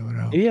 wouldn't it?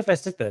 Maybe if I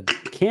stick the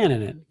can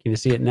in it. Can you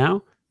see it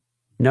now?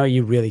 No,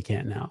 you really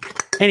can't now.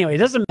 Anyway, it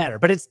doesn't matter,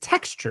 but it's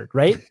textured,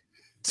 right?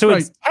 So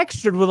it's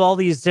textured with all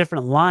these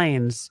different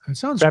lines. That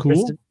sounds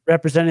cool.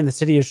 Representing the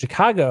city of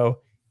Chicago.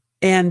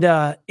 And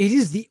it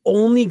is the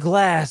only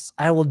glass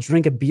I will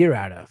drink a beer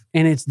out of.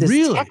 And it's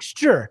this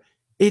texture.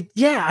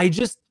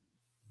 Because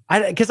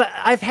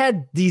I've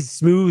had these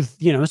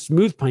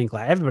smooth pint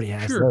glass. Everybody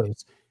has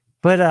those.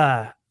 But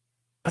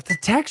the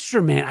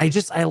texture, man,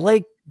 I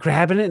like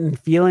grabbing it and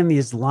feeling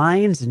these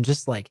lines and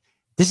just like,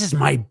 this is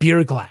my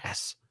beer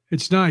glass.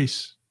 It's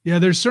nice. Yeah,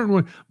 there's certain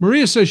one.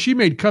 Maria says she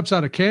made cups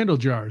out of candle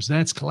jars.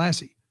 That's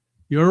classy.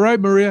 You're right,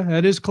 Maria.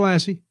 That is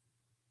classy.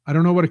 I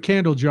don't know what a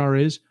candle jar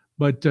is,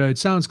 but it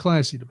sounds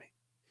classy to me.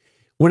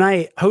 When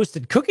I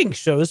hosted cooking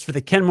shows for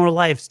the Kenmore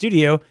Live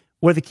studio,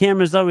 where the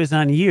camera's always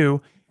on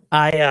you,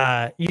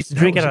 I used to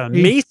drink out of a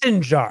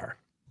mason jar.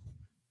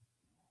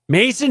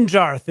 Mason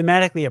jar,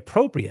 thematically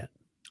appropriate.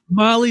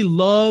 Molly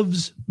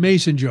loves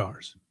mason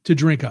jars to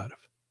drink out of.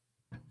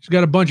 She's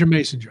got a bunch of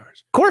mason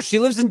jars. Of course, she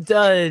lives in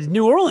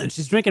New Orleans.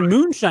 She's drinking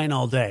moonshine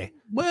all day.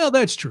 Well,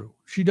 that's true.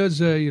 She does.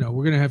 We're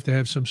going to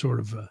have some sort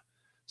of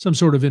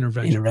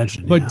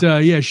intervention. But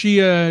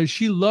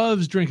she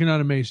loves drinking out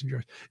of mason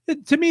jars.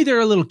 To me, they're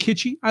a little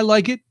kitschy. I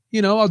like it.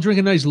 I'll drink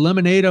a nice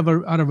lemonade out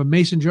of a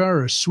mason jar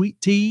or a sweet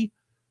tea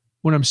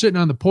when I'm sitting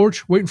on the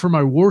porch waiting for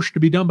my wash to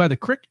be done by the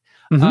creek.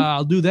 Mm-hmm.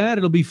 I'll do that.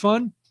 It'll be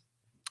fun.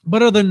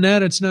 But other than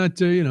that, it's not.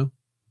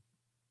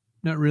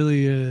 Not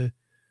really.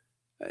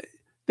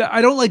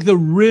 I don't like the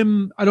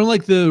rim. I don't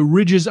like the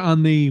ridges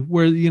on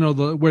where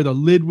the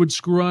lid would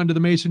screw onto the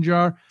mason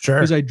jar. Sure.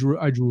 Because I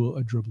dribble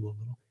a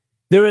little.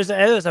 There was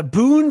a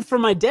boon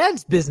from my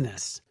dad's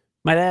business.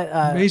 My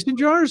dad mason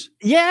jars.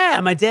 Yeah,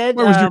 my dad.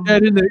 Where was your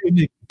dad in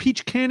the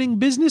peach canning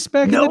business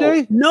back in the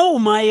day? No,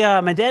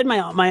 my dad,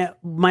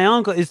 my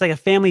uncle. It's like a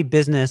family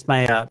business.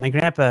 My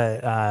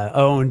grandpa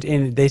owned,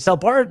 and they sell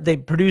They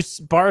produce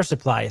bar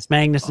supplies,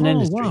 Magnuson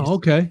Industries. Wow,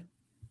 okay.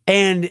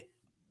 And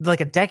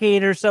like a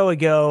decade or so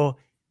ago,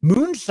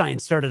 moonshine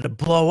started to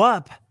blow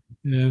up.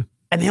 Yeah.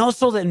 And they all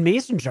sold it in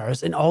mason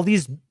jars. And all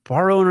these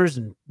bar owners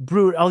and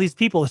all these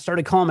people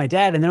started calling my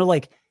dad. And they're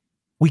like,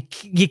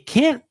 you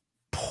can't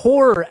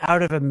pour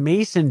out of a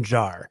mason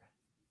jar.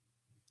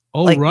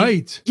 Oh, like,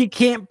 right. You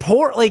can't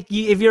pour, if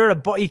you're at a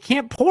bar, you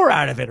can't pour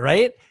out of it,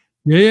 right?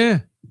 Yeah.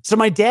 So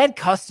my dad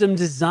custom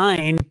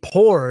designed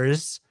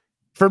pours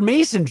for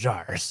mason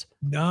jars.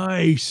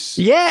 Nice.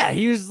 Yeah.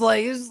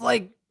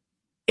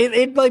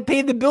 It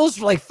paid the bills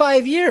for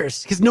 5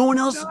 years because no one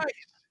else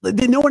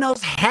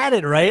had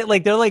it,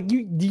 right? They're like,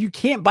 you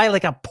can't buy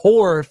a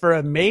pour for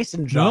a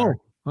mason jar.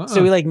 No.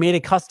 So we made a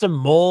custom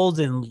mold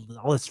and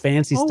all this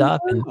fancy stuff.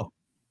 Wow.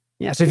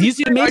 And so if you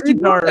see a mason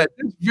jar, that's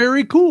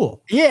very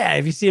cool. Yeah,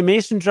 if you see a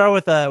mason jar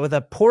with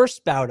a pour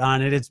spout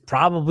on it, it's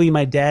probably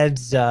my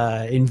dad's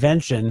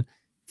invention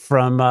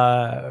from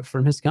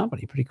his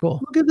company. Pretty cool.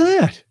 Look at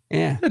that.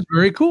 Yeah, that's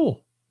very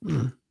cool.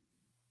 Mm.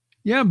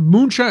 Yeah,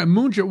 moonshine.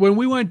 When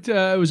we went,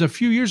 it was a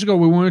few years ago.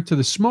 We went to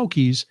the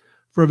Smokies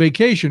for a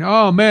vacation.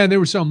 Oh man, they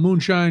were selling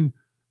moonshine.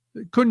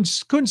 Couldn't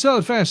sell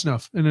it fast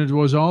enough, and it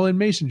was all in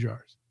mason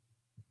jars.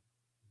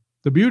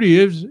 The beauty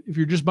is, if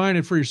you're just buying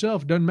it for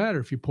yourself, it doesn't matter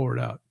if you pour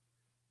it out.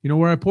 You know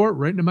where I pour it?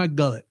 Right into my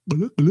gullet.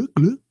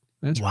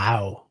 That's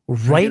wow,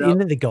 right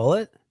into the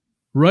gullet,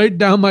 right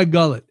down my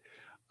gullet.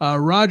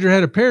 Roger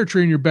had a pear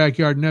tree in your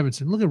backyard in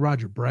Evanston. Look at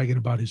Roger bragging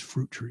about his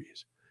fruit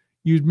trees.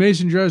 Used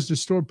mason jars to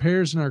store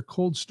pears in our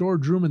cold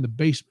storage room in the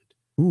basement.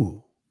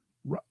 Ooh.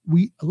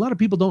 A lot of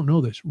people don't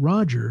know this.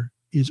 Roger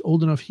is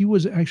old enough. He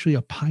was actually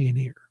a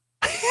pioneer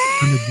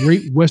in the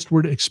Great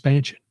Westward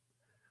Expansion.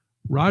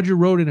 Roger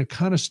rode in a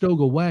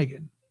Conestoga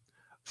wagon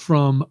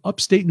from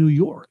upstate New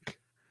York.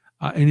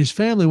 And his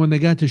family, when they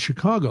got to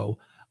Chicago,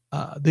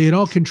 they had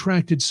all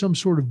contracted some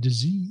sort of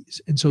disease.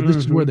 And so this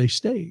is where they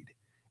stayed.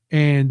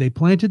 And they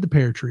planted the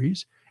pear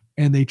trees,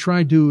 and they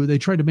tried to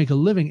make a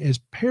living as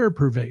pear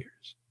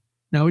purveyors.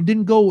 Now it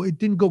didn't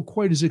go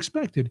quite as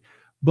expected,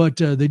 but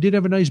they did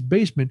have a nice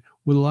basement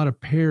with a lot of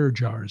pear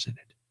jars in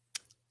it.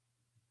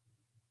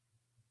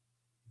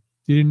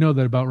 You didn't know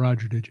that about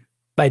Roger, did you?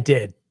 I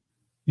did.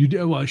 You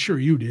did? Well, sure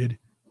you did.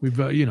 We've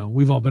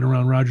all been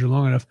around Roger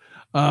long enough.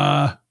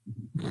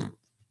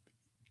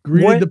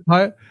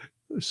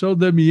 Sold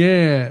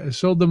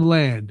them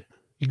land.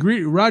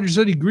 Roger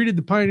said he greeted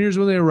the pioneers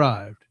when they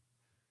arrived.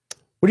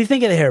 What do you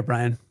think of the hair,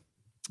 Brian?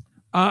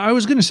 I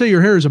was going to say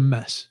your hair is a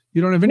mess.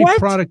 You don't have any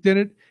product in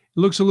it. It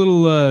looks a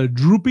little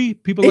droopy.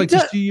 People like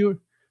to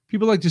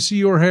see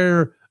your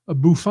hair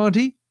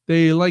bouffanty.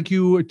 They like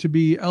you to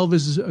be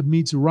Elvis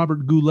meets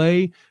Robert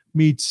Goulet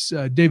meets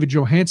David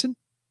Johansen.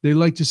 They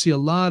like to see a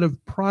lot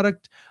of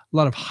product, a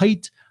lot of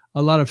height,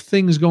 a lot of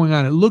things going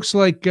on. It looks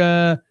like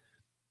it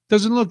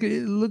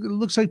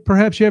looks like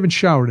perhaps you haven't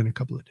showered in a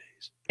couple of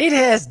days. It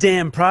has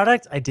damn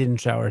product. I didn't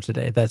shower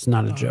today. That's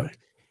not a joke.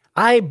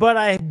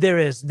 Right.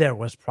 There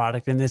was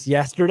product in this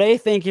yesterday.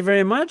 Thank you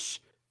very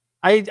much.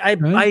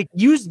 I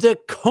used a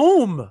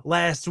comb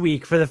last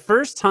week for the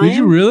first time. Did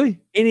you really?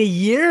 In a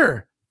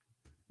year.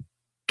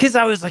 because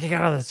I was like, I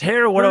got all this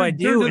hair. What do I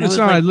do? Turn to the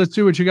side. Let's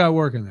see what you got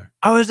working there.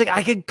 I was like,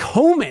 I could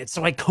comb it.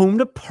 So I combed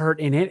a part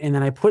in it and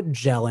then I put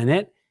gel in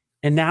it.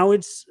 And now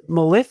it's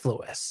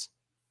mellifluous.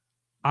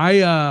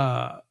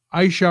 I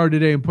showered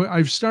today and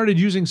I've started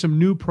using some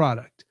new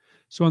product.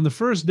 So on the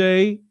first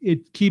day,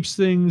 it keeps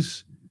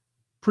things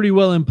pretty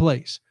well in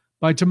place.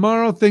 By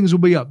tomorrow, things will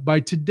be up. By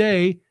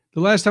today,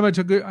 the last time I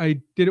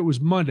did it was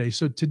Monday.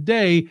 So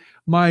today,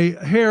 my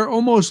hair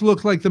almost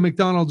looked like the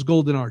McDonald's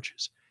Golden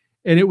Arches.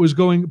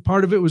 And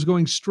part of it was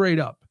going straight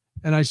up.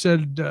 And I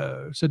said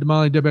to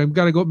Molly and Debbie, I've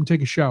got to go up and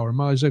take a shower.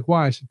 Molly's like,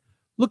 why? I said,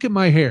 look at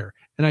my hair.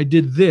 And I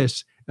did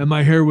this, and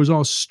my hair was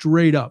all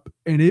straight up.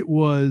 And it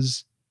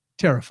was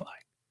terrifying.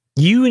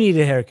 You need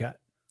a haircut.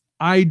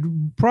 I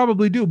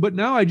probably do. But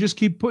now I just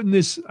keep putting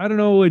this, I don't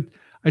know,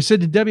 I said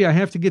to Debbie, I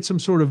have to get some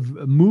sort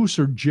of mousse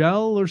or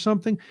gel or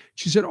something.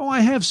 She said, oh, I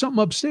have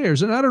something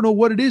upstairs. And I don't know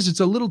what it is. It's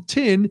a little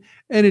tin,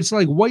 and it's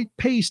like white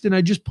paste, and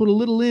I just put a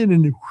little in,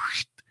 and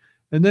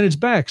then it's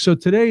back. So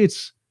today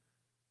it's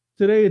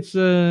it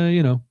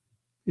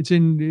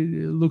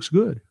looks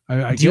good.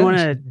 Do you want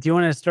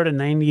to start a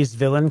 90s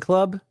villain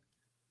club?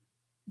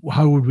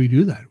 How would we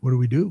do that? What do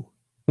we do?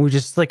 We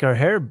just slick our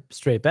hair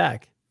straight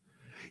back.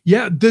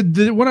 Yeah.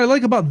 What I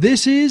like about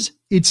this is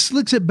it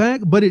slicks it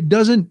back, but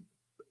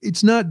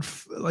it's not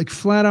like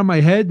flat on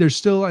my head. There's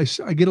still, I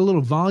get a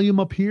little volume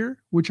up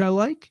here, which I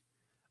like.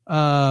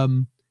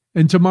 And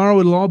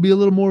tomorrow it'll all be a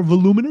little more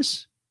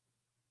voluminous.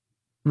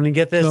 I'm going to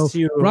get this to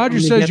you. Roger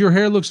says your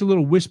hair looks a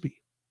little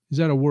wispy. Is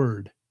that a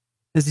word?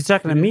 Is he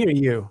talking to me or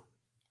you?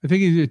 I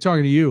think he's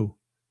talking to you.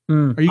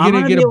 Are you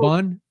going to get a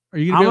bun? Are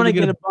you going to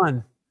get a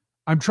bun?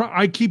 I'm trying.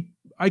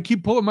 I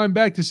keep pulling mine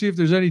back to see if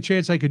there's any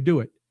chance I could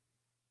do it.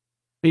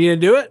 Are you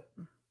going to do it?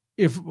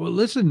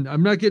 Listen,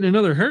 I'm not getting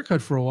another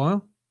haircut for a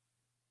while.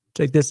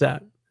 Check this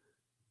out.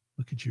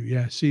 Look at you.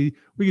 Yeah. See,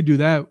 we could do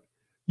that.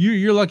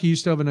 You're lucky you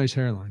still have a nice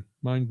hairline.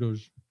 Mine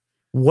goes.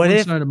 One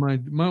side of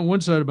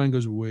mine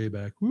goes way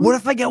back. Woo. What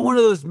if I get one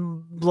of those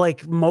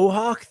like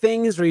mohawk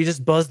things where you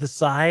just buzz the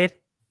side?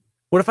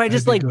 What if I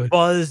just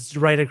buzzed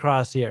right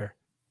across here?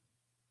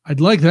 I'd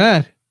like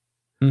that.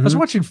 I was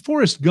watching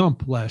Forrest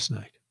Gump last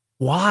night.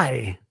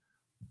 Why?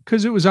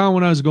 Because it was on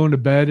when I was going to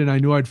bed and I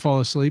knew I'd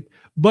fall asleep.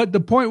 But the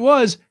point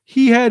was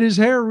he had his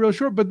hair real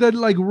short, but then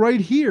like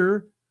right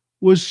here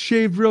was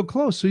shaved real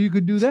close. So you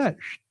could do that.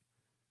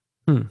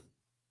 I'm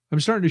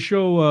starting to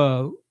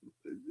show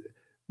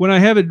when I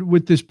have it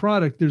with this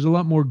product, there's a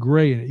lot more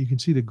gray in it. You can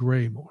see the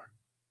gray more.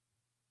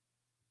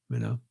 You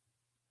know?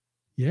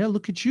 Yeah,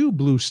 look at you,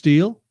 Blue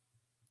Steel.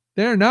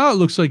 There, now it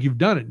looks like you've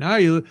done it. Now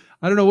I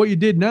don't know what you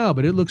did now,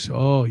 but it looks,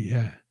 oh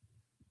yeah.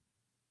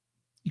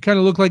 You kind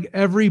of look like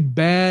every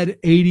bad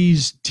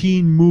 80s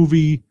teen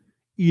movie,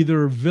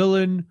 either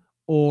villain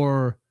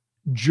or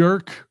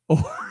jerk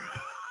or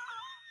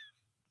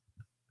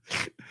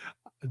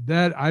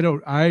that I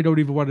don't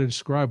even want to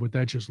describe what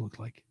that just looked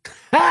like.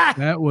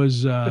 that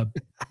was kind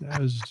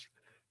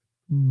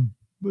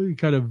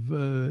of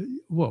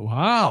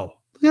wow.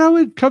 You know,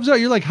 it comes out.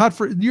 You're like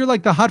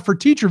the hot for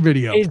teacher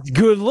video. It's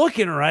good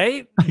looking,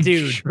 right,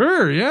 dude?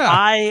 Sure, yeah.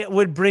 I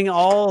would bring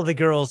all the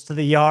girls to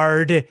the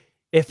yard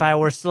if I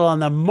were still on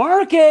the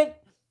market.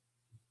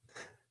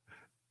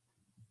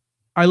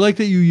 I like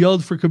that you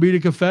yelled for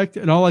comedic effect,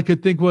 and all I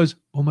could think was,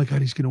 "Oh my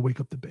God, he's going to wake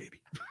up the baby."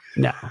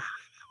 No,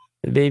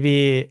 the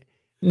baby.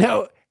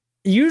 No.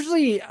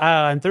 Usually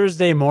on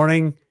Thursday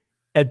morning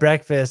at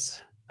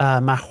breakfast,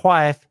 my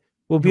wife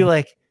will be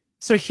like,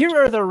 so here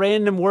are the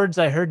random words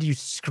I heard you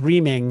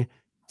screaming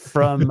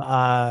from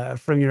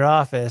your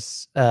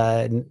office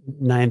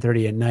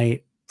 9:30 at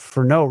night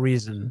for no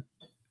reason.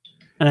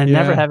 And I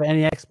never have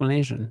any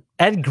explanation.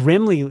 Ed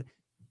Grimley,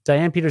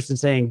 Diane Peterson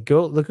saying,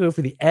 go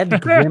for the Ed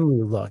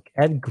Grimley look.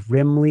 Ed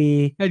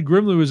Grimley. Ed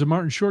Grimley was a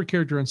Martin Short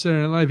character on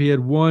Saturday Night Live. He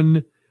had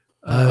one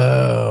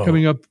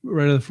coming up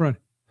right at the front.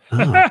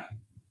 Oh.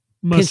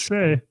 Must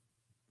say.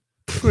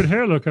 Good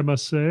hair look, I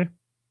must say.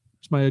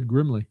 It's my Ed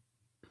Grimley.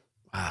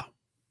 Wow.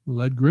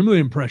 Ed Grimley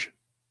impression.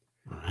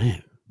 All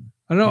right.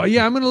 I don't know.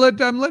 Yeah, I'm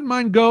letting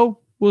mine go.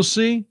 We'll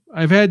see.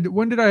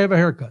 When did I have a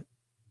haircut?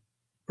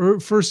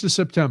 1st of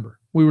September.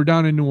 We were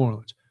down in New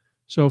Orleans.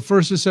 So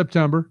 1st of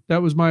September,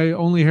 that was my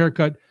only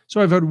haircut.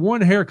 So I've had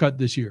one haircut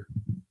this year.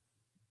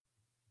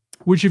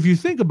 Which, if you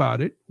think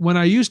about it, when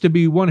I used to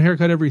be one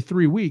haircut every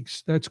 3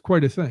 weeks, that's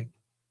quite a thing.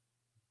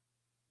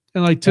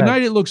 And like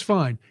tonight, it looks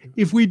fine.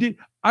 If we did,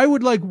 I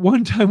would like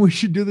one time we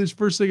should do this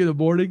first thing in the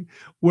morning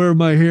where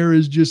my hair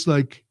is just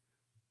like,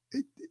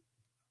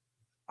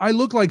 I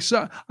look like,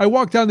 I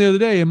walked down the other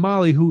day and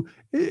Molly, who,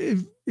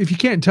 if you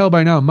can't tell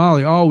by now,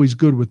 Molly always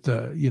good with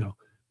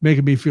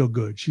making me feel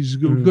good. She's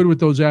good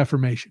with those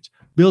affirmations,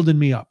 building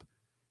me up.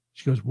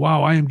 She goes,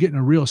 wow, I am getting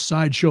a real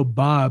Sideshow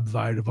Bob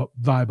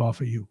vibe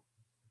off of you.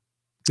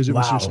 Because it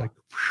was just like,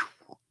 whew.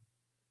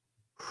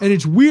 And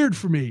it's weird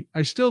for me.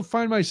 I still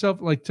find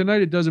myself, like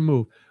tonight it doesn't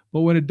move.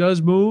 But when it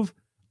does move,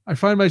 I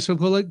find myself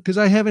like, because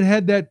I haven't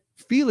had that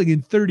feeling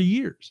in 30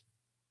 years.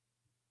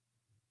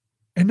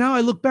 And now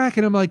I look back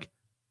and I'm like,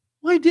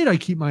 why did I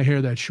keep my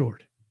hair that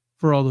short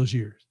for all those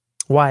years?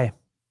 Why?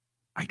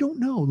 I don't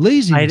know.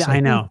 Laziness. I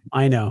know.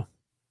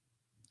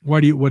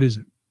 What is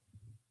it?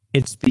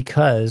 It's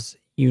because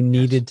you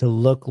needed to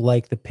look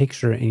like the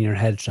picture in your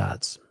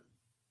headshots.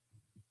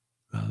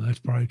 That's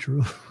probably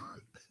true.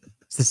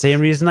 It's the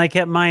same reason I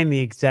kept mine the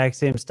exact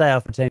same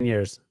style for 10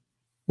 years.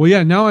 Well,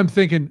 yeah, now I'm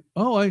thinking,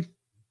 I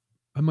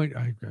might,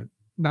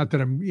 not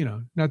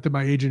that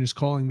my agent is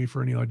calling me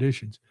for any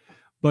auditions,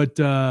 but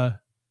I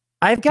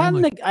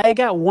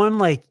got one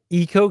like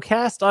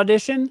EcoCast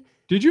audition.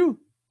 Did you?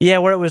 Yeah,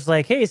 where it was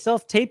like, hey,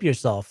 self-tape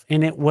yourself.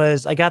 And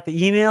I got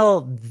the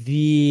email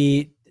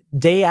the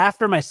day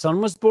after my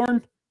son was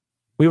born.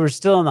 We were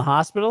still in the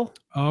hospital.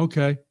 Oh,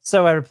 okay.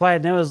 So I replied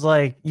and it was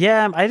like,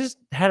 yeah, I just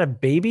had a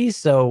baby.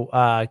 So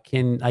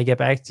can I get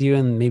back to you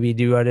and maybe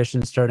do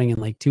auditions starting in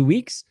like 2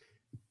 weeks?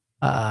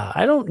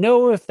 I don't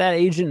know if that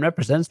agent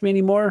represents me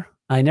anymore.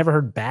 I never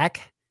heard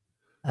back.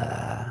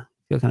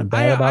 Feel kind of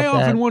bad about that. I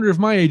often wonder if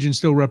my agent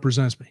still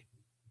represents me.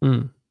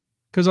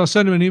 Because I'll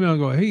send him an email and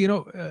go, hey,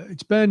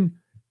 it's been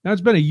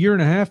a year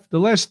and a half. The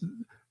last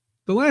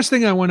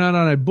thing I went out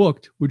on, I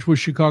booked, which was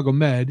Chicago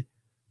Med.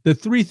 The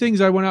 3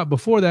 things I went out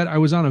before that, I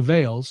was on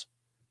Avails.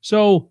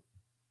 So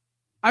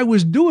I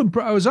was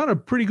on a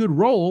pretty good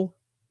roll,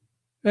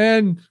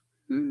 and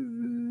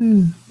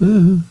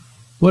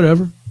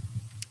whatever.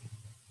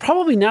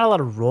 Probably not a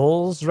lot of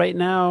roles right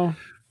now.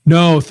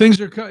 No,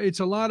 it's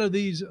a lot of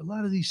these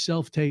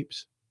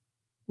self-tapes,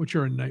 which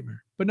are a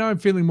nightmare. But now I'm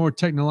feeling more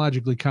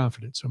technologically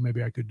confident, so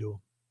maybe I could do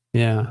them.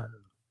 Yeah.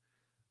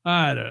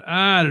 I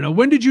don't know.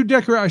 When did you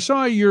decorate? I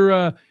saw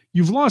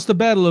you've lost the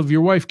battle of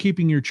your wife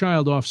keeping your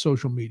child off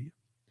social media.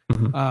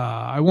 Mm-hmm.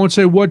 I won't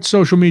say what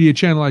social media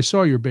channel I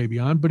saw your baby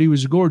on, but he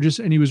was gorgeous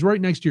and he was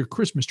right next to your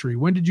Christmas tree.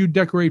 When did you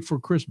decorate for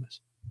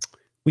Christmas?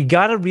 We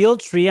got a real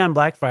tree on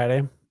Black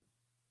Friday.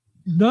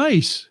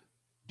 Nice.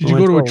 Did you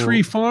go to a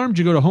tree farm? Did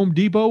you go to Home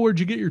Depot? Where'd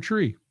you get your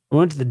tree? We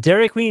went to the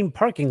Dairy Queen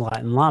parking lot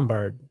in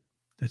Lombard.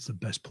 That's the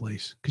best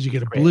place because you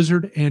get a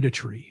blizzard and a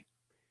tree.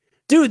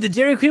 Dude, the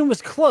Dairy Queen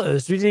was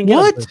closed. We didn't get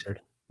a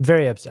blizzard.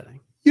 Very upsetting.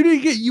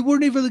 You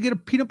weren't able to get a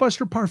peanut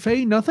butter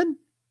parfait? Nothing?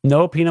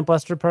 No peanut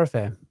butter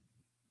parfait.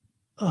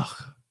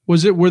 Ugh.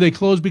 Were they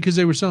closed because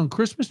they were selling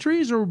Christmas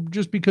trees or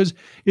just because,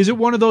 is it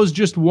one of those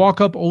just walk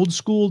up old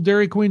school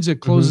Dairy Queens that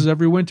closes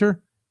every winter?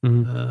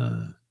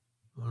 Mm-hmm.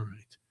 All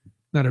right.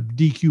 Not a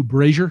DQ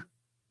Brazier?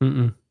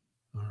 Mm-mm.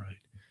 All right.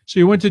 So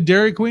you went to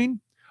Dairy Queen?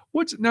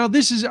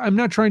 I'm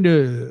not trying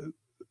to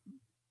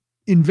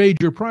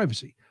invade your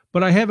privacy,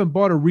 but I haven't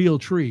bought a real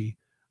tree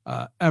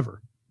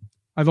ever.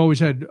 I've always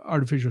had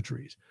artificial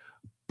trees.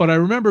 But I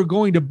remember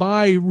going to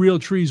buy real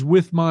trees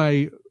with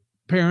my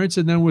parents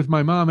and then with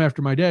my mom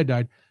after my dad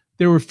died.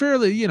 They were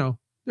fairly,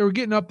 they were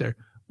getting up there.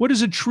 What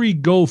does a tree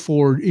go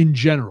for in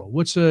general?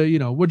 What'd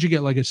you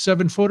get, like a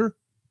 7-footer?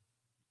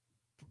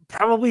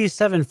 Probably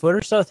 7 foot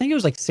or so. I think it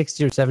was like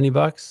 $60 or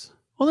 $70.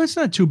 Well, that's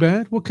not too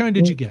bad. What kind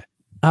did you get?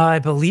 I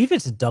believe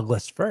it's a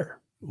Douglas fir.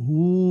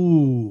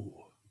 Ooh.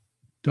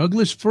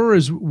 Douglas fir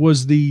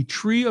was the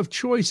tree of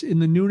choice in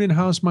the Noonan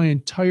house my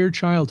entire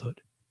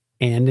childhood.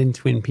 And in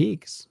Twin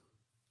Peaks.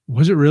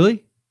 Was it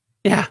really?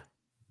 Yeah.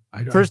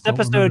 First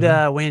episode,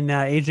 when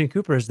Agent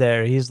Cooper's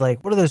there, he's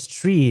like, what are those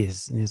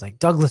trees? And he's like,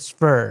 Douglas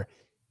fir.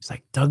 He's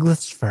like,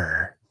 Douglas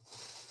fir.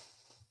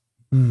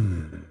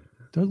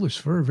 Douglas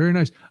fir, very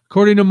nice.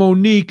 According to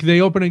Monique,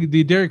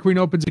 the Dairy Queen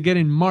opens again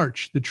in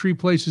March. The tree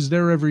place is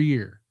there every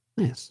year.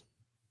 Nice.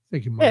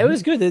 Thank you, Monique. Yeah, it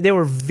was good. They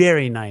were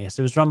very nice.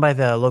 It was run by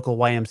the local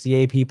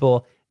YMCA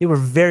people. They were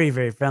very,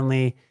 very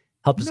friendly.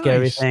 Helped us get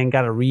everything.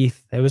 Got a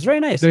wreath. It was very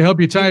nice. They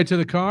help you tie it to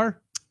the car?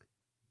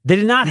 They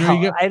did not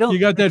help. You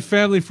got that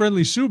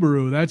family-friendly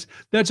Subaru.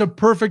 That's a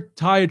perfect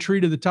tie a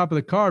tree to the top of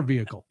the car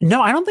vehicle.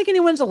 No, I don't think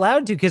anyone's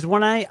allowed to, because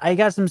when I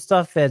got some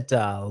stuff at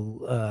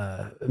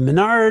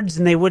Menards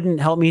and they wouldn't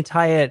help me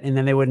tie it, and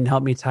then they wouldn't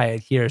help me tie it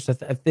here. So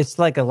it's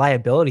like a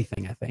liability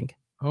thing, I think.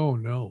 Oh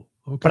no.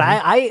 Okay. But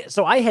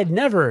I had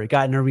never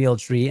gotten a real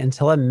tree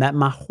until I met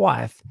my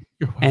wife,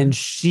 and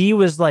she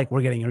was like,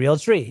 "We're getting a real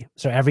tree."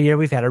 So every year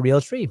we've had a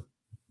real tree.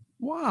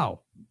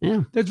 Wow.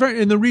 Yeah, that's right.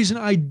 And the reason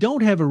I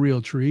don't have a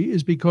real tree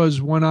is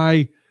because when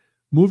I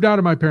moved out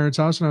of my parents'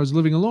 house and I was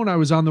living alone, I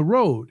was on the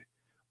road.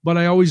 But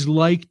I had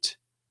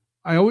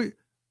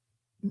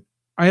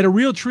a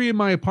real tree in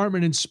my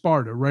apartment in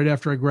Sparta right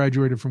after I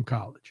graduated from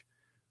college.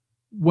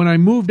 When I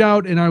moved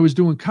out and I was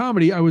doing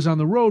comedy, I was on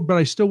the road, but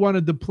I still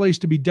wanted the place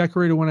to be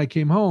decorated when I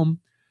came home.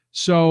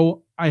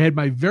 So I had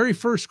my very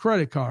first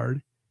credit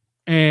card,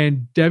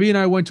 and Debbie and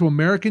I went to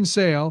American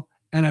Sale,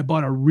 and I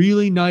bought a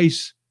really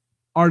nice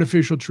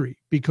artificial tree,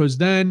 because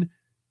then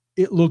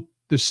it looked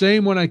the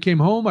same when I came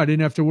home. I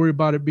didn't have to worry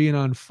about it being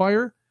on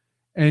fire.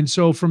 And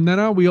so from then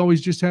on, we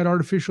always just had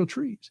artificial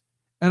trees.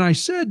 And I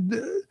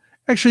said,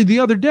 actually the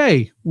other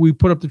day we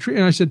put up the tree,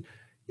 and I said,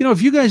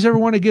 if you guys ever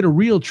want to get a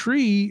real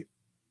tree,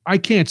 I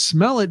can't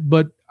smell it,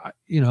 but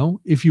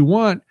if you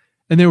want.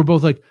 And they were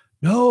both like,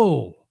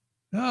 no,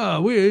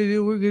 I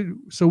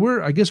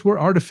guess we're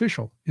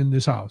artificial in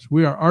this house.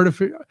 We are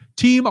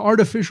team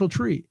artificial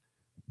tree.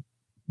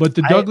 But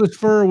the Douglas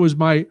fir was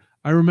I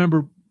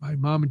remember My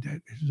mom and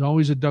dad, it was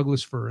always a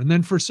Douglas fir. And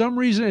then for some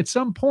reason, at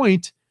some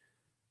point,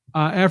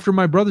 after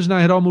my brothers and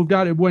I had all moved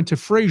out, it went to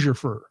Fraser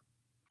fir.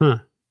 Huh.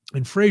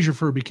 And Fraser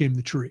fir became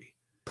the tree.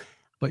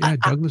 But yeah,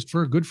 Douglas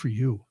fir, good for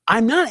you.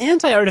 I'm not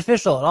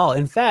anti-artificial at all.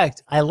 In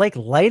fact, I like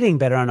lighting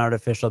better on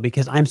artificial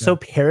because I'm so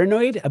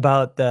paranoid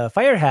about the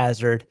fire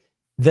hazard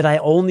that I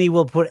only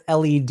will put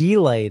LED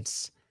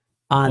lights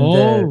on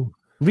the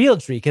real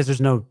tree because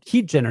there's no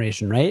heat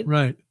generation, right?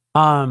 Right.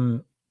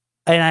 And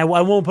I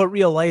won't put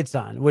real lights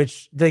on,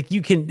 which like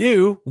you can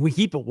do. We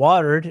keep it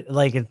watered.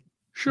 Like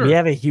we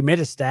have a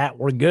humidistat.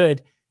 We're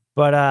good.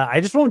 But I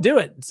just won't do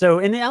it. So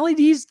in the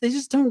LEDs, they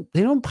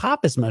don't pop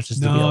as much as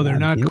they're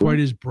not quite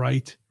as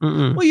bright.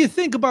 Well, you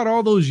think about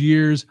all those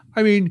years.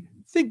 I mean,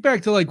 think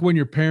back to like when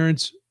your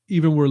parents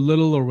even were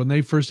little or when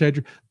they first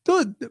had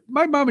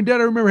my mom and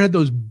dad, I remember, had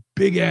those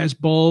big ass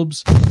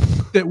bulbs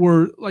that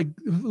were like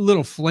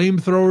little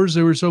flamethrowers.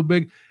 They were so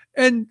big.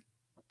 And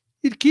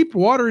you'd keep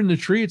water in the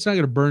tree. It's not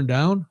going to burn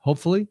down,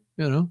 hopefully,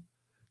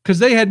 because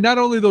they had not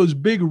only those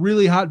big,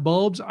 really hot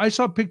bulbs. I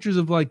saw pictures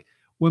of like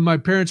when my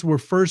parents were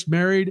first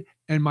married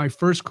and my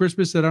first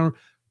Christmas that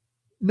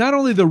not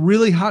only the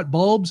really hot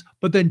bulbs,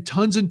 but then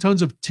tons and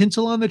tons of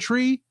tinsel on the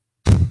tree.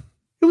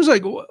 It was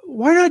like,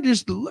 why not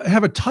just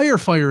have a tire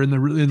fire in the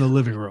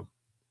living room?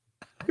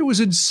 It was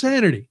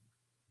insanity.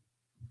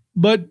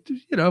 But,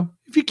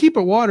 if you keep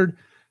it watered,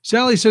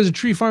 Sally says a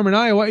tree farm in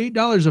Iowa,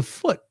 $8 a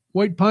foot.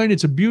 White pine,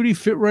 it's a beauty,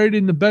 fit right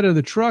in the bed of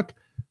the truck.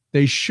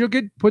 They shook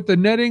it, put the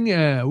netting.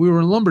 We were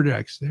in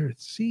lumberjacks there.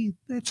 See,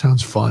 that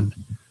sounds fun.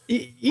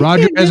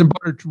 Roger hasn't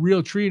bought a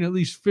real tree in at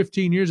least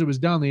 15 years. It was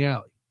down the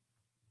alley.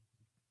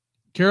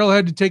 Carol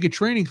had to take a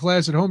training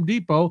class at Home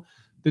Depot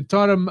that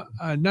taught him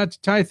not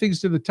to tie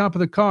things to the top of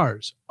the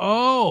cars.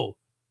 Oh,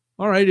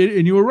 all right.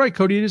 And you were right,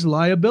 Cody. It is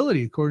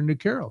liability, according to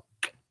Carol.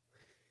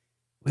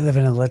 We live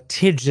in a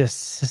litigious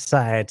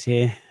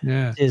society.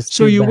 Yeah.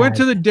 So you went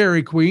to the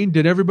Dairy Queen.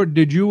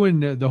 Did you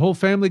and the whole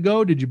family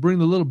go? Did you bring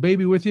the little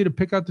baby with you to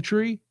pick out the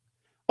tree?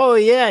 Oh,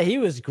 yeah. He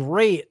was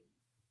great.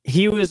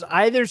 He was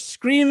either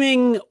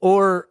screaming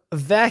or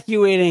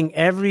evacuating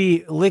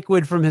every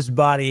liquid from his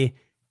body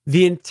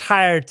the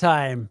entire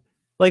time.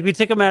 Like we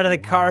took him out of the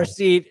car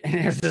seat and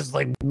it was just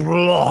like,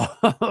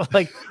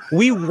 like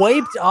we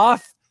wiped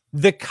off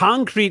the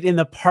concrete in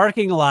the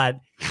parking lot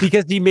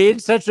because he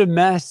made such a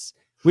mess.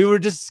 We were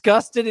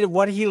disgusted at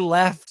what he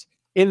left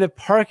in the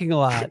parking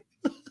lot.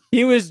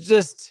 He was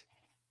just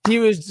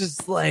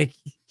like,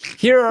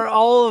 here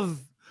are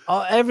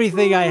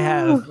everything I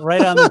have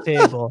right on the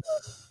table.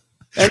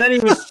 And then he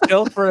was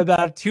still for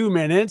about 2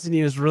 minutes and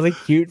he was really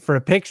cute for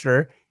a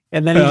picture.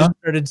 And then he just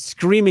started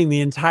screaming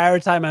the entire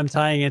time I'm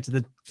tying it to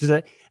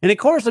the, and of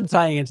course I'm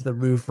tying it to the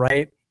roof,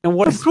 right? And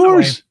what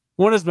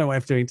is my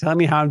wife doing? Tell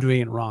me how I'm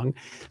doing it wrong.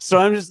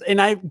 So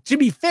to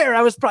be fair,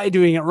 I was probably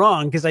doing it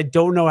wrong because I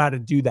don't know how to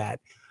do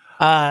that.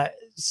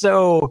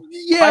 So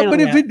yeah, but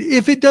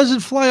if it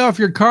doesn't fly off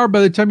your car by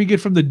the time you get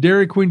from the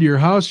Dairy Queen to your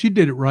house, you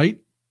did it right.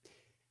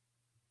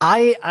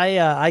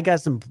 I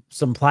got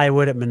some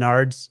plywood at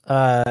Menards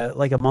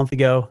like a month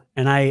ago,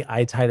 and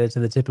I tied it to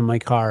the tip of my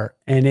car,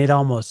 and it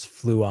almost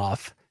flew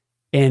off.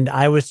 And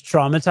I was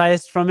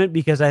traumatized from it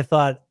because I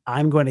thought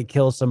I'm going to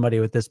kill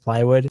somebody with this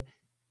plywood.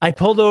 I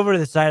pulled over to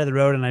the side of the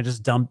road and I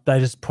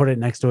just put it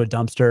next to a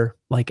dumpster,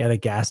 like at a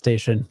gas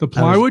station. The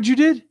plywood you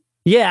did?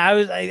 Yeah, I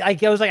was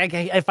like,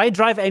 if I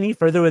drive any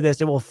further with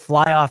this, it will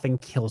fly off and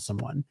kill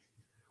someone.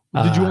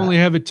 Did you only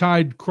have it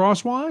tied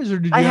crosswise, or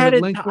did you have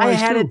it lengthwise? I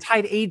had it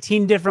tied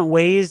 18 different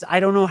ways.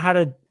 I don't know how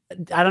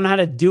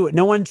to do it.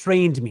 No one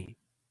trained me.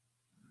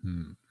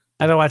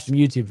 I don't watch some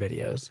YouTube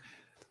videos.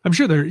 I'm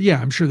sure there's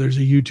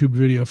a YouTube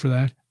video for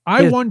that.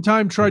 I one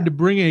time tried to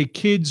bring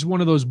one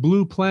of those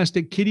blue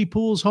plastic kiddie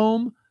pools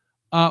home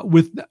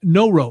with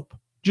no rope,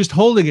 just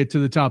holding it to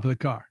the top of the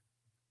car.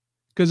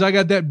 Because I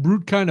got that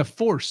brute kind of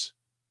force.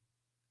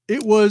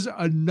 It was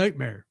a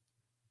nightmare.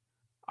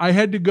 I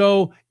had to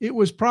go. It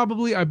was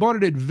I bought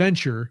it at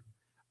Venture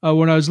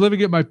when I was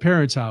living at my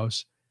parents'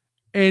 house.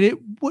 And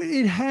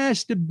it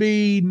has to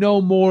be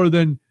no more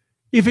than,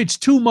 if it's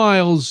 2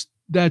 miles,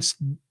 that's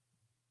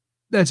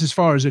as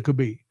far as it could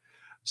be.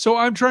 So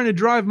I'm trying to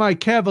drive my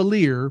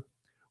Cavalier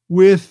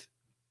with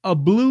a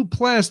blue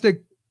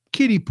plastic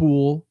kiddie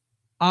pool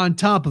on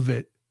top of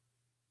it.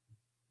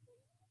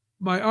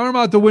 My arm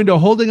out the window,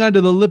 holding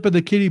onto the lip of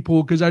the kiddie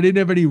pool because I didn't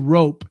have any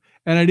rope.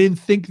 And I didn't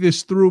think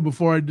this through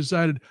before I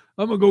decided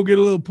I'm going to go get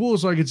a little pool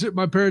so I can sit in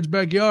my parents'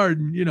 backyard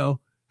and,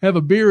 have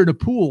a beer in a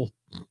pool.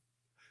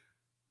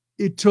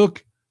 It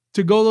took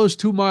to go those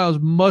 2 miles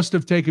must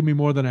have taken me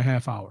more than a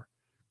half hour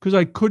because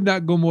I could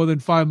not go more than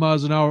 5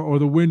 miles an hour or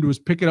the wind was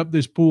picking up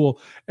this pool.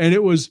 And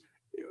it was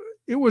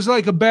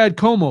like a bad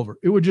comb over.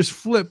 It would just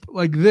flip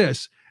like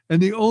this.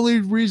 And the only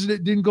reason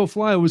it didn't go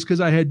flying was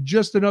because I had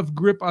just enough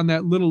grip on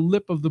that little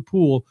lip of the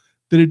pool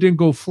that it didn't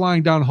go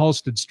flying down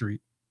Halsted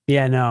Street.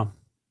 Yeah, no.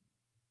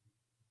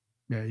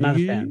 Yeah, not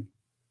a fan.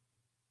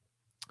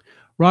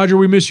 Roger,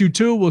 we miss you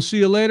too. We'll see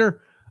you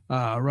later.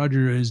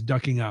 Roger is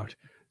ducking out.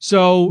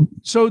 So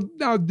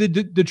now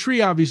the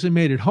tree obviously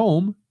made it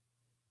home.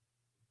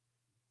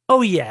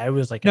 Oh yeah, it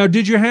was like now.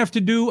 Did you have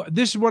to do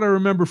this? Is what I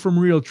remember from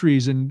real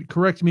trees, and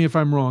correct me if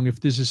I'm wrong.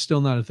 If this is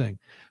still not a thing,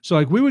 so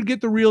like we would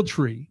get the real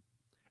tree,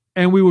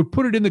 and we would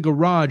put it in the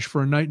garage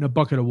for a night in a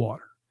bucket of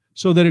water,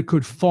 so that it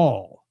could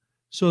fall,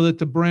 so that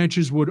the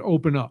branches would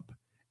open up,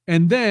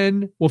 and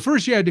then well,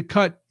 first you had to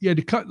cut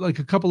like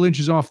a couple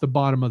inches off the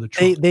bottom of the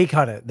tree. They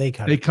cut it. They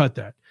cut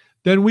that.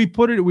 Then we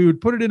would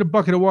put it in a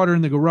bucket of water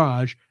in the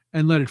garage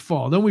and let it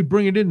fall. Then we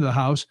bring it into the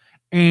house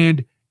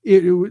and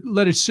it would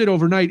let it sit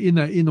overnight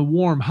in the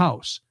warm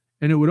house,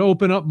 and it would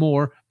open up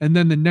more. And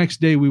then the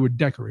next day we would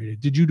decorate it.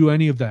 Did you do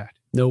any of that?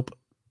 Nope.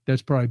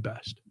 That's probably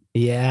best.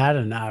 Yeah, I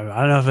don't know.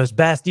 I don't know if it's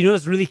best. You know,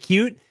 it's really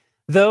cute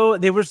though.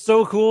 They were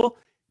so cool.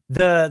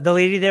 The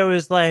lady there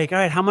was like, all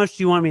right, how much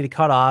do you want me to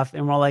cut off?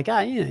 And we're like,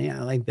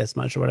 yeah, like this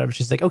much or whatever.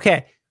 She's like,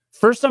 okay,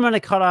 first I'm going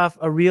to cut off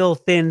a real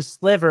thin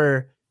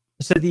sliver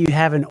so that you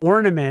have an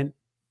ornament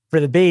for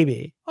the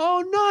baby.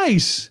 Oh,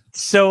 nice.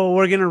 So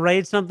we're going to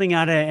write something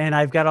on it, and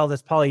I've got all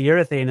this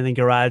polyurethane in the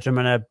garage. I'm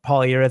going to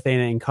polyurethane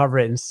it and cover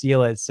it and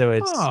seal it. So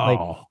it's like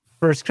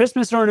first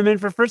Christmas ornament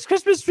for first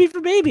Christmas tree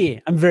for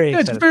baby. I'm very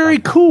excited. That's very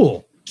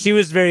cool. It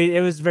was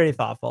very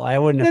thoughtful. I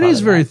wouldn't have That is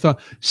very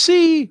thoughtful.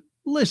 See,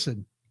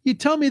 listen, you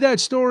tell me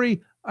that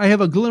story, I have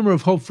a glimmer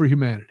of hope for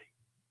humanity.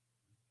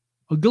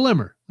 A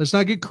glimmer. Let's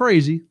not get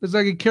crazy. Let's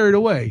not get carried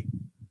away.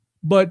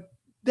 But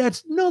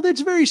that's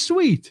very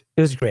sweet.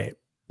 It was great.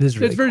 It's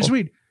really very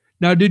sweet.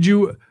 Now,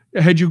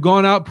 had you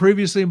gone out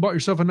previously and bought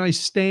yourself a nice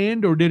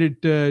stand, or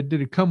did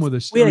it come with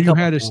a stand? Or you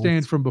had a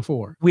stand from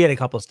before? We had a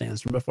couple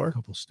stands from before. A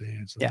couple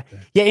stands. Yeah.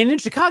 Like yeah. And in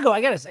Chicago,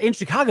 I gotta say,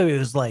 it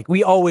was like,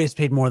 we always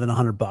paid more than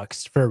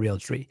 $100 for a real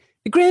tree.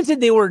 Granted,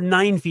 they were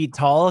 9 feet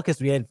tall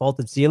because we had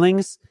vaulted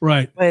ceilings.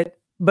 Right.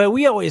 But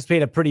we always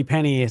paid a pretty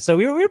penny. So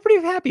we were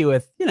pretty happy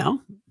with, you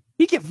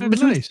get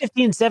between $50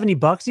 and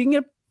 $70, you can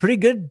get a pretty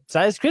good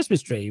sized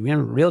Christmas tree. We have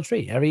a real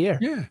tree every year.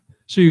 Yeah.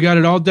 So you got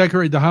it all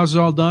decorated. The house is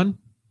all done?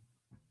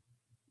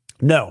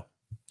 No.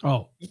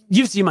 Oh.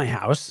 You've seen my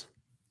house.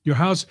 Your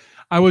house.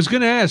 I was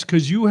going to ask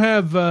because you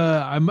have,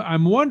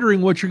 I'm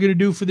wondering what you're going to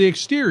do for the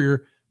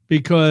exterior,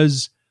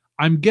 because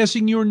I'm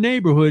guessing your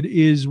neighborhood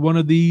is one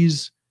of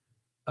these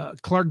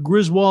Clark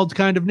Griswold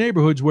kind of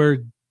neighborhoods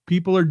where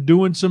people are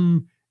doing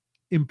some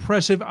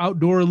impressive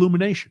outdoor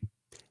illumination.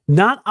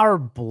 Not our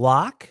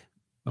block.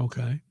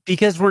 Okay.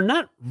 Because we're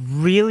not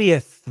really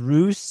a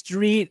through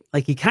street.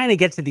 Like you kind of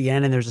get to the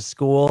end and there's a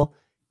school.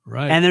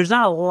 Right. And there's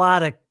not a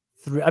lot of,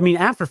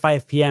 after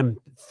 5 p.m.,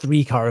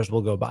 3 cars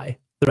will go by.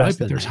 Right,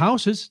 but there's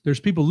houses.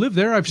 There's people live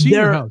there. I've seen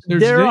your house. You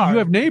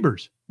have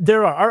neighbors.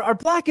 There are. Our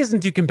block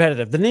isn't too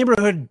competitive. The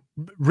neighborhood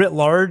writ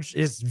large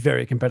is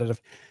very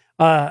competitive.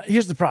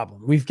 Here's the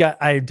problem.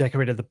 I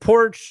decorated the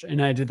porch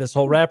and I did this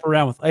whole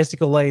wraparound with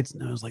icicle lights.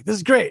 And I was like, this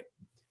is great.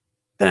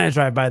 Then I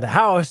drive by the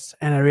house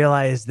and I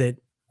realized that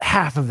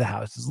half of the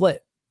house is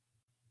lit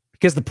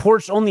because the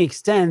porch only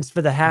extends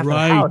for the half of the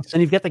house.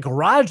 And you've got the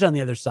garage on the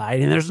other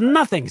side and there's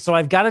nothing. So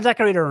I've got to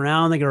decorate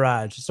around the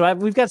garage. So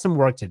we've got some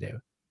work to do.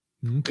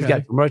 Okay. We've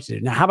got some work to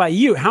do. Now, how about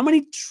you? How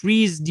many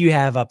trees do you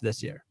have up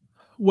this year?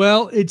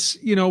 Well, it's,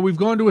 we've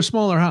gone to a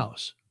smaller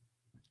house.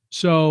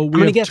 So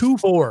we have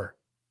 4.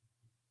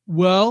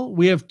 Well,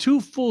 we have 2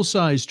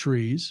 full-size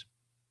trees.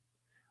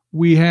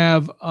 We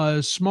have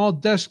a small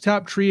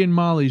desktop tree in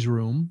Molly's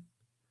room.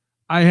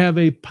 I have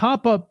a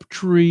pop-up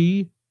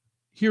tree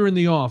here in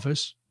the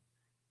office.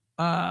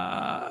 We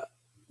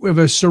have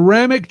a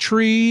ceramic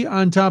tree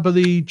on top of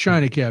the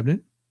china cabinet.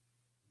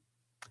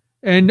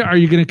 And are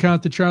you going to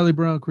count the Charlie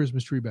Brown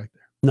Christmas tree back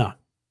there? No.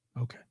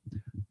 Okay.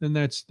 Then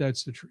that's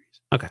the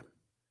trees. Okay.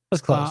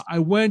 That's close.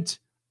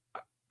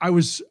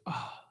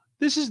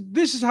 This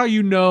is how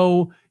you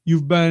know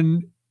you've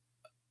been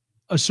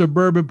a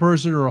suburban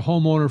person or a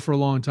homeowner for a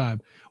long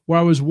time, where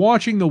I was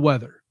watching the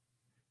weather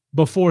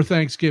before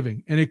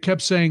Thanksgiving and it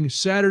kept saying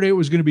Saturday it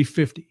was going to be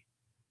 50.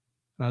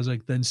 And I was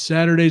like, then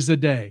Saturday's the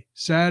day.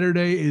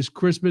 Saturday is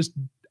Christmas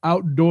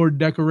outdoor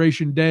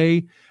decoration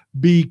day,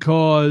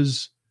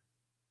 because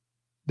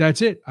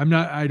that's it.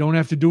 I don't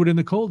have to do it in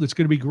the cold. It's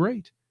going to be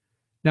great.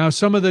 Now,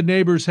 some in the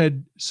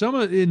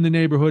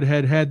neighborhood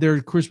had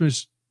their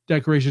Christmas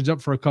decorations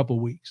up for a couple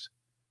weeks.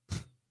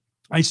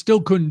 I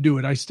still couldn't do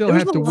it. I still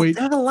have to wait.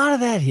 There's a lot of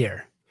that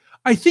here.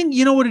 I think,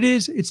 you know what it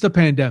is? It's the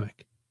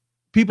pandemic.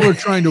 People are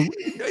trying to,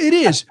 it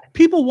is.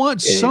 People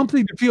want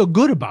something to feel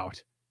good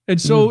about.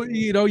 And so,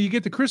 you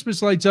get the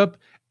Christmas lights up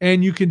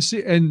and you can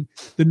see, and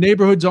the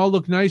neighborhoods all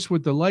look nice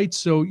with the lights.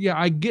 So yeah,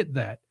 I get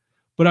that.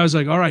 But I was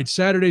like, all right,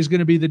 Saturday's going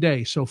to be the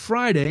day. So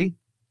Friday,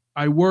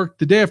 I worked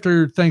the day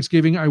after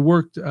Thanksgiving. I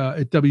worked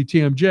at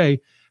WTMJ,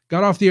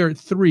 got off the air at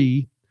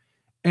 3,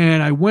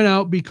 and I went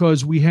out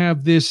because we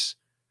have this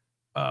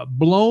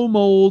blow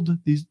mold,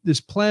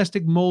 this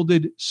plastic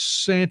molded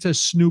Santa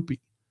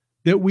Snoopy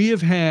that we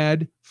have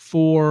had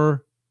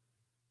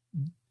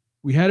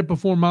we had it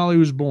before Molly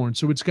was born.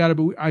 So it's got to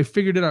be, I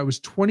figured it out. It was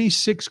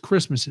 26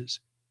 Christmases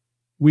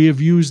we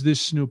have used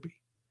this Snoopy.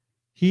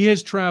 He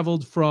has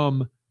traveled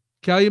from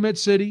Calumet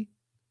City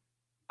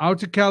out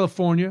to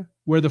California,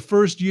 where the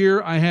first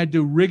year I had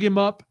to rig him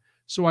up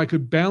so I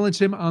could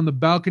balance him on the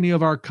balcony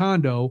of our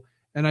condo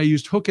and I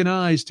used hook and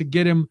eyes to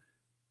get him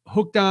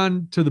hooked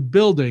on to the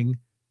building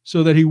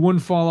so that he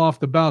wouldn't fall off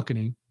the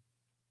balcony.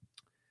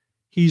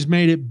 He's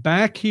made it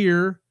back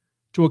here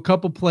to a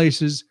couple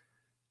places.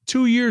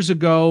 2 years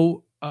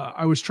ago,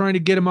 I was trying to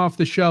get him off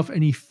the shelf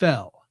and he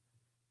fell.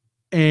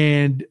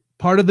 And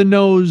part of the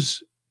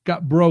nose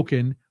got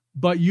broken.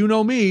 But you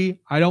know me,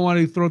 I don't want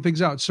to throw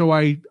things out. So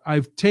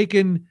I've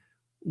taken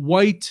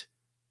white,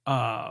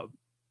 like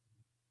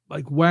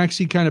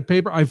waxy kind of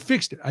paper. I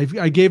fixed it.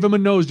 I gave him a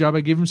nose job.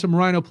 I gave him some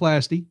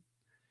rhinoplasty.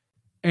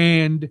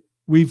 And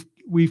we've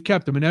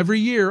kept him. And every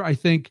year I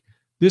think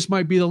this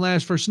might be the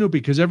last for Snoopy,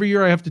 because every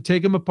year I have to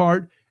take him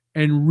apart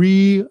and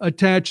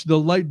reattach the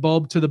light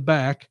bulb to the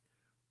back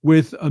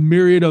with a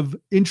myriad of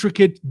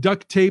intricate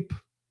duct tape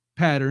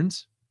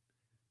patterns,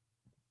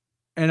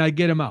 and I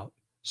get him out.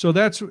 So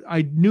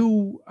I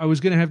knew I was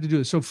going to have to do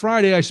this. So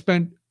Friday I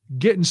spent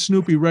getting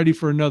Snoopy ready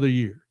for another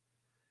year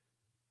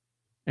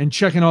and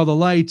checking all the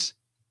lights.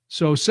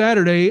 So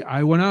Saturday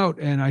I went out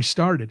and I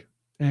started,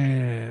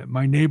 and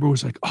my neighbor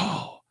was like,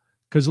 oh,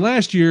 because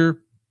last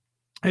year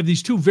I have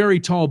these two very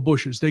tall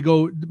bushes. They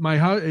go, my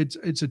house,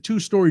 it's a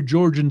 2-story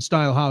Georgian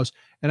style house,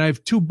 and I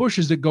have 2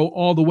 bushes that go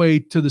all the way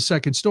to the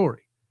 2nd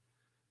story.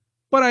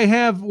 But I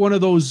have one of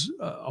those,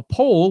 a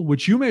pole,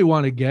 which you may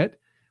want to get,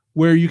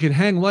 where you can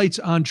hang lights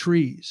on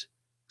trees.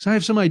 So I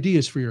have some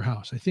ideas for your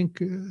house. I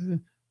think I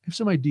have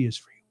some ideas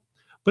for you.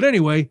 But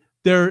anyway,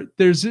 there's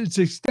it's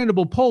an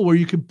extendable pole where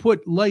you can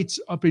put lights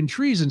up in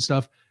trees and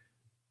stuff.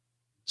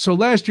 So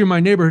last year, my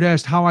neighbor had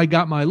asked how I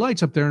got my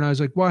lights up there, and I was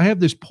like, well, I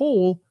have this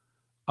pole.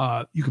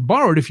 You can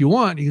borrow it if you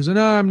want. He goes,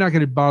 no, I'm not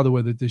going to bother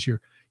with it this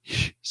year.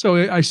 So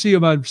I see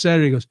him on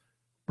Saturday. He goes,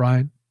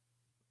 Brian,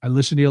 I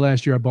listened to you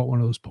last year. I bought one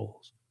of those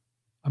poles.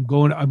 I'm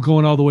going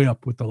all the way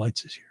up with the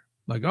lights this year.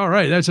 I'm like, all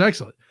right, that's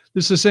excellent.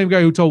 This is the same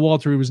guy who told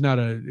Walter he was not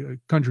a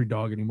country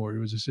dog anymore. He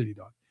was a city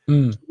dog.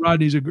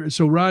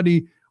 So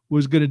Rodney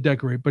was going to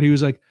decorate, but he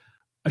was like,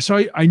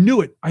 I knew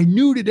it. I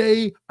knew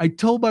today. I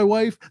told my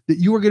wife that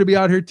you were going to be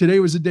out here. Today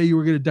was the day you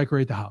were going to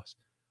decorate the house.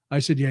 I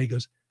said, yeah. He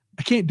goes,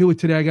 I can't do it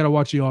today. I got to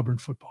watch the Auburn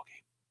football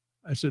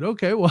game. I said,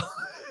 okay, well,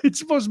 it's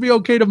supposed to be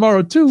okay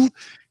tomorrow too.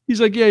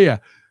 He's like, yeah.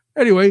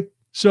 Anyway,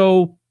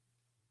 so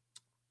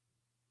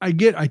I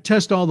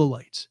test all the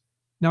lights.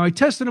 Now I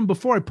tested them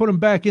before I put them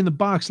back in the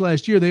box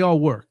last year. They all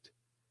worked.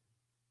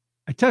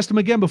 I test them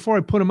again before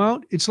I put them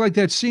out. It's like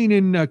that scene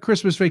in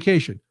Christmas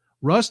Vacation.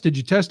 Russ, did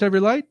you test every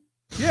light?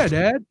 Yeah,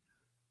 Dad.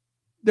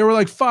 There were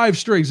like 5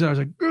 strings, and I was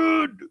like,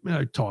 good. And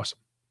I toss them.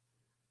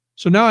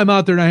 So now I'm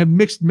out there and I have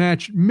mix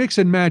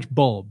and match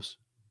bulbs.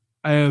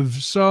 I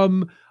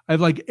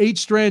have like 8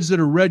 strands that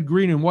are red,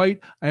 green, and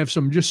white. I have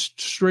some just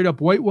straight up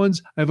white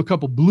ones. I have a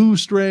couple blue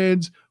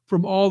strands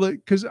from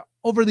because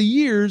over the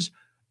years,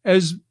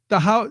 as the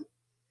house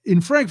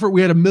in Frankfurt,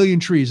 we had 1 million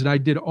trees, and I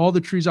did all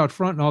the trees out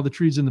front and all the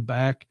trees in the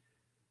back.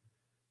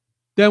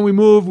 Then we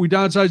moved, we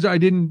downsized. I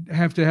didn't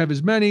have to have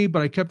as many,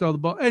 but I kept all the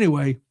bulbs.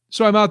 Anyway,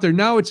 so I'm out there.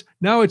 Now it's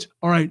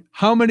all right.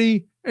 How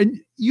many?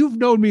 And you've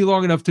known me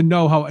long enough to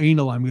know how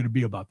anal I'm going to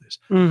be about this.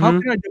 Mm-hmm. How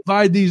can I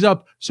divide these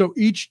up so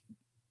each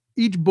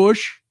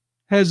bush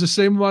has the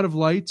same amount of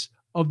lights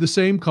of the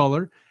same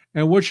color?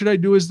 And what should I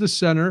do as the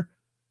center?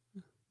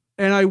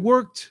 And I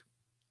worked,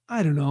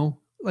 I don't know,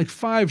 like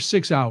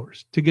 5-6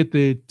 hours to get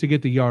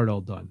the yard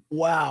all done.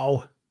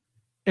 Wow.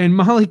 And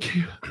Molly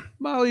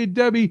and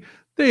Debbie,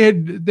 they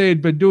had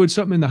been doing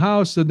something in the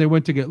house. Then they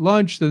went to get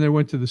lunch. Then they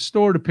went to the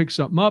store to pick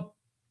something up.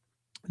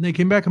 And they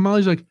came back, and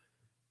Molly's like,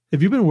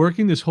 have you been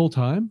working this whole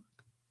time?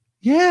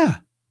 Yeah.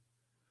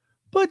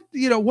 But,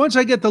 once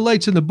I get the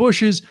lights in the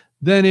bushes,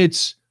 then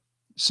it's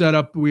set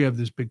up. We have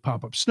this big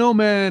pop-up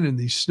snowman and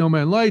these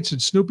snowman lights,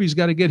 and Snoopy's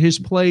got to get his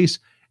place.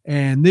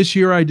 And this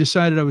year I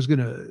decided I was going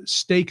to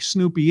stake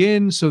Snoopy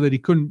in so that he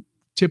couldn't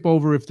tip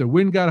over if the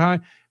wind got high.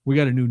 We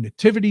got a new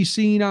nativity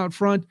scene out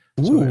front.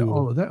 So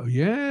all of that.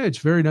 Yeah, it's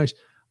very nice.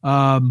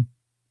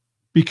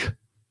 Because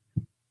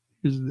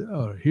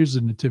here's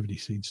the nativity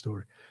scene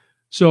story.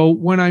 So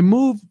when I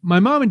moved, my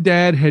mom and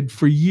dad had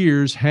for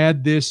years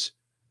had this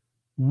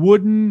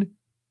wooden,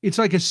 it's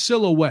like a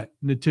silhouette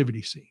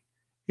nativity scene.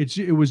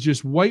 It was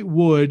just white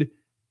wood,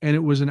 and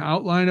it was an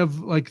outline of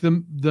like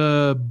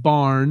the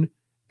barn,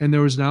 and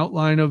there was an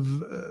outline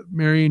of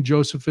Mary and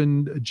Joseph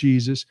and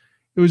Jesus.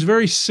 It was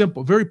very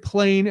simple, very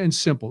plain and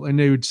simple. And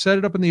they would set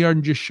it up in the yard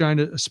and just shine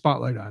a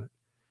spotlight on it.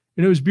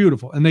 And it was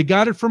beautiful. And they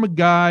got it from a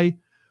guy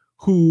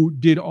who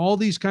did all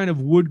these kind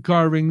of wood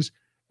carvings,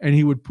 and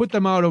he would put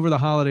them out over the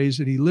holidays,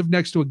 and he lived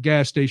next to a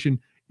gas station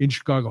in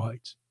Chicago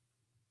Heights.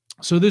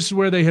 So this is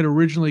where they had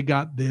originally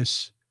got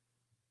this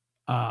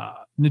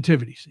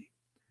nativity scene.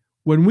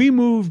 When we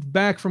moved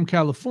back from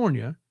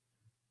California,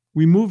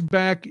 we moved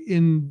back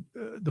in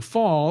the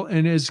fall,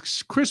 and as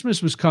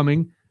Christmas was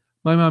coming,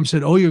 my mom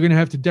said, oh, you're going to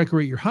have to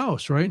decorate your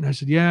house, right? And I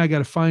said, yeah, I got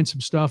to find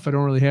some stuff. I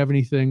don't really have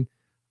anything.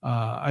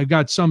 I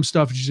got some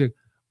stuff. And she said,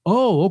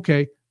 oh,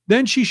 okay.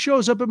 Then she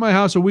shows up at my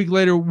house a week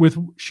later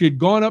she had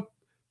gone up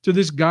to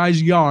this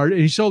guy's yard,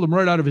 and he sold them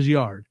right out of his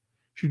yard.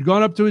 She'd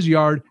gone up to his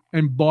yard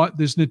and bought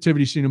this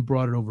nativity scene and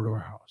brought it over to our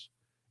house.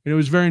 and it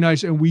was very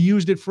nice, and we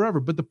used it forever.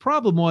 But the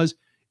problem was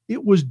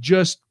it was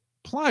just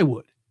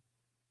plywood,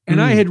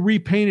 and I had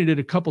repainted it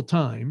a couple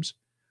times,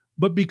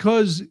 but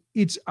because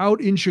it's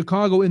out in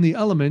Chicago in the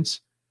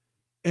elements,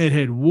 it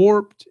had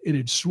warped, it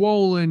had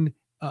swollen,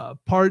 a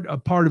part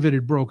of it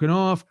had broken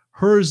off.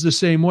 Hers the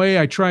same way.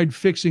 I tried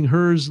fixing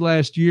hers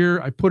last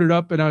year. I put it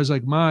up and I was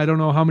like, Ma, I don't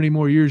know how many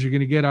more years you're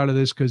going to get out of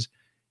this because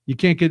you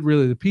can't get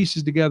really the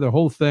pieces together, the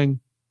whole thing.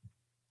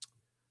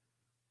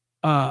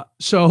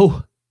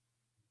 So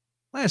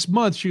last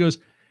month she goes,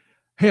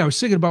 hey, I was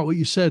thinking about what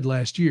you said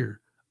last year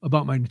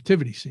about my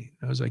nativity scene.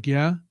 I was like,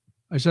 yeah.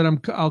 I said,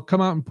 I'll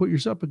come out and put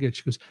yours up again.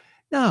 She goes,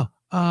 no,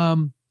 I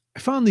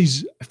found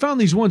these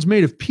ones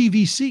made of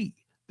PVC.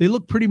 They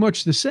look pretty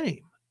much the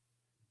same.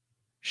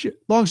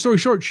 Long story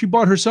short, she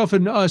bought herself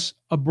and us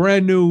a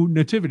brand new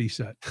nativity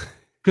set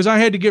because I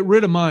had to get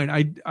rid of mine.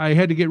 I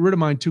had to get rid of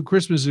mine 2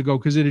 Christmases ago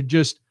because it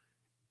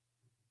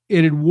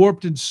had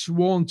warped and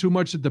swollen too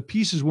much that the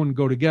pieces wouldn't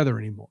go together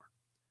anymore.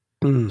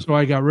 So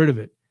I got rid of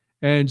it.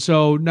 And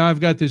so now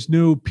I've got this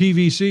new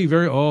PVC,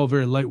 very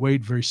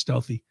lightweight, very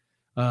stealthy.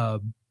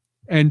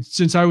 And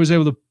since I was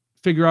able to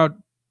figure out,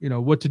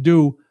 what to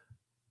do,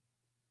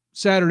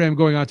 Saturday I'm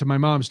going out to my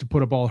mom's to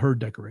put up all her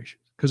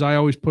decorations because I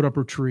always put up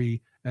her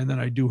tree and then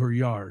I do her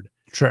yard.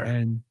 Sure.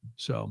 And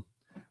so,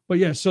 but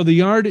yeah, so the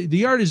yard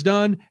is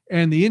done,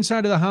 and the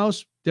inside of the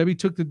house, Debbie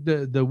took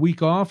the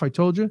week off. I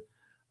told you.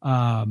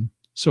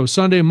 So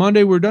Sunday and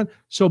Monday we're done.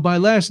 So by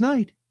last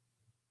night,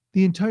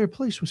 the entire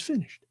place was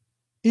finished,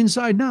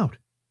 inside and out.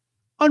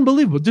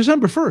 Unbelievable.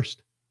 December 1st.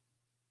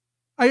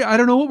 I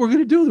don't know what we're going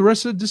to do the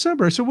rest of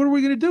December. I said, what are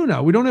we going to do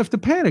now? We don't have to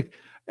panic.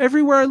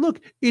 Everywhere I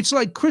look, it's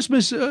like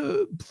Christmas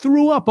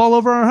threw up all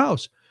over our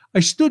house. I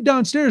stood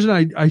downstairs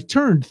and I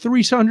turned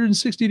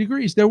 360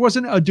 degrees. There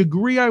wasn't a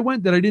degree I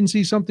went that I didn't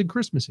see something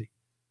Christmassy.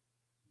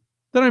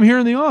 Then I'm here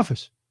in the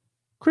office.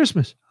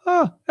 Christmas.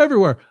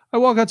 Everywhere. I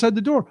walk outside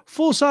the door.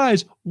 Full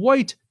size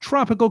white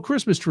tropical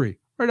Christmas tree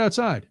right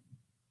outside.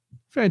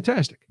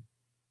 Fantastic.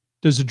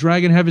 Does the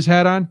dragon have his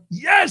hat on?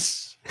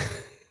 Yes.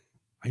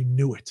 I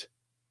knew it.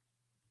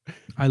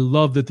 I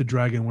love that the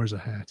dragon wears a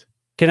hat.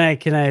 Can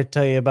I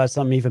tell you about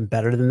something even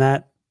better than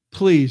that?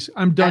 Please.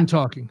 I'm done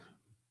talking.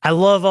 I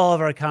love all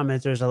of our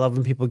commenters. I love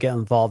when people get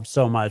involved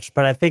so much.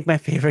 But I think my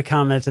favorite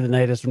comment of the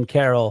night is from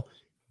Carol,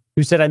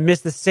 who said, I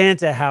miss the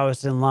Santa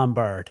house in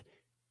Lombard.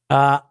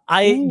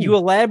 You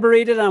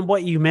elaborated on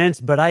what you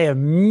meant, but I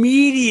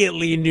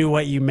immediately knew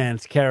what you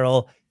meant,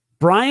 Carol.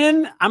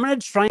 Brian, I'm going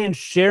to try and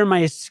share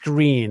my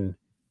screen.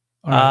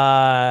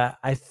 Right.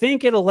 I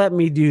think it'll let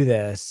me do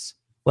this.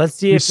 Let's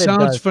see if it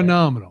sounds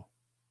phenomenal.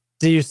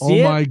 Do you see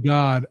it? Oh my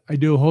God. I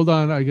do. Hold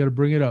on. I got to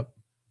bring it up.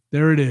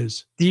 There it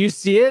is. Do you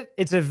see it?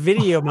 It's a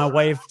video my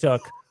wife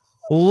took.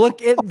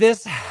 Look at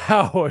this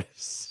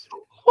house.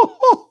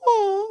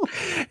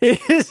 It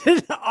is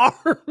an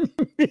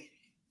army.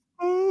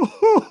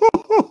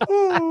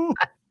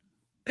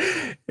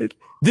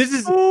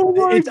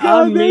 It's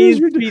on Main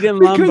Street in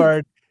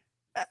Lombard.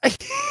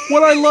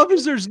 What I love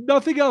is there's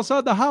nothing else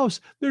on the house.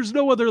 There's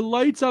no other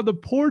lights on the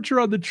porch or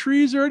on the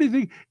trees or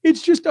anything.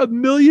 It's just a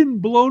million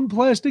blown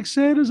plastic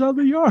Santas on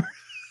the yard.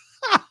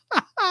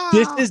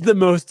 This is the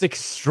most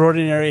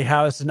extraordinary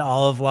house in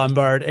all of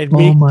Lombard. It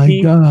makes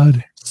me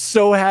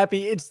so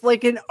happy. It's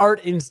like an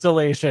art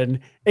installation.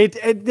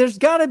 There's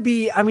got to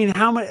be. I mean,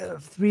 how much?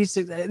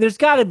 360. There's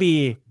got to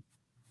be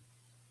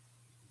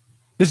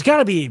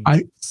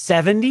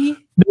 70.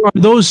 Are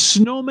those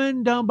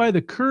snowmen down by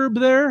the curb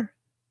there?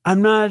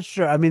 I'm not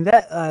sure. I mean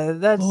that's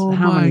oh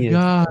how my many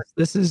God.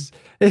 It's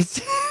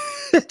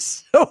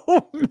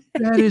so many.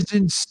 That is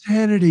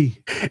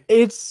insanity.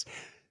 It's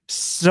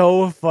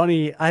so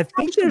funny. I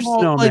think there's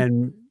snowmen.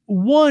 Like,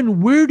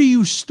 one, where do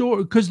you store?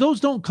 Because those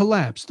don't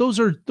collapse. Those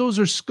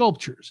are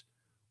sculptures.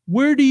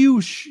 Where do you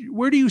store?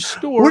 Where do you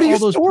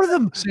store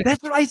them?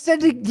 That's what I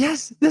said to.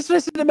 Yes, that's what I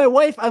said to my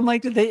wife. I'm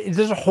like,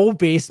 there's a whole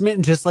basement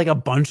and just like a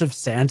bunch of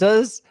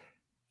Santas.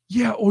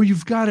 Yeah, or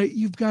you've got to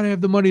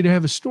have the money to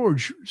have a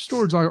storage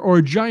or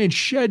a giant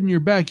shed in your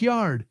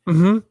backyard.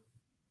 Mm-hmm.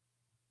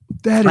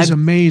 That is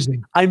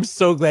amazing. I'm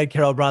so glad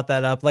Carol brought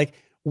that up. Like,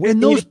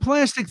 and those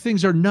plastic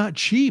things are not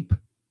cheap.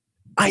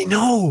 I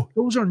know.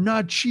 Those are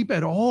not cheap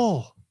at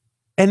all.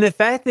 And the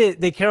fact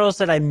that Carol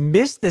said, I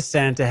missed the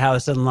Santa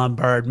house in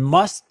Lombard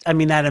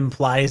that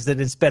implies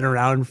that it's been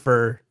around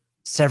for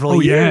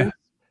several years.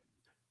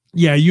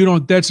 Yeah,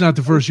 that's not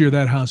the first year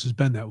that house has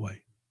been that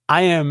way.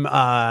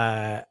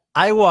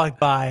 I walked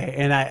by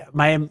and I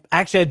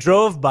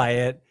drove by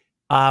it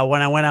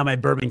when I went on my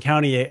Bourbon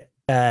County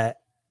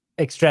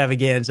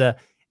extravaganza.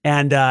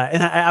 And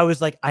I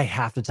was like, I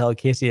have to tell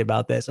Casey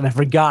about this. And I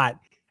forgot.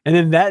 And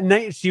then that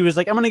night she was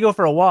like, I'm going to go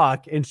for a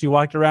walk. And she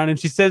walked around and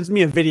she sends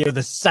me a video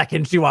the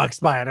second she walks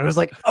by. And I was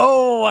like,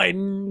 oh, I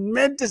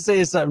meant to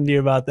say something to you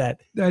about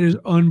that. That is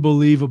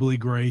unbelievably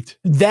great.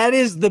 That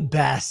is the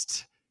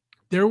best.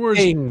 There was,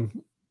 when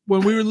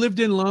we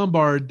lived in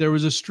Lombard, there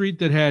was a street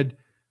that had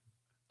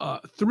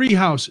 3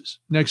 houses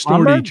next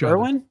door to each other.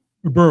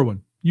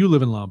 Berwyn. You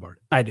live in Lombard.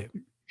 I do.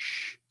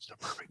 Shh. It's the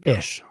perfect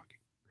Ish.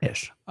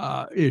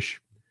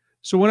 Ish.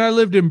 So when I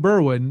lived in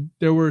Berwyn,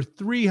 there were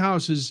 3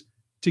 houses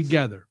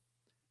together,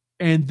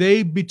 and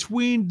they,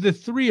 between the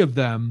 3 of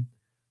them,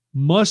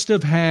 must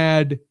have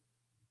had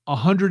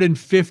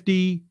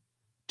 150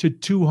 to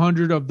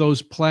 200 of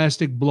those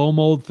plastic blow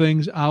mold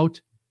things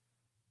out.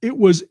 It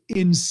was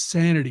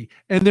insanity.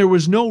 And there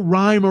was no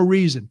rhyme or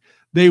reason.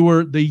 The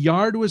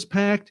yard was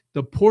packed,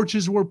 the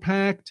porches were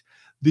packed,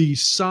 the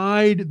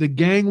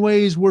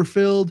gangways were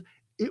filled.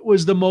 It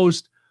was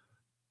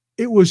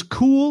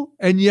cool.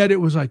 And yet it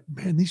was like,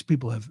 man, these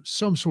people have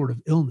some sort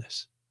of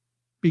illness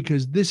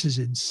because this is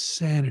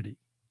insanity.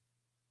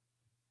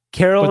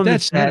 Carol, but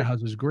that Santa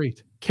house was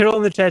great. Carol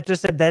in the chat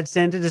just said that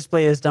Santa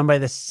display is done by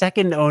the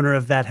second owner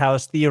of that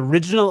house. The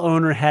original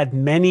owner had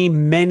many,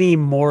 many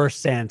more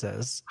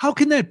Santas. How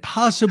can that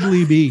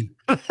possibly be?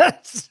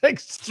 That's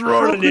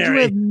extraordinary. How could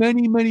you have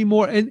many, many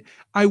more? And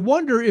I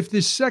wonder if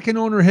this second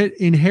owner had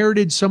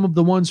inherited some of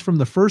the ones from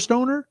the first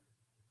owner,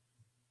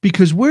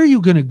 because where are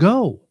you going to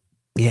go?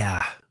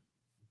 Yeah.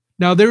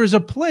 Now there is a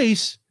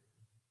place,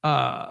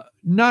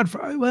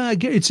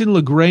 it's in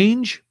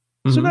LaGrange,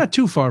 so not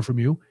too far from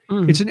you.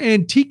 It's an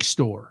antique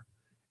store,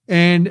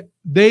 and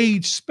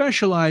they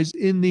specialize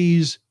in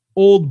these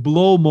old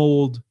blow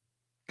mold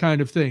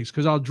kind of things,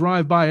 because I'll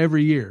drive by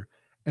every year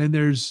and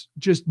there's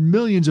just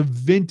millions of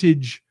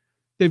vintage.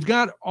 They've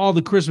got all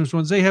the Christmas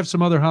ones. They have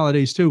some other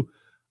holidays too.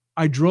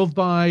 I drove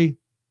by,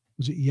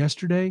 was it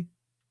yesterday?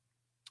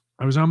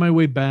 I was on my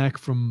way back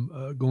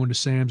from going to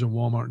Sam's and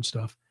Walmart and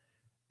stuff,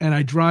 and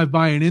I drive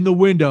by, and in the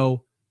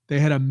window they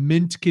had a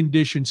mint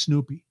condition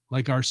Snoopy,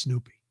 like our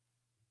Snoopy.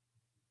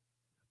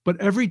 But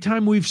every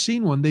time we've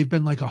seen one, they've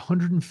been like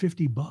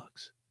 $150.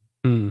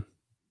 And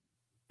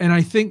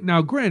I think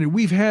now, granted,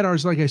 we've had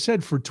ours, like I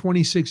said, for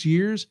 26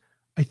 years.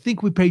 I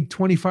think we paid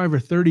 $25 or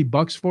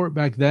 $30 for it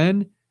back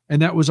then, and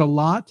that was a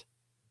lot.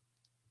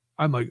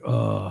 I'm like,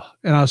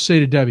 and I'll say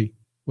to Debbie,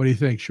 what do you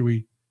think? Should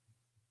we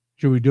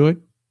do it?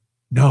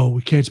 No,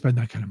 we can't spend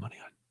that kind of money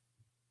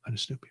on a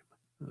Snoopy.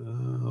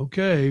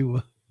 Okay.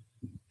 Well,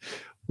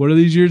 what are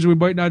these years we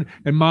might not?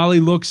 And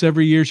Molly looks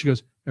every year. She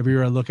goes, every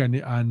year I look on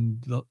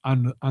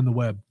the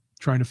web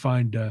trying to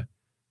find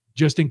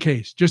just in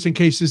case this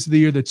is the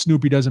year that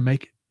Snoopy doesn't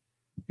make it.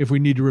 If we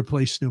need to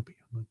replace Snoopy,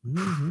 I'm like,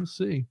 we'll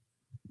see.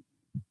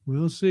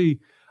 We'll see.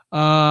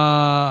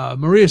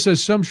 Maria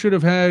says some should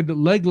have had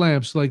leg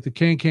lamps like the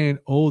can.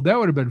 Oh, that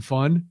would have been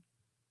fun.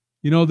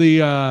 You know,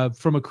 the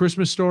from A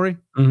Christmas Story,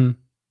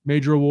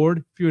 Major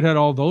Award. If you had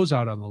all those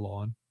out on the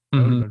lawn,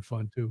 that would have been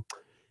fun too.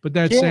 But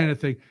that Santa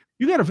thing,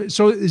 you got to.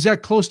 So is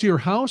that close to your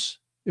house?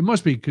 It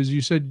must be, because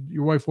you said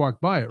your wife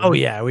walked by it. Right? Oh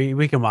yeah,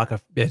 we can walk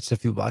it's a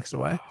few blocks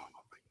away. Oh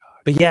my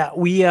God. But yeah,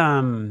 we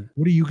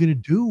what are you gonna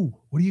do?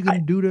 What are you gonna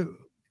do to?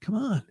 Come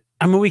on.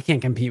 I mean, we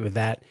can't compete with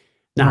that.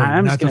 No,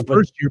 I'm not just gonna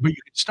first year, but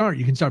you can start.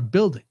 You can start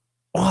building.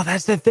 Oh,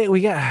 that's the thing.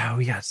 We got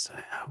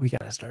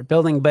to start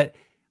building. But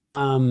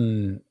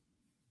I've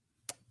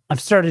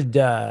started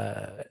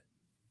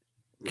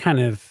kind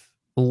of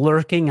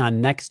lurking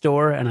on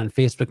Nextdoor and on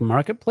Facebook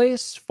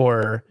Marketplace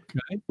for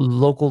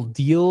local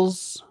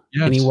deals.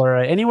 Yes.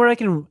 Anywhere I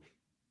can.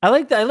 I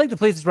like the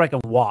places where I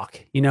can walk,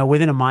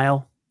 within a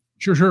mile.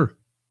 Sure.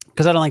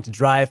 Because I don't like to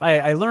drive.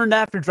 I learned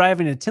after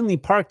driving to Tinley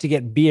Park to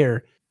get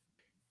beer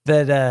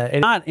that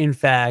it's not, in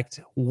fact,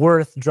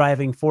 worth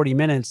driving 40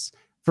 minutes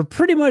for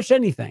pretty much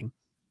anything.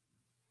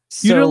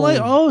 So, you don't like?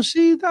 Oh,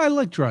 see, I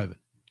like driving.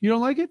 You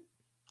don't like it?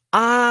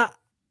 No.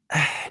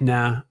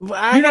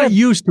 You're not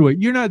used to it.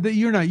 You're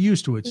not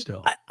used to it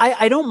still.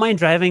 I don't mind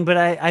driving, but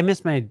I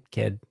miss my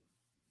kid.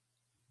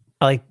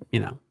 I like,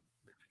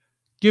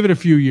 Give it a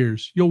few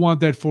years. You'll want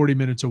that 40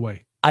 minutes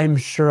away. I'm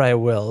sure I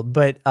will,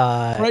 but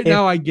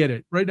now I get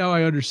it. Right now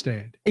I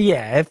understand.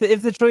 Yeah,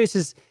 if the choice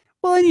is,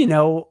 well,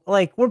 and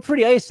like we're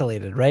pretty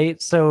isolated,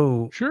 right?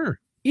 So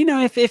sure.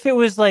 If it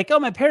was like, oh,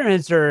 my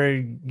parents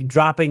are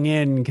dropping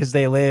in because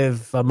they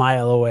live a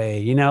mile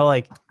away,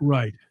 like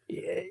right.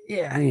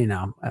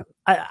 Yeah,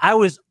 I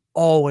was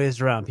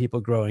always around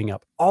people growing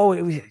up.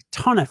 Always a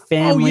ton of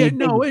family. Oh yeah,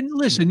 no, and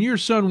listen, your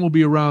son will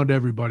be around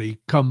everybody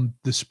come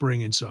the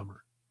spring and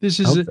summer. This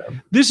is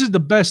the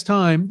best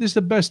time. This is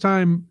the best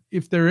time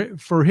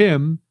for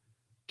him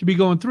to be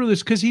going through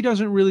this, because he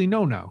doesn't really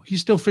know now.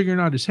 He's still figuring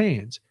out his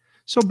hands.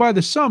 So by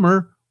the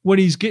summer, when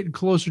he's getting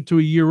closer to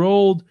a year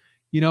old,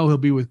 he'll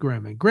be with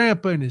grandma and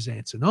grandpa and his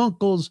aunt and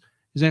uncles,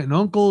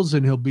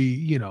 and he'll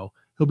be able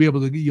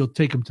to. You'll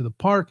take him to the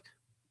park.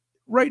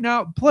 Right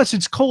now, plus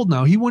it's cold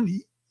now. You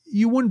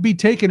wouldn't be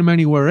taking him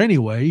anywhere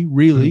anyway,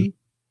 really,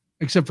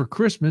 except for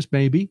Christmas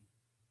maybe.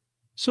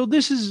 So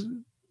this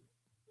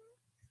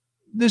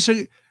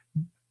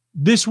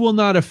will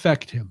not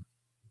affect him.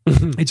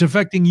 It's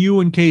affecting you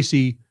and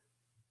Casey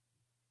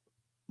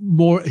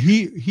more.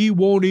 He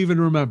won't even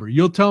remember.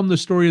 You'll tell him the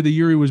story of the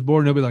year he was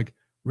born, and he'll be like,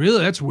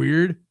 really? That's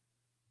weird.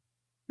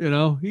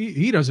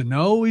 He doesn't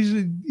know.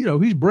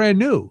 He's brand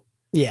new.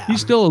 Yeah. He's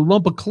still a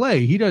lump of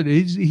clay.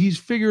 He's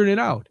figuring it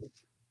out.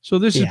 So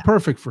this is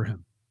perfect for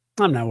him.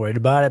 I'm not worried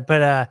about it,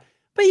 but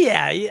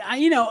yeah,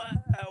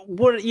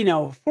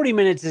 40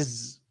 minutes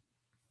is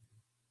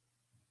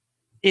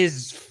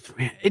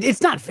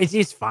it's not,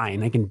 it's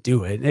fine. I can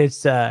do it.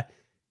 It's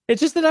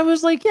just that I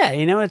was like, yeah,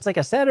 it's like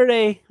a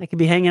Saturday. I could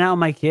be hanging out with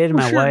my kid and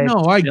my wife.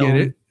 No, I get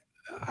it.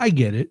 I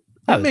get it.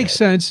 That makes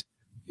sense.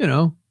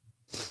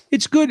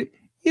 It's good.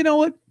 You know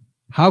what?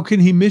 How can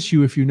he miss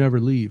you if you never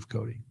leave,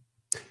 Cody?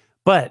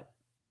 But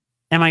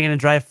am I going to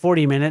drive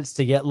 40 minutes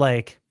to get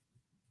like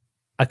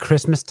a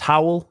Christmas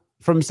towel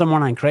from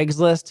someone on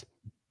Craigslist?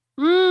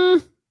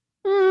 I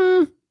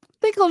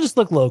think I'll just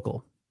look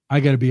local. I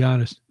got to be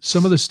honest.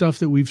 Some of the stuff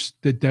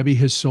that Debbie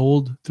has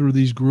sold through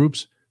these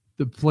groups,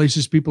 the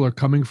places people are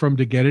coming from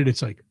to get it,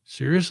 it's like,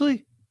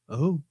 seriously?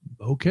 Oh,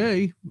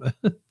 okay.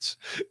 It's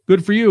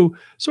good for you.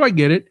 So I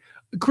get it.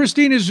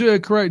 Christine is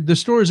correct. The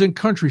store is in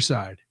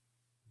Countryside.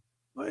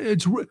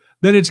 It's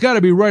got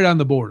to be right on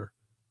the border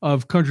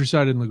of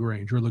Countryside and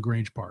LaGrange, or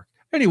LaGrange Park.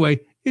 Anyway,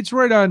 it's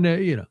right on,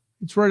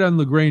 it's right on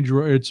LaGrange.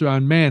 It's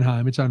on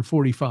Manheim. It's on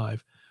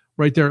 45,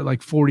 right there at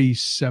like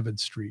 47th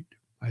Street,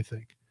 I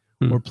think,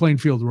 or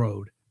Plainfield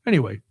Road.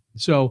 Anyway,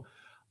 so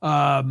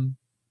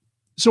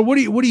what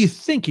are you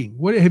thinking?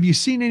 What have you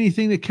seen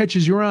anything that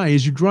catches your eye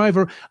as you drive?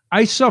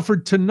 I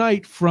suffered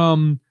tonight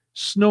from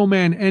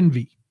snowman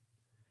envy,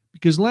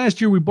 because last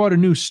year we bought a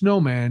new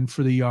snowman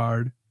for the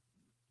yard,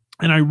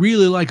 and I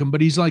really like him, but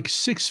he's like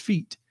 6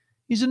 feet.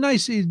 He's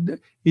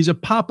he's a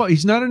pop-up.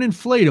 He's not an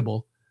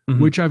inflatable,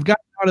 which I've got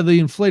out of the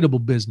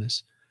inflatable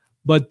business,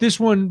 but this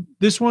one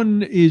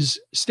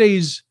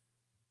stays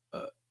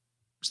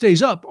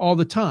up all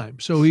the time.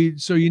 So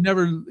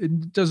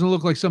it doesn't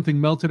look like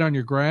something melted on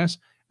your grass.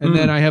 And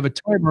then I have a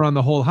timer on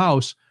the whole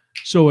house.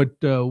 So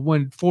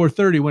when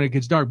 4:30, when it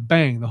gets dark,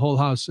 bang, the whole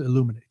house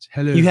illuminates.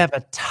 Hello. You have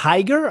a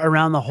tiger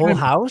around the whole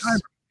house?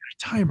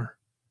 Timer.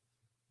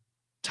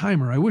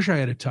 I wish I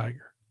had a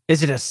tiger.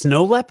 Is it a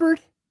snow leopard?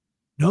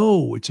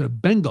 No, it's a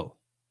Bengal,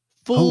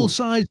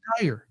 full-size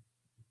tiger.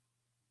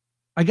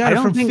 I got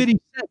it from 50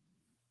 Cent.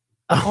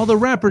 All the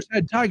rappers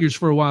had tigers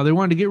for a while. They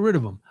wanted to get rid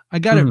of them. I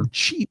got it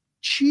cheap.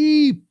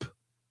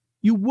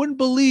 You wouldn't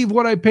believe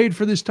what I paid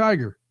for this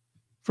tiger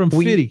from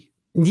 50.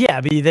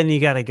 Yeah, but then you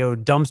got to go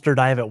dumpster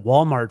dive at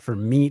Walmart for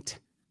meat.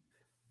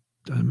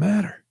 Doesn't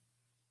matter.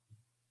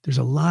 There's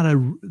a lot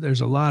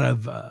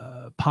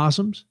of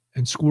possums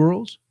and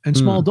squirrels and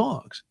small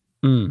dogs,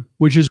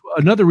 which is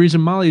another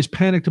reason Molly is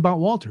panicked about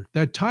Walter.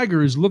 That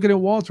tiger is looking at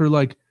Walter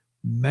like,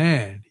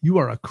 man, you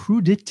are a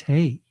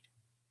crudité.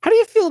 How do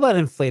you feel about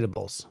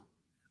inflatables?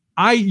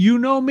 You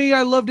know me,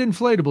 I loved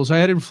inflatables. I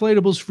had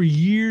inflatables for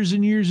years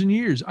and years and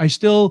years. I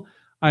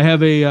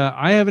have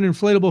an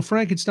inflatable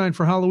Frankenstein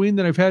for Halloween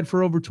that I've had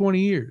for over 20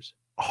 years.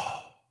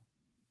 Oh,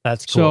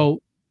 that's cool.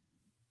 So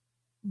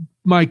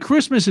my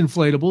Christmas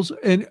inflatables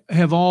and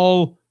have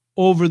all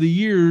over the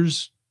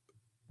years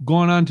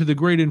gone on to the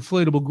great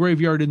inflatable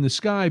graveyard in the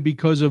sky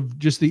because of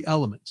just the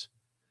elements.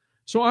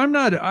 So I'm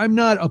not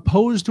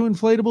opposed to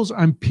inflatables.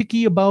 I'm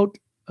picky about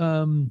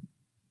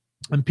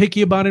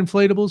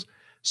inflatables.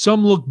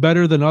 Some look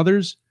better than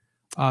others.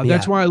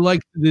 That's why I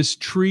like this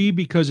tree,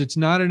 because it's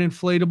not an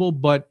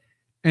inflatable,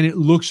 and it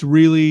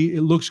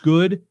looks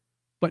good.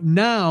 But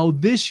now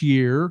this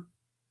year,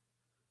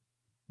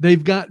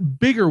 they've got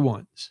bigger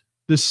ones,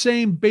 the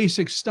same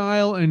basic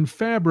style and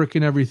fabric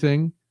and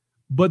everything,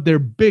 but they're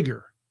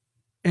bigger.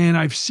 And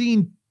I've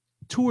seen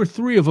 2 or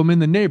 3 of them in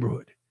the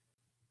neighborhood.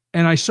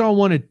 And I saw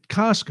one at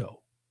Costco,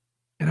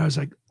 and I was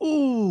like,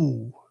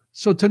 ooh.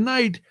 So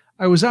tonight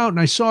I was out and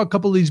I saw a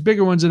couple of these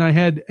bigger ones, and I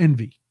had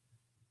envy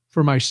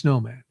for my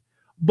snowman.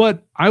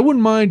 But I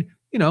wouldn't mind,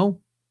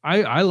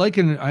 I like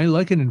an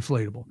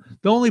inflatable.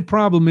 The only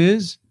problem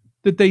is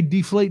that they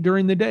deflate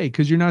during the day,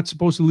 because you're not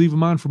supposed to leave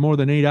them on for more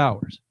than 8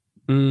 hours.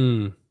 So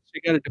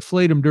you got to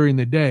deflate them during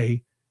the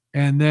day,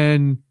 and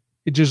then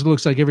it just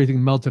looks like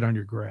everything melted on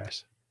your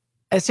grass.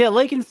 I see. I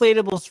like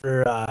inflatables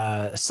for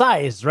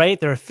size, right?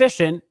 They're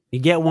efficient. You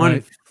get one,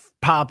 right.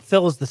 Pop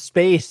fills the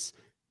space,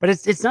 but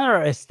it's not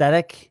our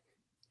aesthetic.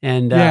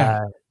 And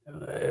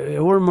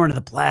we're more into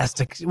the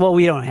plastic. Well,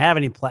 we don't have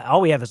any all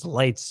we have is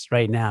lights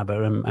right now,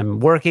 but I'm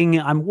working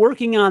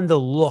on the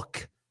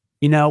look.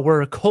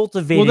 We're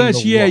cultivating. Well,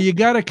 you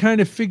got to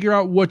kind of figure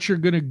out what you're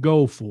going to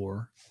go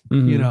for,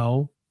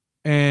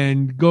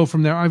 and go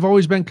from there. I've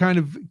always been kind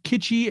of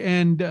kitschy,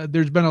 and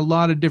there's been a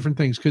lot of different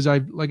things, because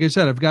like I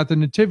said, I've got the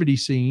nativity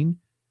scene,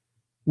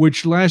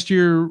 which last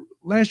year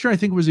I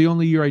think was the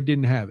only year I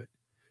didn't have it.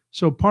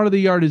 So part of the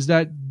yard is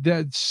that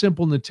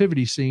simple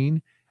nativity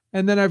scene.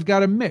 And then I've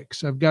got a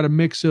mix. I've got a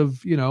mix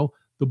of, the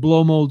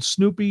blow mold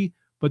Snoopy,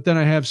 but then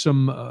I have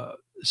some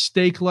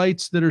stake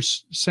lights that are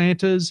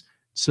Santas,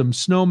 some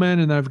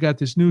snowmen, and I've got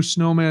this new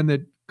snowman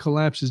that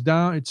collapses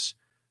down.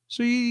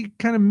 So you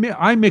kind of,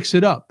 I mix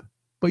it up.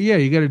 But yeah,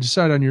 you got to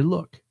decide on your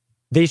look.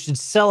 They should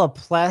sell a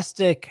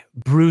plastic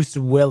Bruce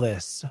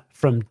Willis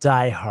from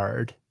Die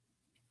Hard.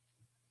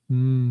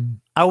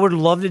 I would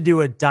love to do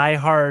a Die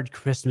Hard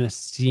Christmas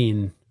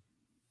scene.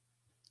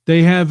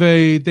 They have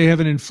an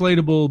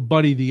inflatable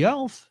Buddy the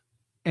Elf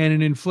and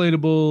an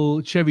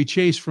inflatable Chevy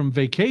Chase from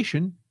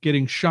Vacation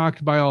getting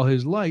shocked by all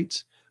his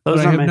lights. But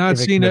I have not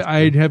seen it.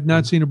 I have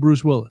not seen a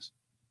Bruce Willis.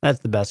 That's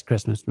the best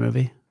Christmas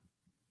movie.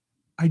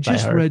 I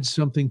just read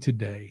something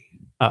today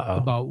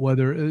about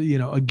whether,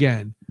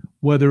 again,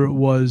 whether it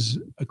was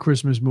a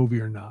Christmas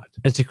movie or not.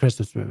 It's a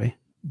Christmas movie.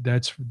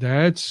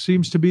 That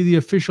seems to be the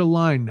official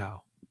line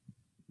now,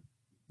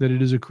 that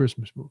it is a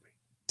Christmas movie.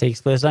 Takes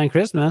place on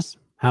Christmas.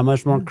 How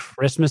much more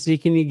Christmassy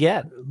can you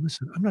get?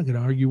 Listen, I'm not going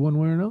to argue one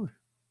way or another.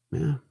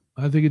 Yeah.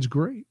 I think it's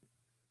great.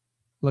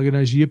 Like a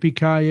nice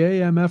yippee-ki-yay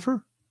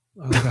MFer.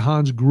 Like a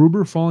Hans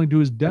Gruber falling to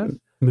his death.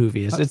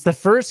 Movies. It's the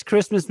first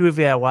Christmas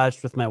movie I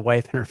watched with my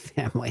wife and her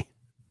family.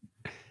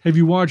 Have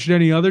you watched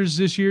any others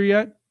this year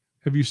yet?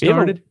 Have you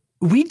started?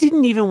 We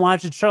didn't even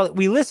watch the Charlie.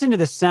 We listened to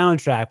the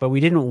soundtrack, but we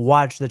didn't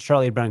watch the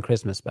Charlie Brown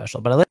Christmas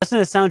special. But I listen to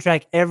the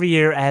soundtrack every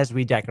year as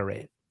we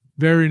decorate.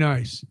 Very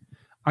nice.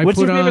 What's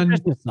your favorite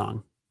Christmas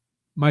song?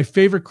 My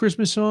favorite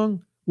Christmas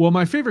song? Well,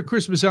 my favorite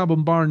Christmas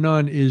album, bar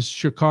none, is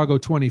Chicago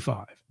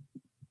 25.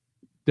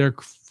 Their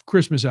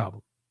Christmas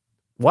album.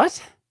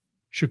 What?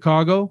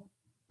 Chicago,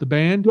 the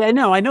band? Yeah,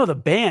 no, I know the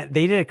band.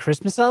 They did a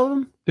Christmas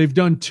album? They've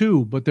done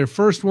two, but their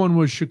first one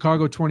was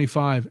Chicago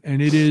 25,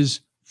 and it is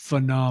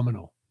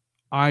phenomenal.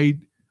 I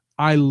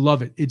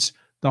love it. It's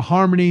the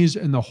harmonies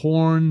and the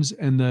horns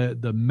and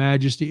the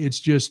majesty.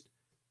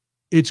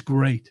 It's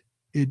great.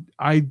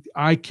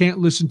 I can't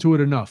listen to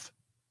it enough.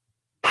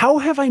 How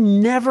have I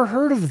never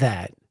heard of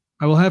that?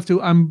 I will have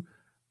to.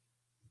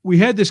 We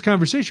had this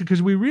conversation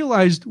because we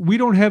realized we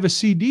don't have a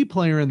CD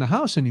player in the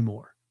house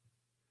anymore.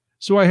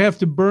 So I have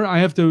to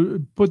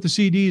put the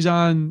CDs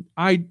on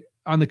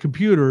the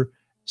computer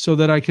so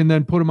that I can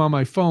then put them on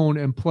my phone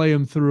and play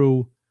them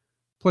through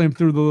the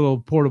little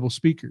portable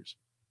speakers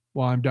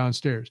while I'm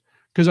downstairs.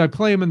 Because I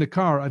play them in the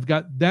car.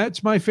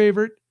 That's my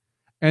favorite.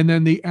 And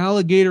then the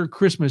Alligator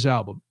Christmas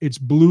album. It's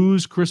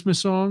blues Christmas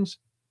songs.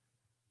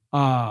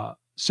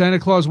 Santa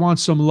Claus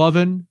Wants Some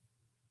Lovin'.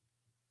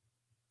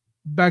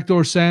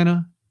 Backdoor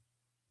Santa.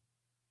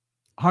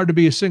 Hard to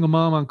Be a Single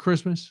Mom on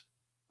Christmas.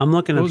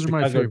 Those are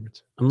my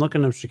favorites. I'm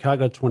looking up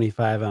Chicago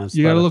 25 on Spotify.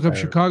 You got to look up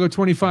Chicago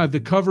 25. The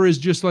cover is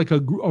just like a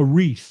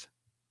wreath.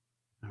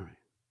 All right.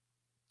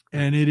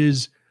 And it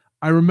is,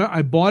 I remember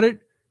I bought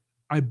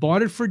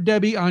it for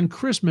Debbie on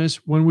Christmas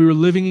when we were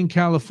living in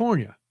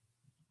California.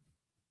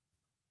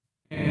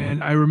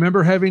 And I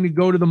remember having to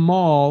go to the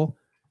mall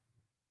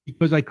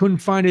because I couldn't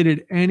find it at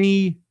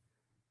any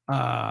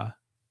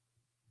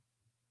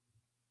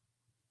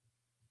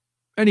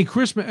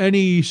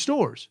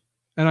stores.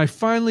 And I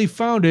finally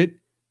found it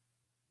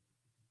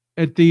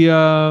at the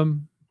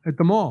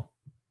mall.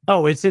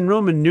 Oh, it's in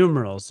Roman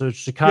numerals. So it's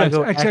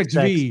Chicago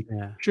XXV.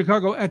 Yeah.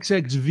 Chicago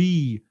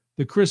XXV,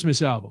 the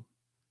Christmas album.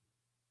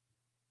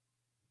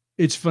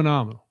 It's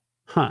phenomenal.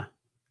 Huh.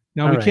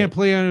 Now, we can't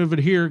play any of it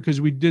here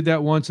because we did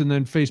that once and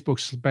then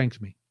Facebook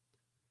spanked me.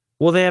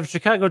 Well, they have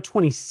Chicago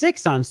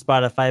 26 on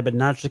Spotify, but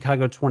not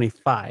Chicago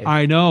 25.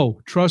 I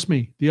know. Trust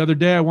me. The other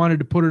day I wanted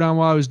to put it on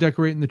while I was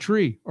decorating the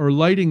tree or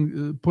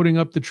putting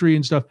up the tree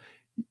and stuff.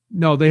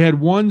 No, they had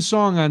one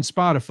song on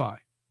Spotify.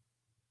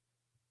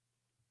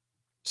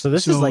 So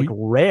this is like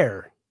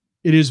rare.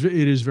 It is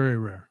very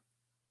rare.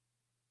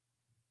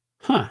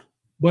 Huh.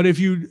 But if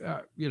you,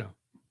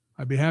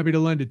 I'd be happy to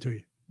lend it to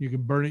you. You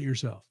can burn it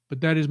yourself. But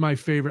that is my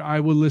favorite.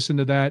 I will listen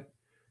to that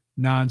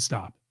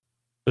nonstop.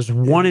 There's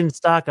one in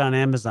stock on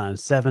Amazon,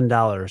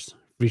 $7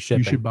 free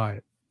shipping. You should buy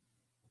it.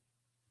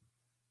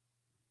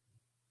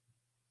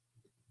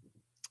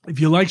 If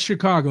you like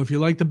Chicago, if you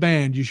like the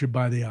band, you should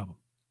buy the album.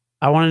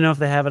 I want to know if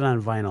they have it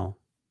on vinyl.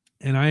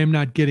 And I am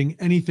not getting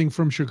anything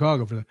from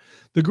Chicago for that.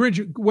 The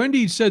Grinch,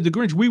 Wendy said The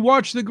Grinch. We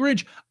watched The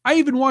Grinch. I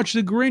even watched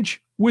The Grinch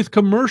with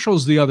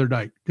commercials the other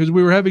night because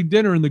we were having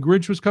dinner and The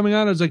Grinch was coming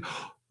on. I was like,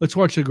 let's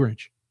watch The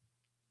Grinch.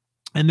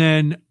 And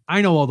then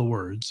I know all the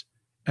words,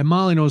 and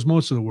Molly knows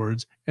most of the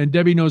words, and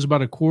Debbie knows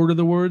about a quarter of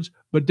the words,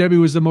 but Debbie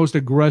was the most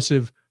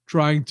aggressive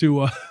trying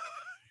to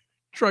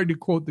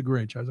quote The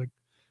Grinch. I was like,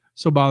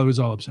 so Molly was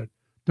all upset.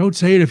 Don't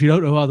say it if you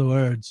don't know all the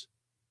words.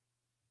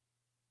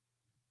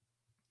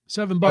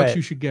 $7, right.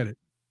 You should get it.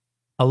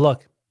 I'll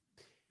look.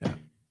 Yeah.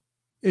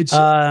 It's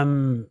I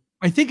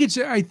think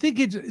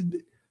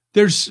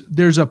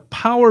there's a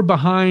power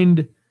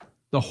behind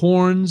the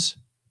horns,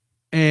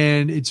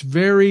 and it's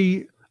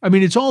very,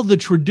 it's all the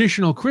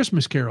traditional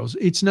Christmas carols.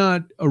 It's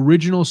not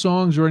original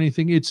songs or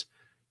anything. It's,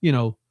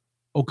 "O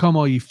Come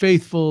All Ye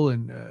Faithful"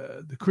 and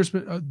the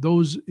Christmas,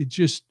 those, it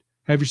just,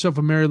 "Have Yourself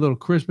a Merry Little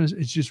Christmas."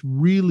 It's just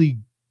really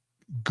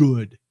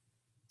good.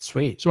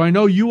 Sweet. So I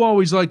know you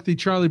always like the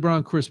Charlie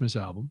Brown Christmas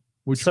album,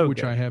 which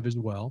I have as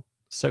well.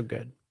 So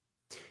good.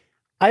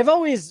 I've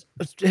always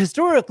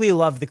historically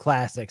loved the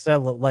classics. I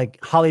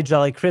like Holly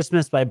Jolly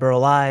Christmas by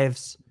Burl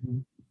Ives.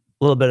 Mm-hmm.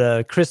 A little bit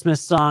of Christmas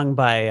song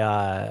by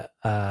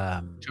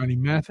Johnny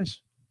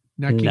Mathis,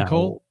 Nat King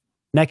Cole.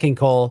 Nat King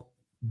Cole,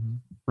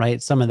 right?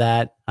 Some of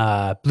that.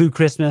 Blue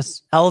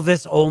Christmas,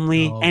 Elvis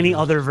only. Any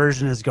other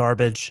version is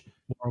garbage.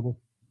 Horrible.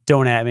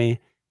 Don't at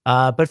me.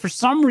 But for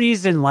some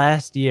reason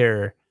last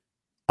year,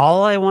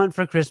 All I Want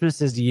for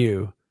Christmas Is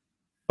You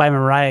by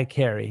Mariah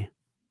Carey.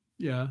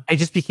 Yeah. I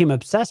just became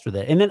obsessed with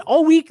it. And then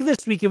all week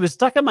this week, it was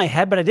stuck in my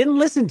head, but I didn't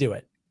listen to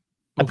it.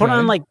 I put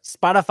on like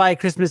Spotify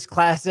Christmas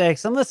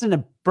classics. I'm listening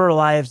to Burl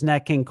Ives, Nat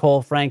King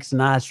Cole, Frank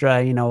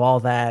Sinatra, you know, all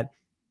that,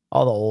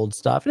 all the old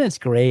stuff. And it's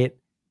great.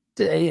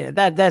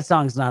 That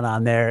song's not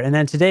on there. And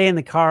then today in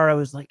the car, I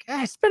was like,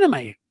 it's been in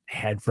my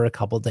head for a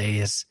couple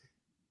days.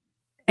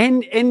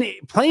 And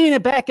playing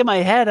it back in my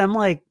head, I'm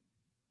like,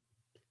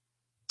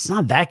 it's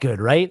not that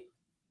good, right?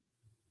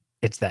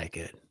 It's that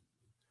good.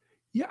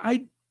 Yeah,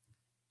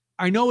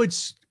 I know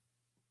it's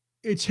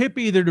hip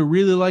either to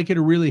really like it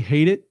or really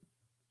hate it.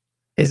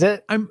 Is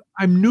it? I'm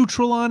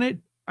neutral on it.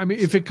 I mean,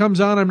 if it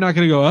comes on, I'm not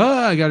going to go,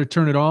 I got to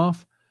turn it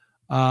off.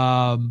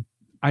 I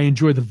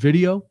enjoy the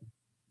video.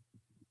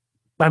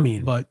 I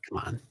mean, but come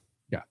on.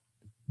 Yeah.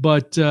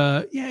 But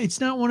it's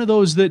not one of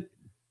those that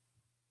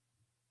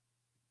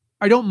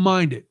I don't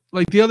mind it.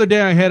 Like the other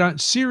day I had on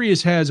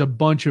Sirius has a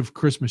bunch of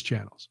Christmas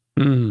channels.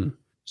 Mm.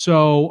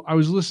 So I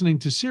was listening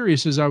to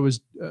Sirius as I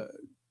was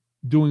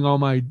doing all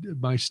my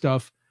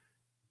stuff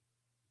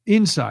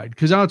inside,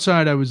 because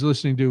outside I was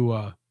listening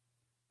to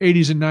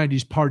 80s and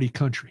 90s party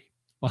country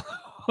while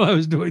I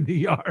was doing the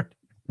yard.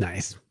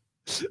 Nice.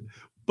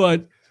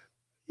 But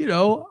you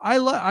know,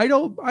 I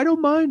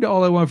don't mind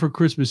All I Want for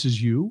Christmas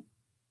Is You.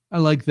 I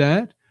like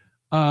that.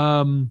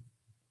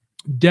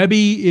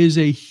 Debbie is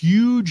a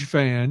huge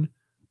fan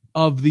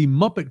of the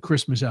Muppet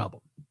Christmas album,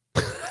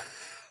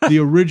 the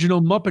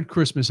original Muppet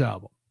Christmas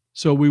album.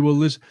 So we will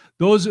listen.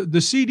 The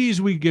CDs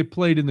we get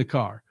played in the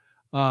car.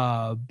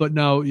 But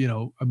now, you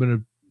know, I'm going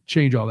to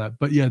change all that.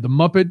 But yeah, the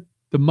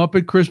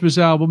Muppet Christmas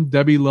album,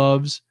 Debbie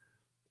loves.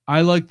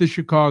 I like the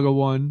Chicago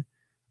one.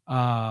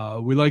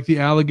 We like the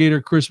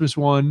Alligator Christmas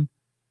one.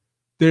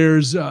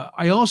 There's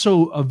I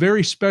also a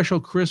very special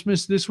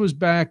Christmas. This was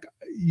back,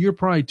 you're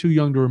probably too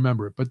young to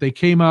remember it, but they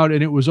came out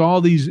and it was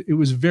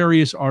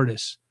various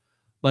artists.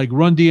 Like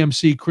Run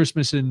DMC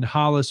Christmas in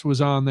Hollis was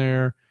on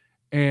there,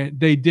 and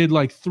they did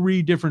like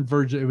 3 different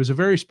versions. It was a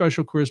very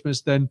special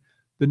Christmas. Then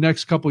the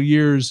next couple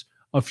years,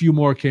 a few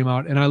more came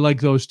out, and I like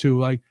those too.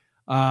 Like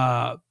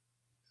Run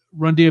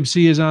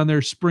DMC is on there.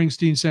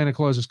 Springsteen, Santa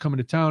Claus Is Coming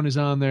to Town is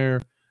on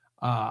there.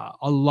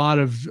 A lot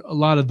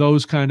of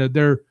those kind of,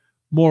 they're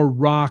more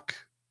rock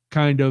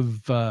kind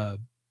of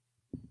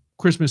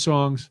Christmas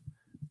songs.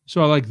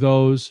 So I like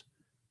those.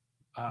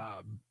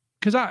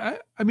 Because I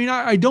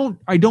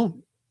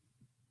don't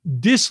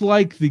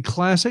dislike the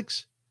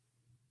classics.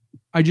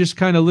 I just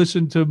kind of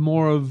listen to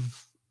more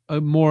of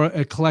a more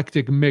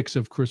eclectic mix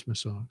of Christmas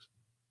songs.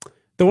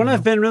 The one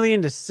I've been really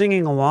into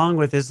singing along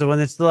with is the one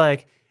that's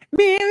like,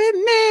 Merry,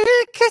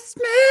 Merry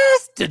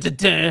Christmas. Da, da,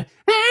 da.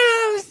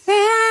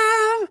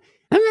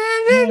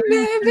 Merry,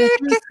 Merry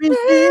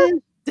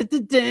Christmas. Da, da,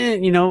 da.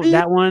 You know,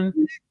 that one?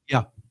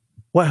 Yeah.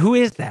 What? Who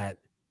is that?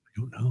 I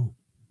don't know.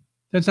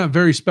 That's not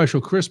very special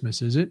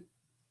Christmas, is it?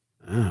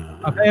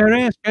 A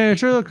very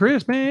special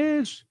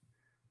Christmas.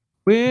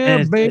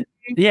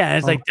 Yeah,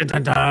 it's like dun,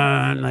 dun,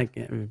 dun, like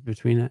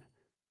between it.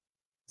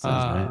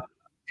 Right.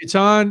 It's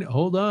on.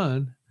 Hold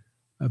on,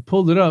 I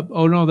pulled it up.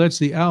 Oh no, that's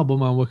the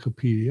album on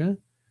Wikipedia.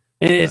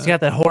 It's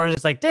got the horn.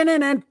 It's like dun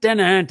dun dun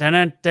dun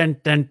dun dun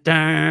dun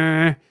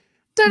dun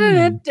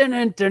dun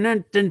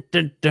dun dun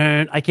dun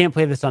dun. I can't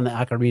play this on the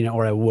ocarina,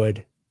 or I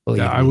would.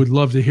 Yeah, I would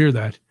love to hear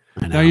that.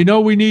 Now you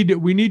know we need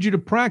you to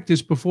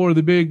practice before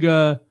the big.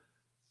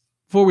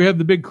 Before we have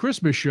the big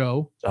Christmas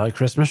show.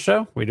 Christmas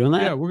show? We doing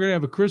that? Yeah, we're gonna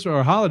have a Christmas or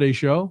a holiday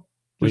show.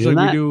 Just like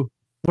we do.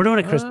 We're doing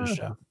a Christmas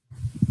show.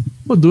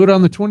 We'll do it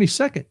on the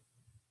 22nd.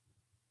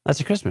 That's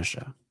a Christmas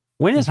show.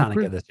 When is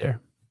Hanukkah this year?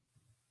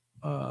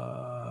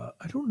 I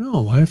don't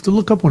know. I have to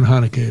look up when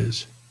Hanukkah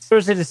is.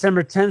 Thursday,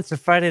 December 10th to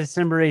Friday,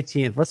 December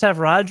 18th. Let's have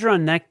Roger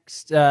on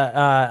next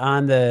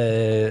on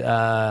the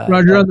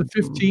Roger on the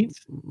 15th.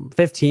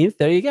 15th.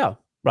 There you go.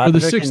 Roger or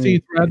the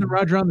 16th, rather.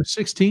 Roger on the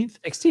 16th.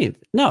 16th.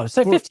 No, it's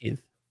like 15th.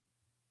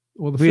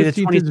 Well, the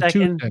 15th is the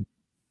Tuesday.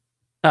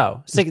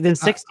 Oh, then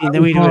 16th.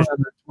 Then we do it on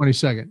the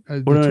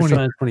 22nd. We're doing it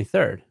on the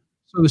 23rd.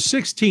 So the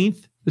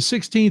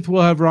 16th,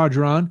 we'll have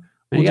Roger on.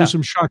 We'll do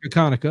some Shaka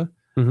Hanukkah,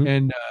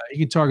 and he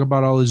can talk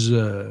about all his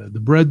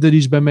the bread that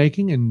he's been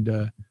making,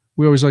 and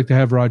we always like to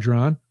have Roger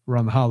on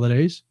around the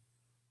holidays.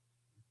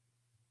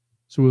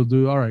 So we'll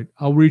do all right.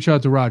 I'll reach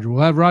out to Roger.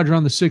 We'll have Roger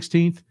on the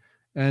 16th,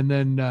 and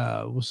then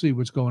we'll see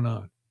what's going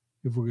on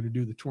if we're going to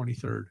do the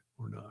 23rd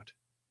or not.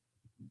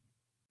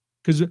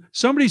 Because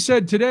somebody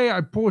said today,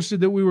 I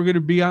posted that we were going to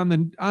be on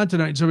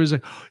tonight, and somebody's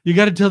like, oh, "You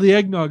got to tell the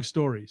eggnog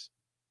stories."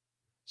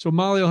 So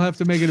Molly will have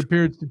to make an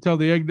appearance to tell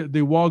the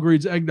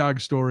Walgreens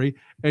eggnog story,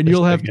 and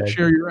you'll have to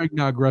share your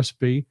eggnog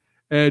recipe,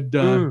 and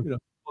we'll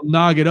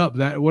nog it up.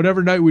 That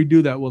whatever night we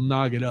do that, we'll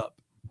nog it up.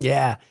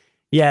 Yeah.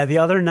 The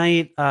other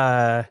night,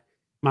 my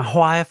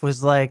wife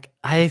was like,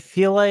 "I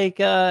feel like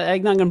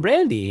eggnog and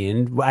brandy,"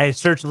 and I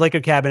searched the liquor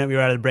cabinet. We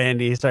were out of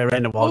brandy, so I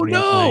ran to Walgreens.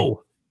 Oh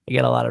no! I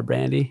get a lot of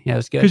brandy. Yeah, it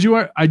was good. Because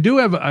I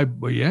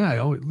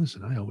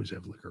always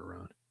have liquor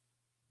around,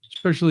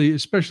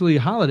 especially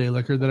holiday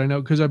liquor that I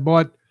know, because I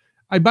buy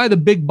the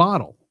big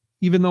bottle,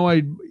 even though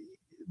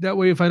that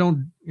way if I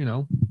don't,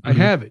 I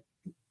have it.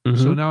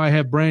 So now I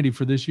have brandy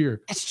for this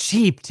year. It's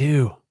cheap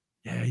too.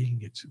 Yeah, you can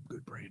get some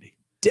good brandy.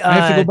 I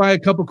have to go buy a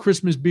couple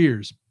Christmas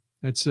beers.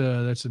 That's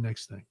the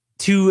next thing.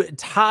 To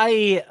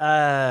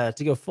tie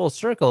to go full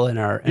circle in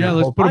our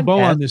let's put a bow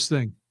on this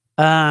thing.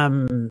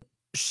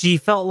 She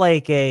felt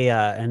like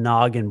a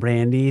nog and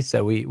brandy,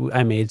 so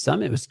I made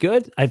some. It was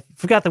good. I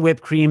forgot the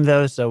whipped cream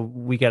though, so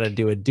we got to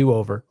do a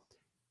do-over.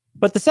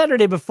 But the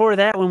Saturday before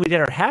that, when we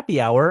did our happy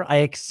hour, I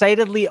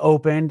excitedly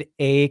opened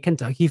a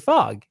Kentucky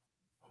Fog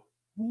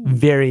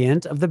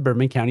variant of the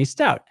Bourbon County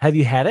Stout. Have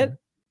you had it?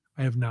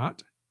 I have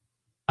not.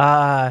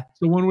 The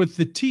one with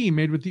the tea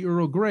made with the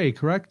Earl Grey,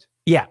 correct?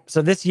 Yeah.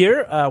 So this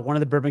year, one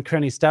of the Bourbon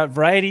County Stout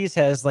varieties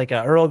has like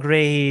a Earl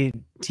Grey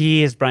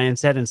tea, as Brian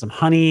said, and some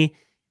honey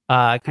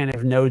kind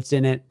of notes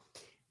in it.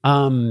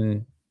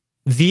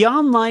 The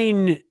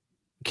online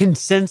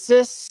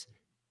consensus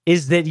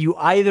is that you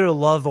either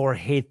love or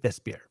hate this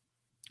beer.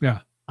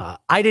 Yeah.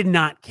 I did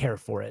not care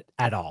for it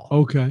at all.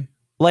 Okay.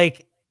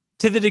 Like,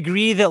 to the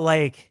degree that,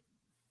 like,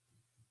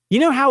 you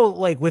know how,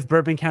 like, with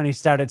Bourbon County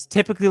Stout, it's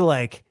typically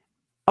like,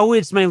 oh,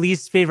 it's my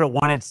least favorite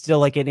one. It's still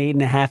like an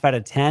 8.5 out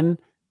of 10.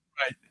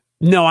 Right.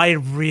 No, I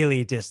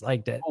really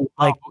disliked it. Oh,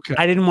 like, okay.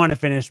 I didn't want to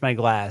finish my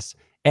glass.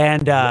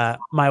 And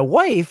my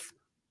wife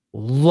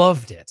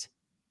loved it.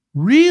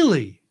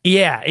 Really?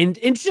 Yeah,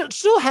 and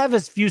she'll have a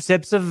few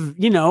sips of,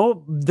 you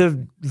know,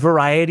 the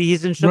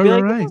varieties, and she'll be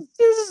like, right.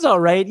 This is all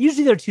right.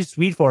 Usually they're too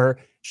sweet for her.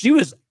 She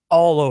was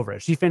all over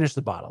it. She finished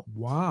the bottle.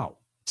 Wow.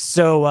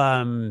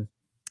 So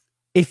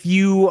if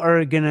you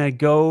are going to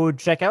go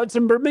check out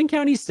some Bourbon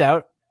County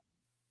Stout,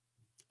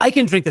 I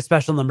can drink the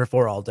special number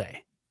 4 all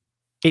day.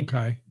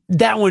 Okay.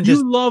 That one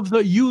just...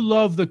 You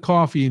love the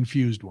coffee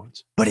infused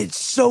ones. But it's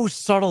so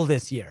subtle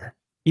this year,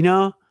 you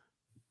know?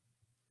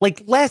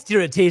 Like last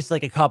year, it tastes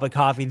like a cup of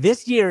coffee.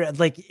 This year,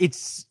 like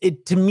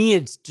to me,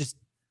 it's just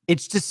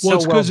well,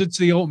 it's because it's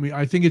the oatmeal.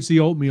 I think it's the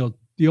oatmeal.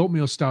 The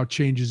oatmeal stout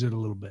changes it a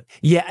little bit.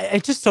 Yeah,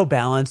 it's just so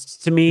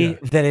balanced to me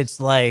that it's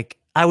like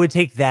I would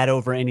take that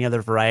over any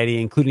other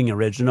variety, including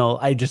original.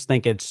 I just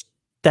think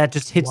that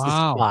just hits the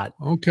spot.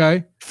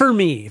 Okay, for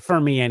me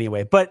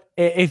anyway. But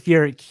if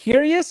you're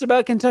curious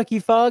about Kentucky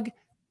Fog,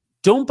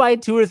 don't buy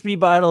 2 or 3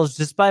 bottles.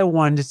 Just buy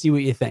one to see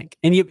what you think,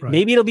 and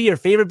maybe it'll be your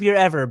favorite beer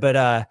ever.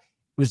 But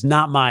was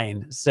not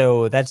mine,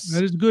 so that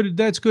is good.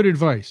 That's good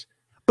advice.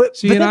 But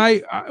see, and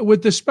I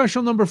with the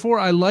special number 4,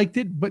 I liked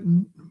it, but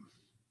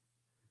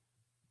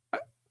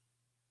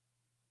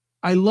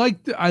I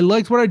liked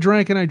what I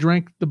drank, and I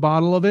drank the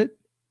bottle of it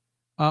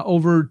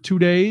over 2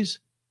 days.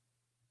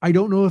 I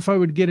don't know if I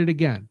would get it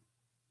again.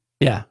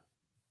 Yeah,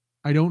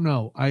 I don't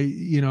know.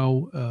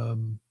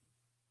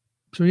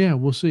 So yeah,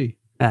 we'll see.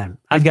 I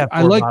like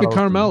the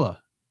Carmella.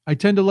 I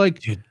tend to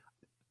like.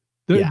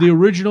 Dude. The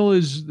original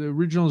is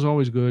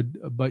always good,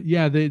 but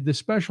yeah, the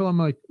special, I'm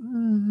like, I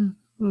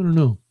don't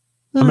know.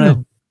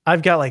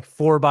 I've got like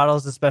 4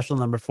 bottles of special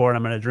number 4, and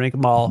I'm gonna drink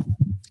them all.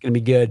 It's gonna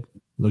be good.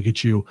 Look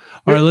at you.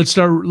 All right, let's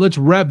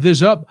wrap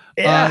this up.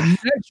 Yeah.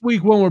 Next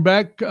week when we're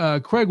back,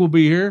 Craig will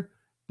be here.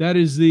 That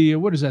is the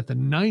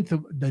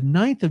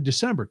 9th of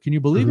December. Can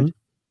you believe it?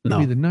 It'll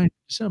be the 9th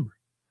of December.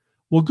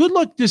 Well, good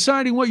luck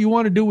deciding what you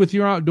want to do with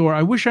your outdoor.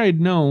 I wish I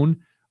had known.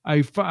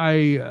 I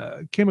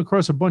came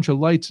across a bunch of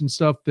lights and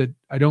stuff that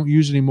I don't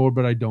use anymore,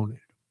 but I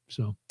donated.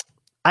 So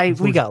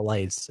we got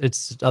lights.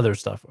 It's other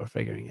stuff we're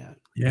figuring out.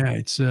 Yeah,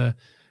 it's a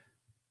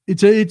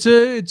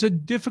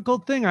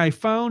difficult thing. I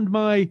found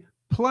my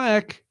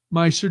plaque,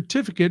 my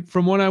certificate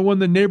from when I won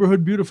the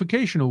Neighborhood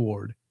Beautification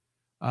Award.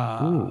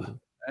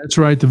 That's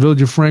right. The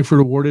Village of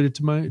Frankfort awarded it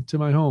to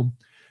my home.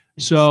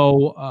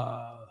 So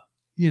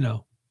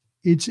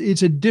it's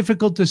a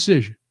difficult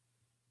decision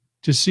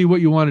to see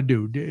what you want to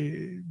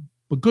do.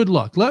 But good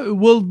luck.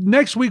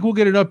 Next week we'll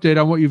get an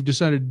update on what you've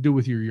decided to do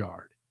with your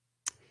yard.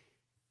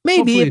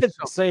 Maybe if it's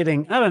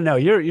exciting. I don't know.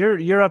 Your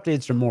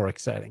updates are more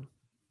exciting.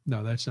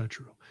 No, that's not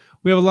true.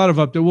 We have a lot of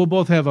updates. We'll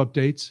both have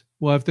updates.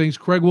 We'll have things.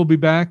 Craig will be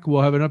back.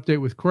 We'll have an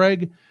update with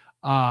Craig.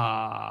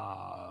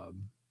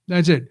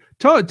 That's it.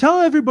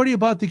 Tell everybody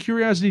about the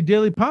Curiosity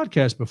Daily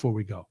podcast before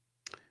we go.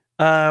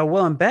 Well,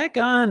 I'm back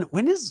on.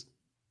 We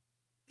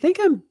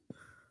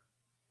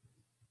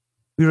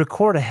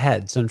record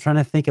ahead, so I'm trying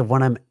to think of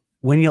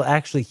when you'll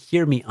actually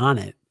hear me on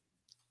it.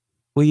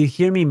 Will you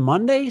hear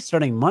me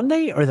starting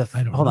Monday, or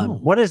hold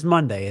on? What is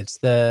Monday?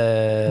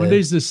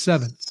 Monday's the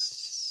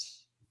 7th.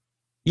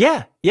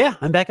 Yeah,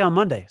 I'm back on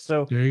Monday.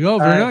 So there you go.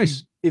 Very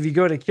nice. If you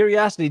go to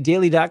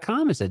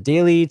curiositydaily.com, it's a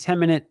daily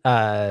 10-minute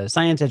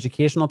science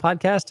educational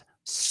podcast.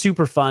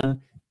 Super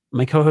fun.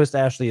 My co-host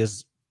Ashley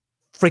is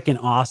freaking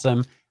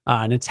awesome.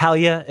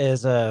 Natalia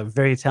is a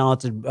very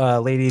talented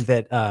lady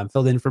that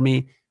filled in for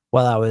me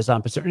while I was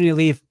on paternity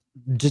leave.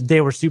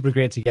 They were super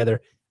great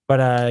together.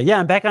 But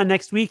I'm back on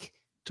next week.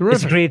 Terrific.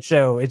 It's a great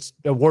show. It's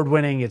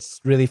award-winning.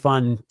 It's really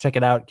fun. Check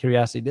it out,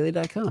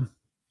 curiositydaily.com.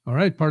 All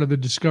right, part of the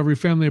Discovery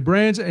family of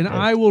brands. And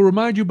I will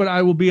remind you, but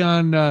I will be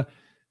on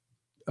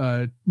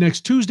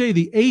next Tuesday,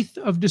 the 8th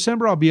of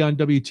December. I'll be on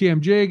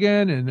WTMJ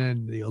again, and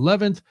then the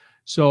 11th.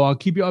 So I'll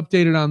keep you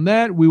updated on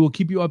that. We will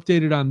keep you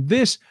updated on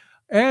this.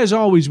 As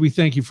always, we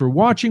thank you for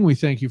watching. We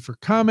thank you for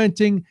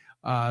commenting.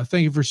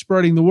 Thank you for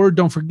spreading the word.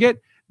 Don't forget,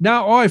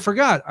 now, I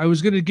forgot. I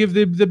was going to give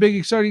the big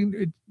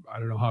exciting. I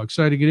don't know how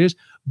exciting it is,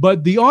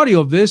 but the audio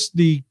of this,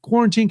 the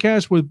Quarantine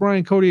Cast with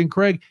Brian, Cody, and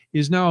Craig,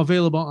 is now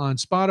available on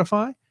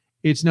Spotify.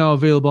 It's now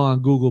available on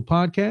Google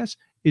Podcasts.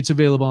 It's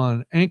available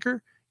on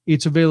Anchor.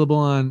 It's available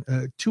on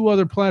 2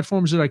 other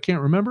platforms that I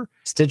can't remember.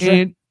 Stitcher.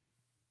 And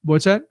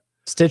what's that?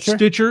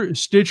 Stitcher.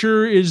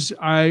 Stitcher is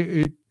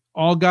it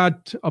all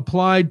got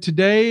applied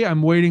today.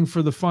 I'm waiting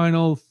for the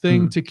final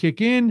thing to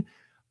kick in.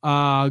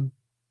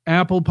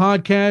 Apple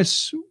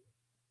Podcasts.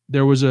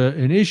 There was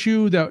an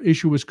issue. That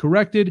issue was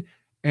corrected.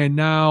 And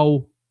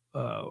now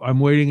I'm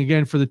waiting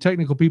again for the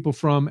technical people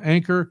from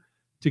Anchor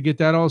to get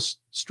that all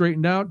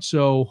straightened out.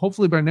 So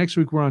hopefully by next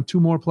week, we're on 2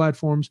 more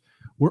platforms.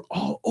 We're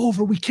all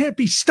over. We can't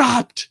be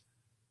stopped.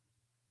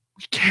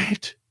 We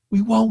can't.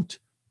 We won't.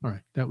 All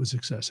right. That was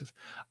excessive.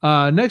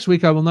 Next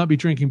week, I will not be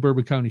drinking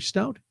Bourbon County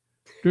Stout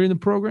during the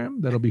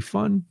program. That'll be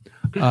fun.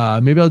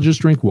 Maybe I'll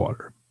just drink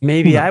water.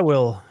 Maybe I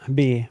will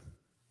be.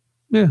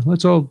 Yeah,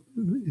 let's all.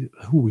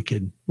 Who are we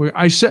kidding?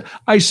 I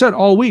said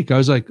all week. I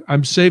was like,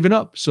 I'm saving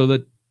up so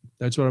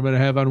that's what I'm going to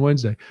have on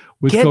Wednesday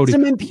with Get Cody.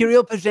 Some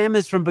Imperial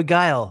pajamas from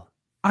Beguile.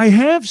 I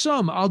have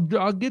some. I'll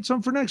get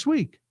some for next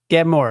week.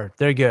 Get more.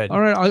 They're good.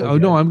 All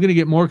right. No, I'm going to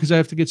get more because I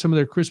have to get some of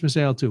their Christmas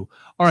ale too.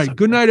 All right.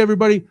 Good night,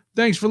 everybody.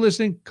 Thanks for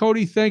listening.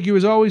 Cody, thank you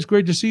as always.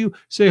 Great to see you.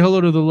 Say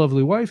hello to the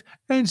lovely wife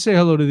and say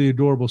hello to the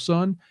adorable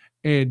son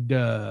and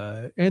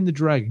the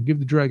dragon. Give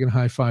the dragon a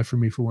high five for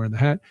me for wearing the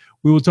hat.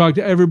 We will talk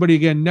to everybody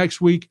again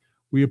next week.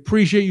 We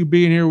appreciate you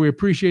being here. We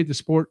appreciate the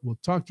support. We'll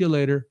talk to you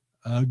later.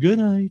 Good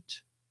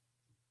night.